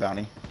 I'll get that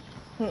bounty.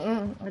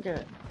 I get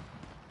it.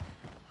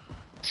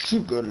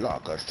 Sugar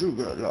locker,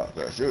 sugar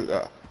locker,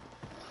 sugar.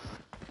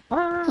 I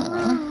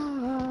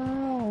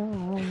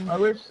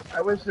wish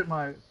that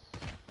my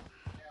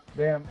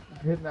damn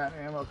hitting that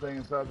ammo thing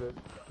inside the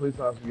police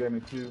officer gave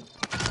me two.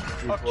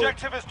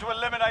 Objective is to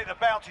eliminate the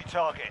bounty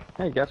target.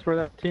 Hey, guess where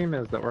that team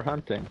is that we're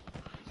hunting?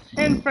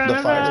 In front The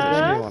of fire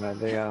Jamie us. wanted.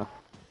 They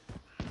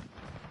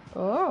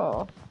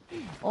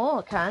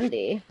Oh,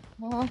 candy.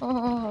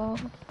 Oh.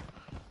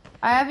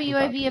 I have a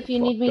UAV if you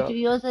need me to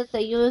use it, so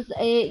use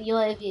a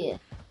UAV.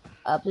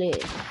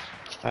 Please.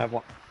 I have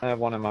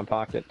one in my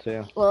pocket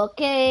too.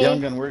 Okay.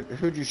 Young Gun,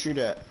 who'd you shoot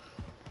at?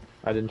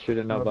 I didn't shoot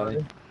at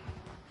nobody.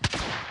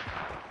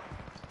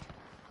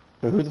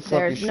 Who the fuck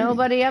There's is shooting?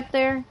 nobody up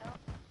there.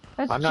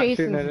 That's I'm not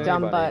shooting at Jason's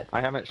dumb anybody. butt.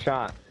 I haven't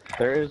shot.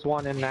 There is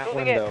one in that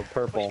Moving window, in.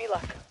 purple. Wish me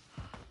luck.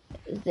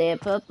 The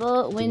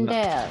purple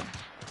window.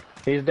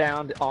 He's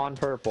down on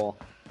purple.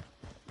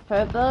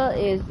 Purple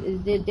is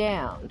the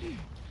downed.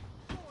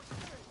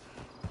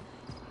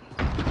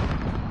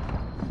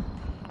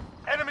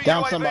 Enemy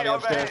Down UAV somebody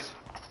overhead. upstairs.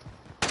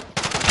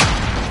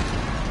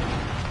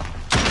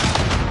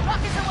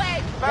 Rockets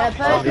away! That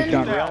Bounty person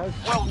target down.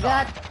 Well done.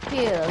 got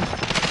killed.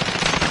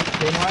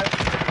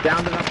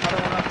 Downed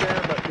another one up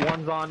there, but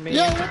one's on me.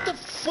 Yo, what the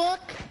fuck?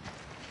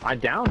 I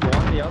downed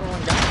one. The other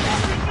one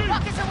got me.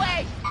 Rockets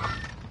away!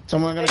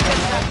 Someone gonna come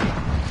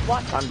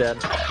out? I'm dead.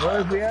 Where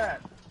is he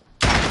at?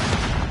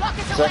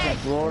 Rockets Second away!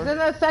 floor. It's in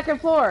the second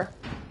floor.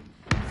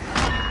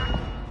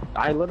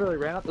 I literally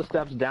ran up the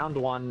steps, downed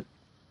one,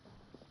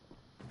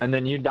 and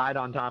then you died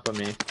on top of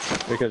me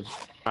because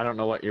I don't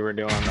know what you were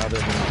doing other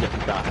than getting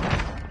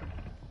shot.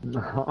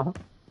 No.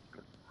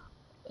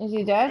 Is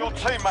he dead? Your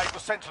teammate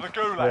was sent to the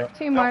gulag.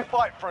 Team They'll wipe.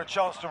 fight for a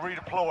chance to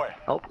redeploy.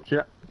 Oh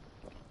shit.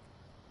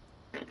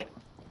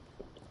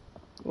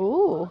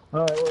 Ooh.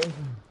 Alright,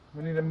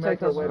 we need to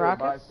make our those way to the buy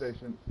rockets?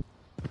 station.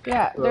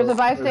 Yeah, there's a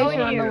buy So,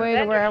 station on the way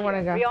to where I want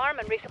to go. Rearm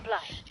and resupply.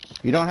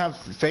 You don't have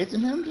faith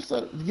in him? Just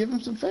give him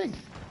some faith.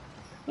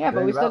 Yeah,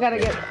 but we still gotta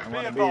get. Be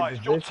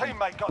advised, your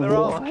teammate got their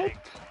ass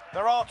kicked.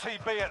 They're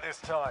RTB at this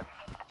time.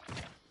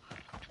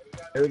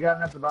 Hey, we got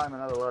enough to buy him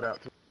another loadout.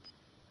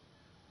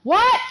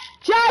 What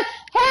just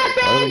Why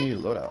do we happened? need a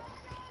loadout?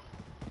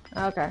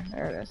 Okay,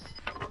 there it is.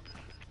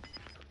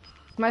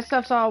 My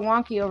stuff's all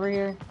wonky over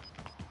here.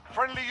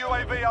 Friendly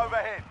UAV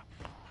overhead.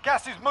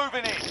 Gas is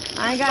moving in.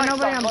 I ain't got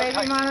nobody on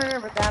baby monitor,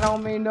 but that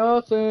don't mean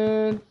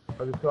nothing.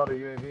 I just called a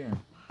UAV in.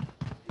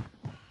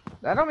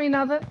 That don't mean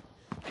nothing.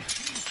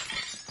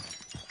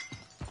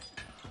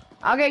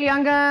 I'll get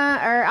young gun,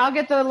 or I'll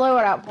get the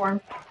loadout for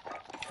him.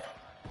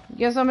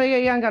 Get somebody a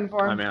young gun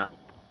for him. I'm out.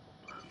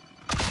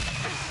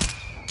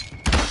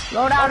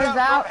 Loadout is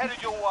out.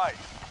 Headed your way.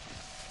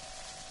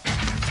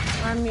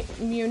 My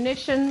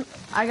munition.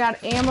 I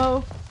got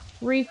ammo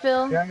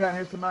refill. Young gun,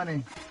 here's some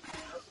money.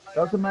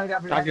 Throw some money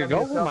down for your I could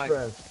go for my.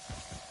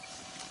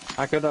 self-res.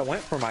 I could have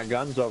went for my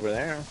guns over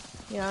there.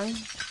 Young,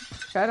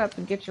 shut up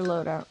and get your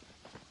loadout.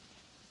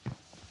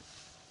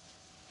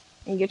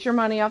 And get your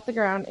money off the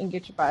ground and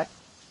get your buy.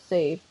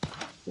 Save.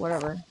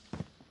 Whatever.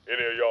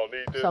 Any of y'all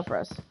need this?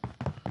 Self-res.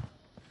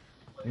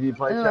 You need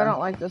plate, Ew, I don't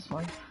like this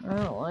one. I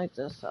don't like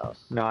this house.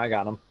 No, I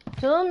got them.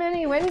 Too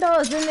many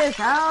windows in this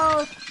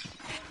house.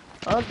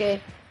 Okay.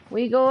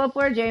 We go up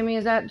where Jamie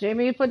is at.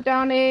 Jamie, put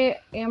down a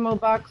ammo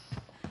box.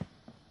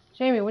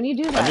 Jamie, when you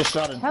do that, I just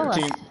shot tell a us.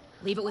 team.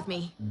 Leave it with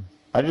me.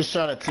 I just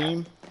shot a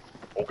team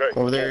Okay.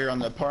 over there on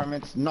the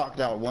apartments. Knocked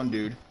out one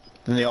dude.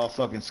 Then they all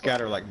fucking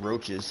scatter like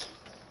roaches.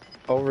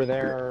 Over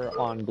there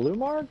on Blue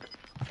Mark?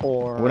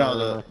 Or... Well,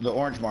 no, the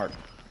orange mark.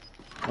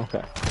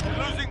 Okay.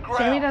 Losing Jamie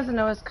ground. doesn't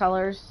know his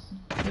colors.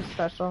 He's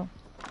special.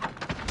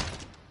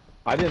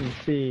 I didn't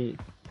see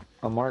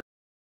a mark.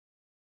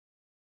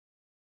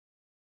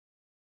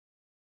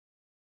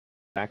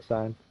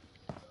 Backside.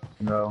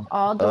 No.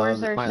 All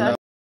doors are my shut.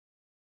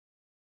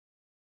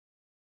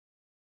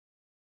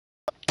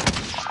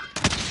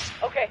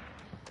 Okay,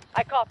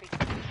 I copy.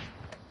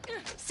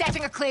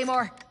 Setting a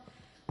claymore.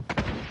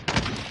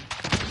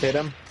 Hit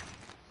him.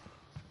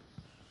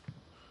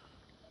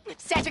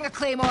 Setting a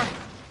claymore.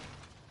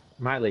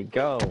 Miley,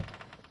 go.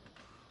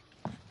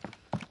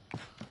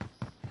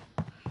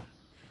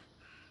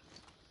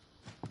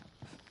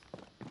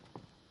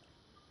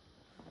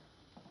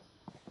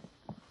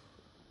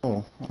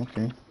 Oh,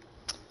 okay.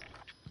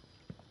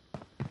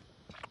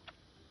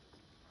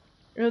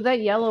 You know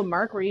that yellow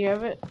mark where you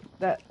have it?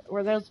 That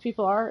where those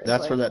people are? It's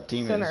That's like where that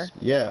team center. is.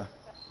 Yeah.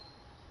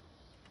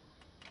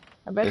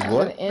 I bet Is it's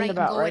what? gonna end Right,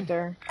 about going. right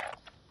there.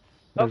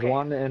 There's Okay,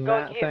 one in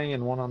going that here. thing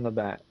and one on the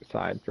back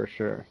side for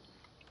sure.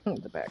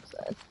 The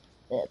backside.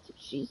 That's what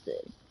she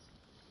said.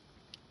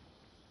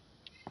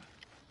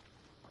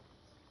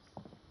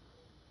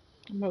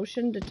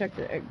 Motion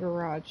detected at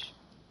garage.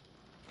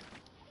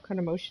 What kind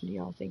of motion do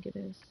y'all think it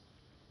is?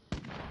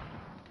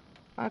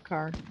 A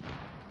car.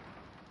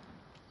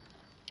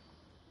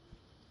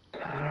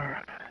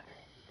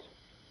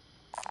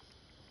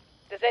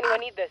 Does anyone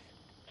need this?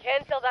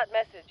 Cancel that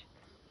message.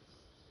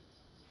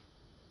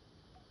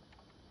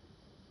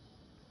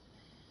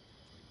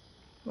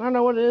 I don't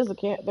know what it is.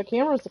 The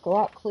camera's a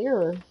lot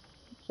clearer,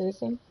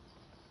 Jason.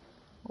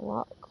 A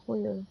lot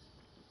clearer.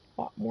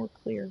 A lot more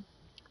clear.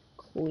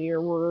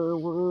 Clearer.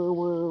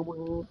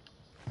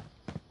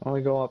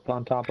 Only go up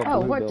on top of Oh,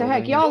 Blue what the building.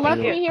 heck? Y'all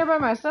left Yeah. me here by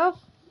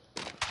myself?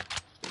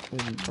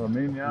 Well,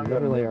 me and You Young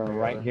literally gun are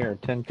right here,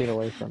 10 feet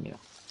away from you.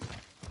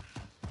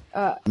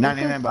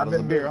 99 bottles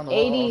of beer on the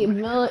 80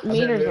 wall.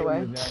 meters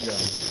away.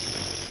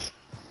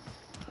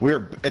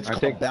 It's I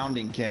called take-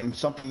 bounding, Kim.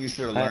 Something you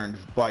should have I- learned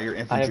by your I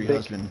infantry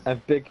husband.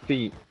 have big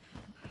feet.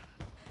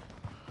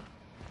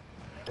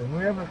 If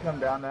we ever come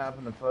down to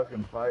having to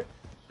fucking fight,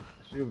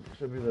 she'll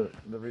be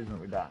the reason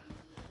we die.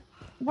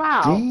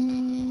 Wow.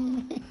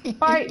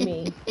 Fight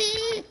me.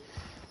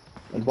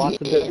 There's lots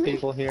of big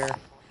people here.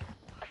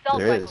 Assault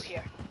There rifle is.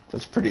 here.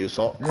 That's pretty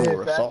assault Hey,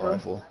 cool assault Satchel.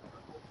 rifle.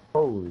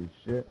 Holy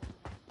shit.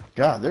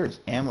 God,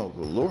 there's ammo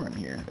galore in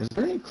here. Is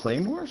there any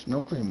claymores?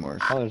 No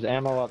claymores. Oh, there's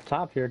ammo up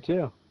top here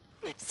too.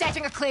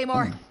 Setting a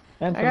claymore.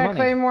 And I some got a money.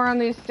 claymore on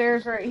these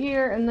stairs right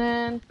here, and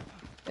then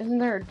isn't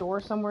there a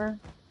door somewhere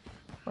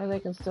where they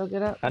can still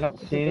get up? I don't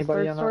Is it see the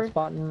anybody third on story? that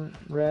spot in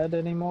red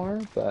anymore,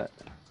 but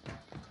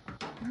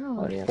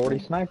Oh, there's yeah. 40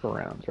 sniper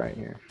rounds right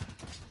here.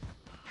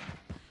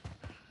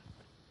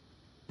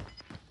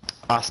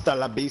 Hasta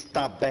la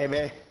vista,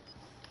 baby.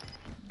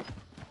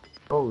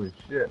 Holy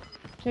shit.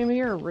 Jamie,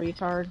 you're a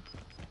retard.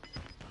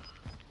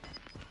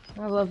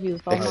 I love you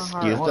with all my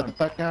Excuse heart. the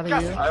fuck out of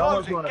Gas here. is I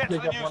almost closing. want to Get to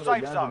pick the up new one of the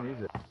safe guns zone. and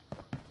use it.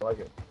 I like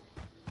it.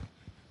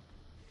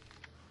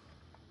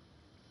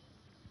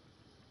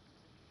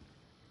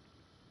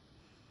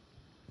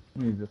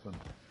 Use this one.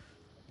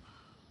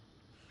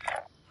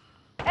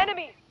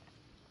 Enemy!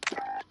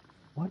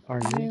 What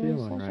are you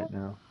doing right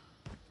now?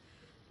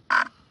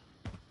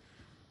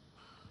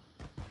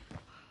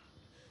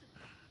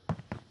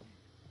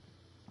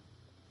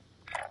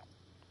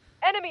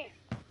 Enemy!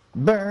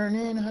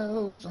 Burning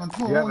hopes on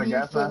You have a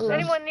gas mask on?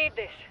 Anyone need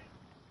this?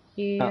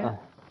 Yeah.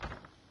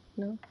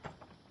 No.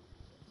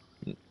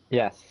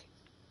 Yes.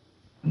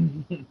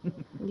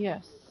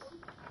 Yes.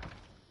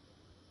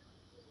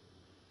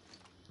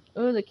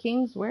 Oh, the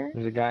king's where?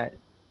 There's a guy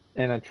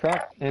in a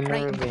truck in the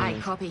Right, I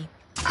ravine. copy.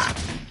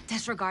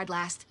 Disregard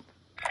last.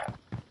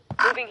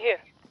 Moving here.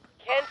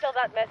 Cancel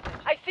that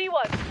message. I see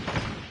one!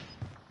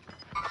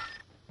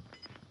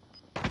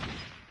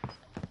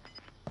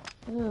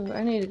 Ooh,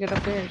 I need to get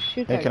up there and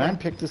shoot Hey, that can guy. I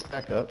pick this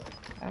back up?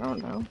 I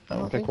don't know. I Oh,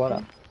 don't Pick think what so.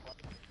 up?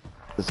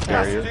 This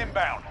Gas is barrier.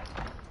 inbound.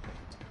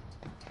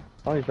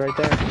 Oh, he's right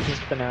there. He's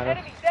spin at us.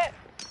 Enemy dead!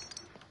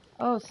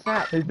 Oh,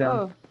 snap. He's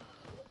down.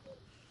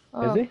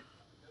 Oh. Is he?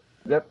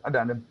 Yep, I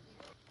downed him.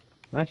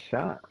 Nice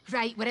shot.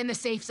 Right, we're in the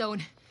safe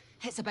zone.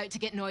 It's about to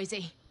get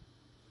noisy.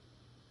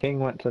 King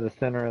went to the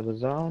center of the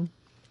zone.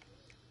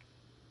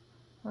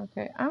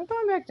 Okay, I'm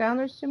going back down.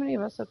 There's too many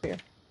of us up here.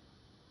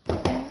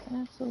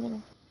 That's a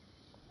little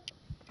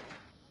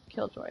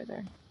killjoy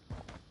there.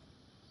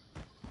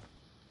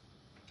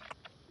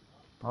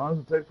 How long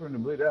does it take for him to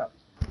bleed out?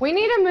 We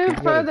need to move He's got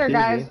a further, TV.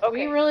 guys.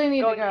 Okay, We really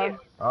need to going go. here.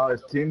 Oh,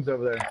 his team's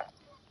over there.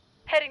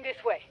 Heading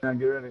this way. Now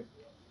get ready.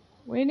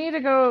 We need to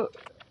go.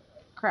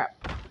 Crap.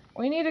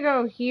 We need to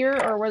go here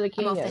or where the I'm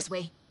king off is. this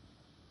way.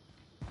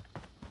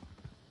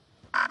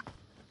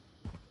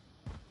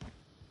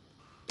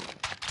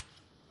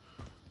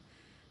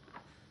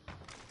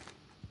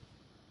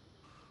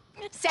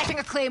 Setting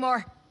a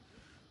claymore.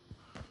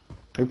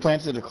 Who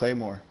planted a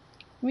claymore?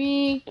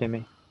 Me.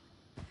 Kimmy.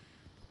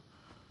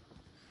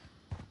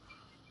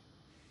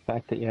 The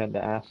fact that you had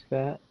to ask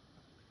that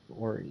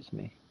worries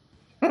me.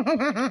 We're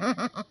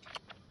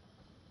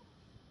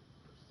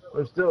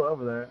still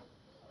over there.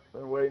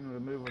 They're waiting to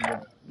move in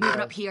the...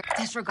 Moving up here.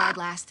 Disregard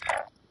last.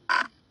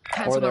 Or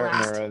Cancel the they're in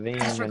last. a ravine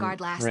Disregard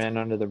and last. ran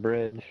under the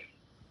bridge.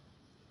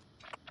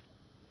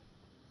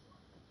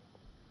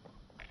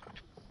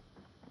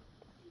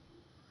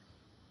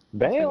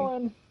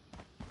 Bailing.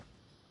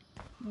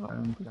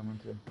 I'm coming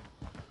too.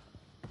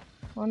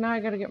 Well, now I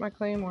gotta get my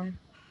claymore.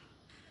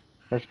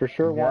 There's for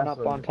sure Yeah, one up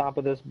so- on top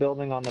of this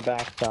building on the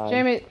backside.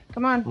 Jamie,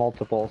 come on.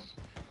 Multiples.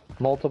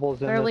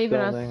 Multiples in They're this leaving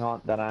us.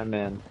 building that I'm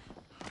in.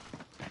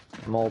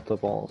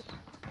 Multiples.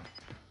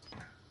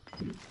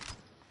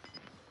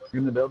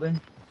 In the building?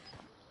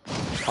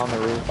 On the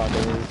roof, I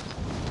believe.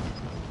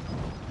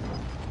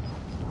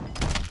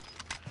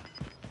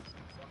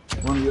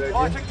 One of you right here?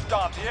 Fighting's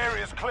done. The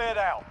area's cleared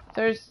out.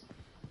 There's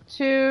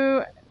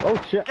two.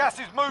 Oh shit! Gas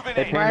is moving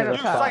They in. Right painted up a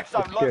New top. safe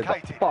spot. zone It scared the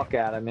located. fuck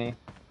out of me.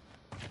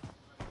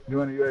 You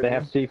want a UAV? They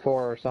have C4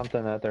 or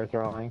something that they're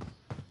throwing.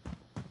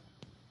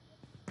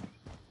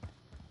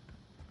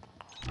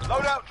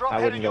 Loadout drop I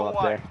heading wouldn't go your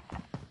up way. there.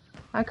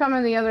 I'm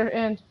coming the other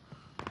end.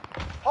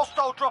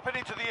 Hostile dropping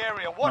into the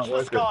area. Watch the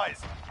where's it?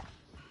 skies.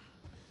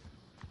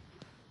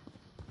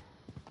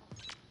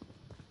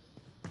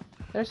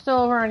 They're still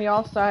over on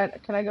y'all's side.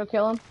 Can I go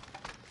kill them?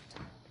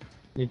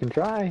 You can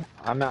try.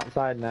 I'm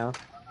outside now.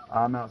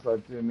 I'm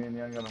outside too. Me and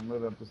Young got to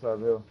move up the side of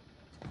the hill.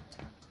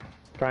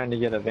 Trying to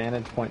get a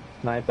vantage point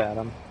to snipe at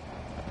them.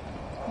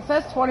 It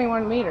says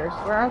 21 meters.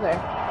 Where are they?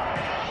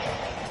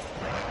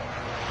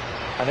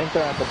 I think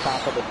they're at the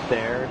top of the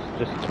stairs,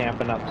 just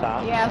camping up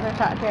top. Yeah, they're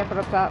camping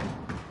up top.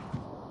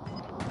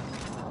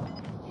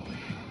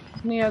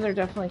 Yeah, they're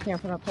definitely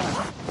camping up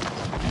top.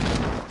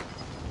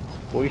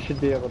 We should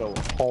be able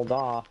to hold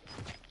off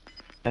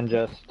and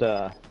just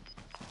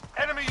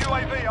Enemy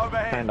UAV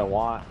overhead. kind of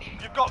watch.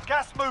 You've got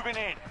gas moving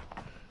in.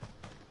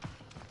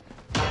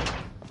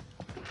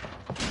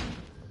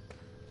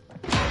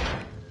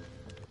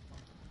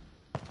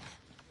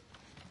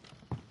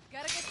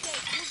 Gotta get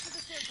safe. Move to the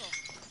circle.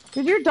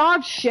 Did your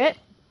dog shit?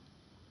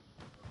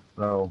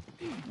 So.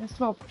 I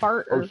smell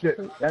fart Oh or shit.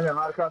 poop. Young,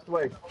 right across the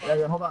way.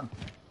 Young, hold on.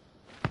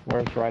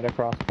 Where's right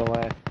across the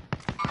way?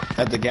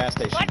 At the gas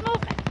station. What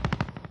movement?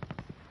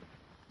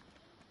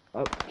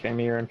 Oh,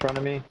 Jamie, you're in front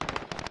of me.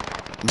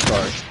 I'm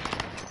sorry.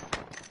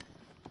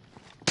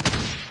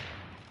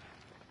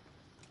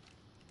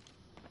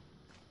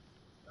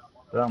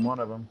 Down one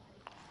of them.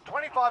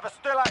 25 are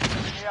still active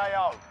in the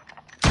AO.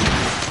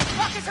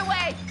 Rockets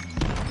away!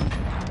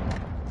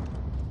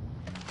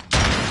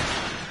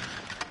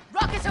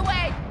 Rockets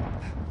away!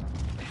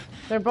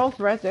 They're both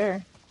right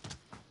there.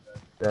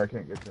 Yeah, I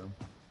can't get to them.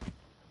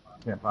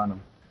 Can't find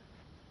them.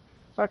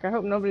 Fuck, I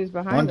hope nobody's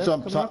behind One's us. up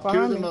Coming top, up two of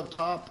behind them me. up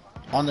top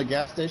on the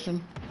gas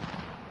station.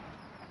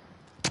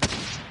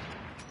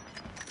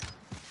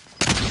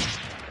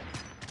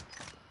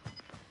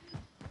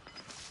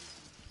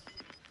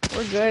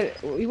 We're good.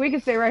 We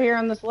can stay right here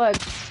on this ledge.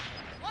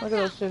 Look at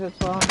those shit that's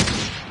falling.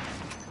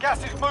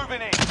 Gas is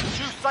moving in.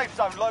 New safe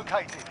zone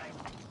located.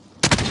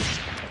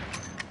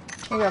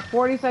 We got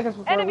 40 seconds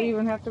before Enemy. we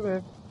even have to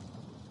move.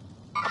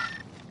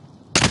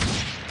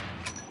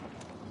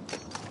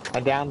 I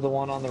downed the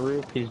one on the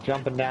roof. He's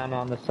jumping down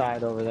on the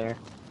side over there.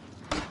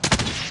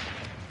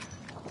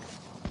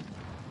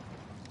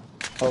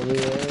 Over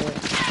there.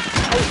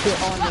 Oh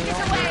shit, on me.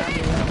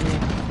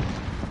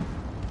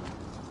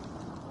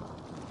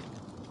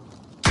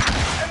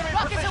 Enemy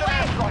Rockets precision away!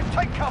 airstrike.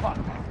 Take cover.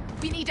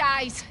 We need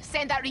eyes.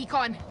 Send that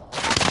recon.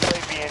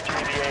 UAV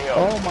entering the AO.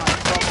 Oh my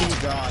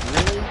fucking god,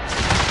 really?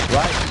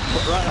 Right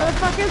Where the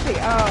fuck is he?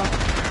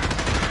 Oh.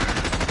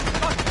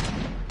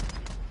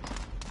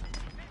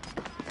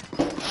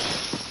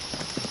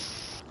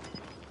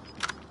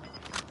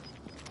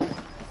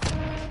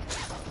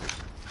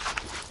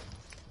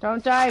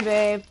 Don't die,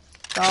 babe.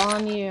 It's all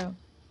on you.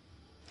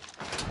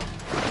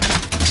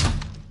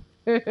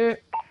 Be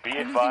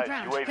advised,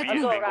 ground. UAV Good is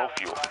move. bingo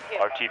fuel.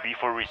 RTB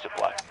for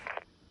resupply.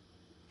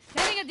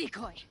 Setting a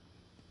decoy.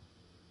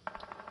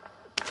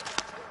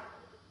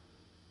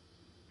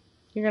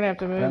 You're gonna have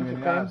to move, Anything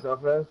babe. else,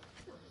 self-res?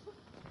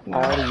 I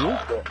already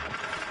used it.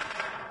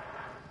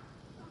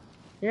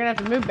 You're gonna have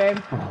to move, babe.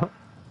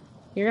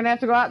 You're gonna have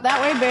to go out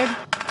that way, babe.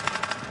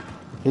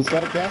 He's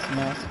got a gas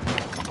mask.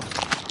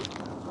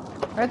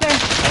 Right there.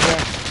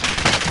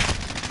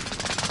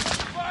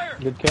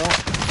 Good kill.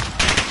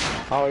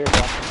 Oh, you're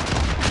fine.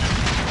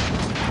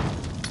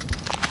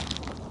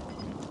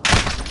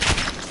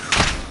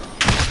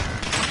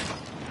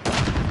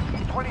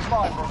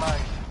 25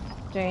 remain.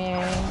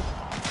 Dang.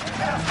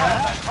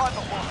 That time,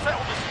 but we'll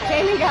settle the score.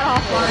 Jamie got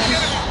offline.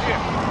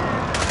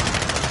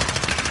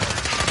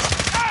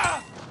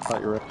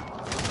 Thought you were.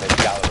 The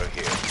Gallagher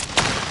here.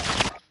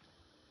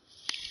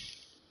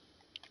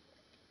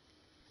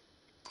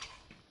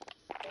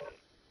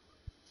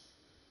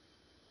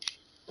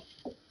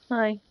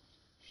 Hi.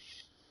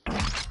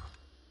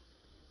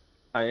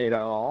 I ate it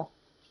all.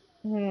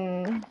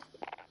 Do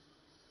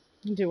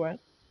what?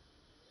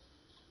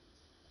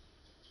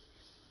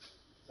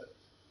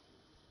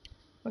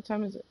 What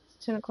time is it?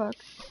 It's 10 o'clock.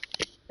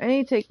 I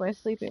need to take my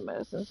sleeping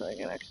medicine so I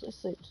can actually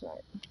sleep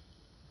tonight.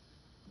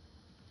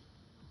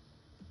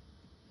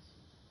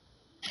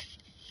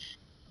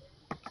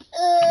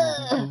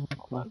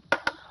 Hold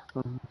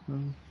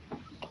on.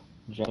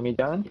 Jamie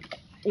done?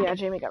 Yeah,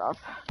 Jamie got off.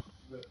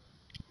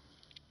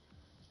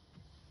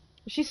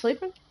 Is she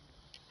sleeping?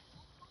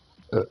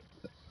 What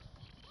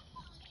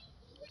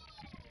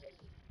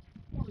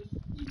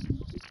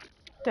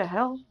the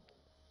hell?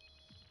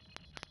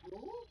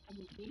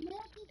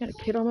 Got a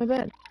kid on my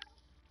bed.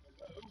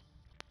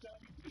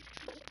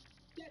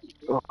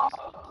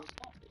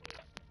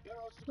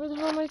 Where the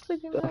hell am I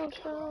sleeping now?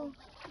 No.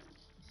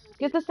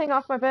 Get this thing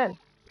off my bed.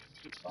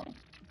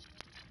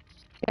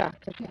 Yeah,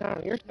 because she's not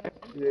on your side.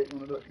 You ate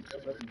one of those.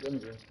 That's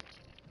vinegar.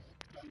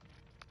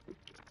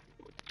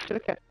 Should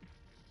have kept.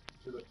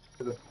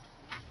 There's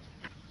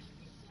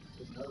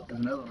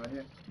another one right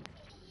here.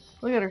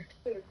 Look at her.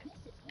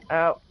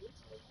 Oh.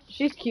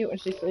 She's cute when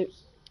she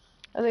sleeps.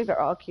 I think they're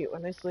all cute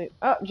when they sleep.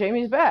 Oh,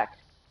 Jamie's back.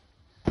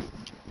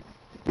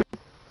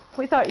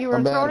 We thought you were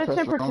I'm bad, throwing I a pressed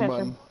the temper wrong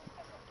tantrum. button.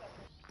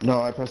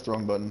 No, I pressed the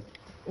wrong button.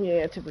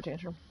 Yeah, temper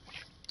tantrum.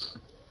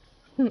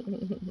 Damn,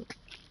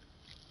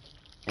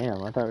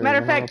 I thought we Matter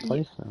were of gonna fact,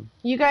 replace them.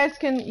 you guys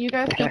can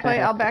play.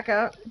 I'll back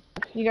out.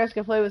 You guys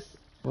can play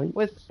Wait.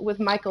 with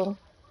Michael.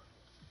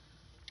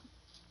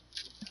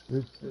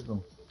 Who's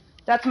Sizzle?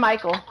 That's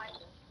Michael.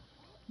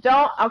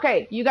 Don't.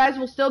 Okay, you guys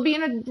will still be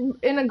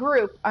in a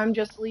group. I'm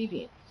just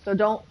leaving, so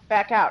don't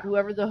back out.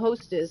 Whoever the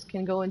host is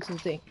can go into the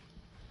thing.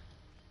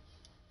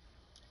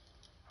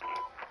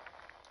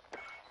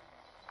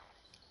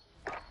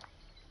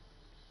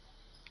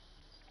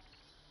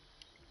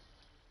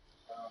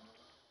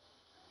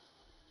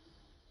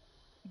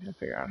 I'm gonna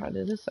figure out how to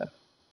do this stuff.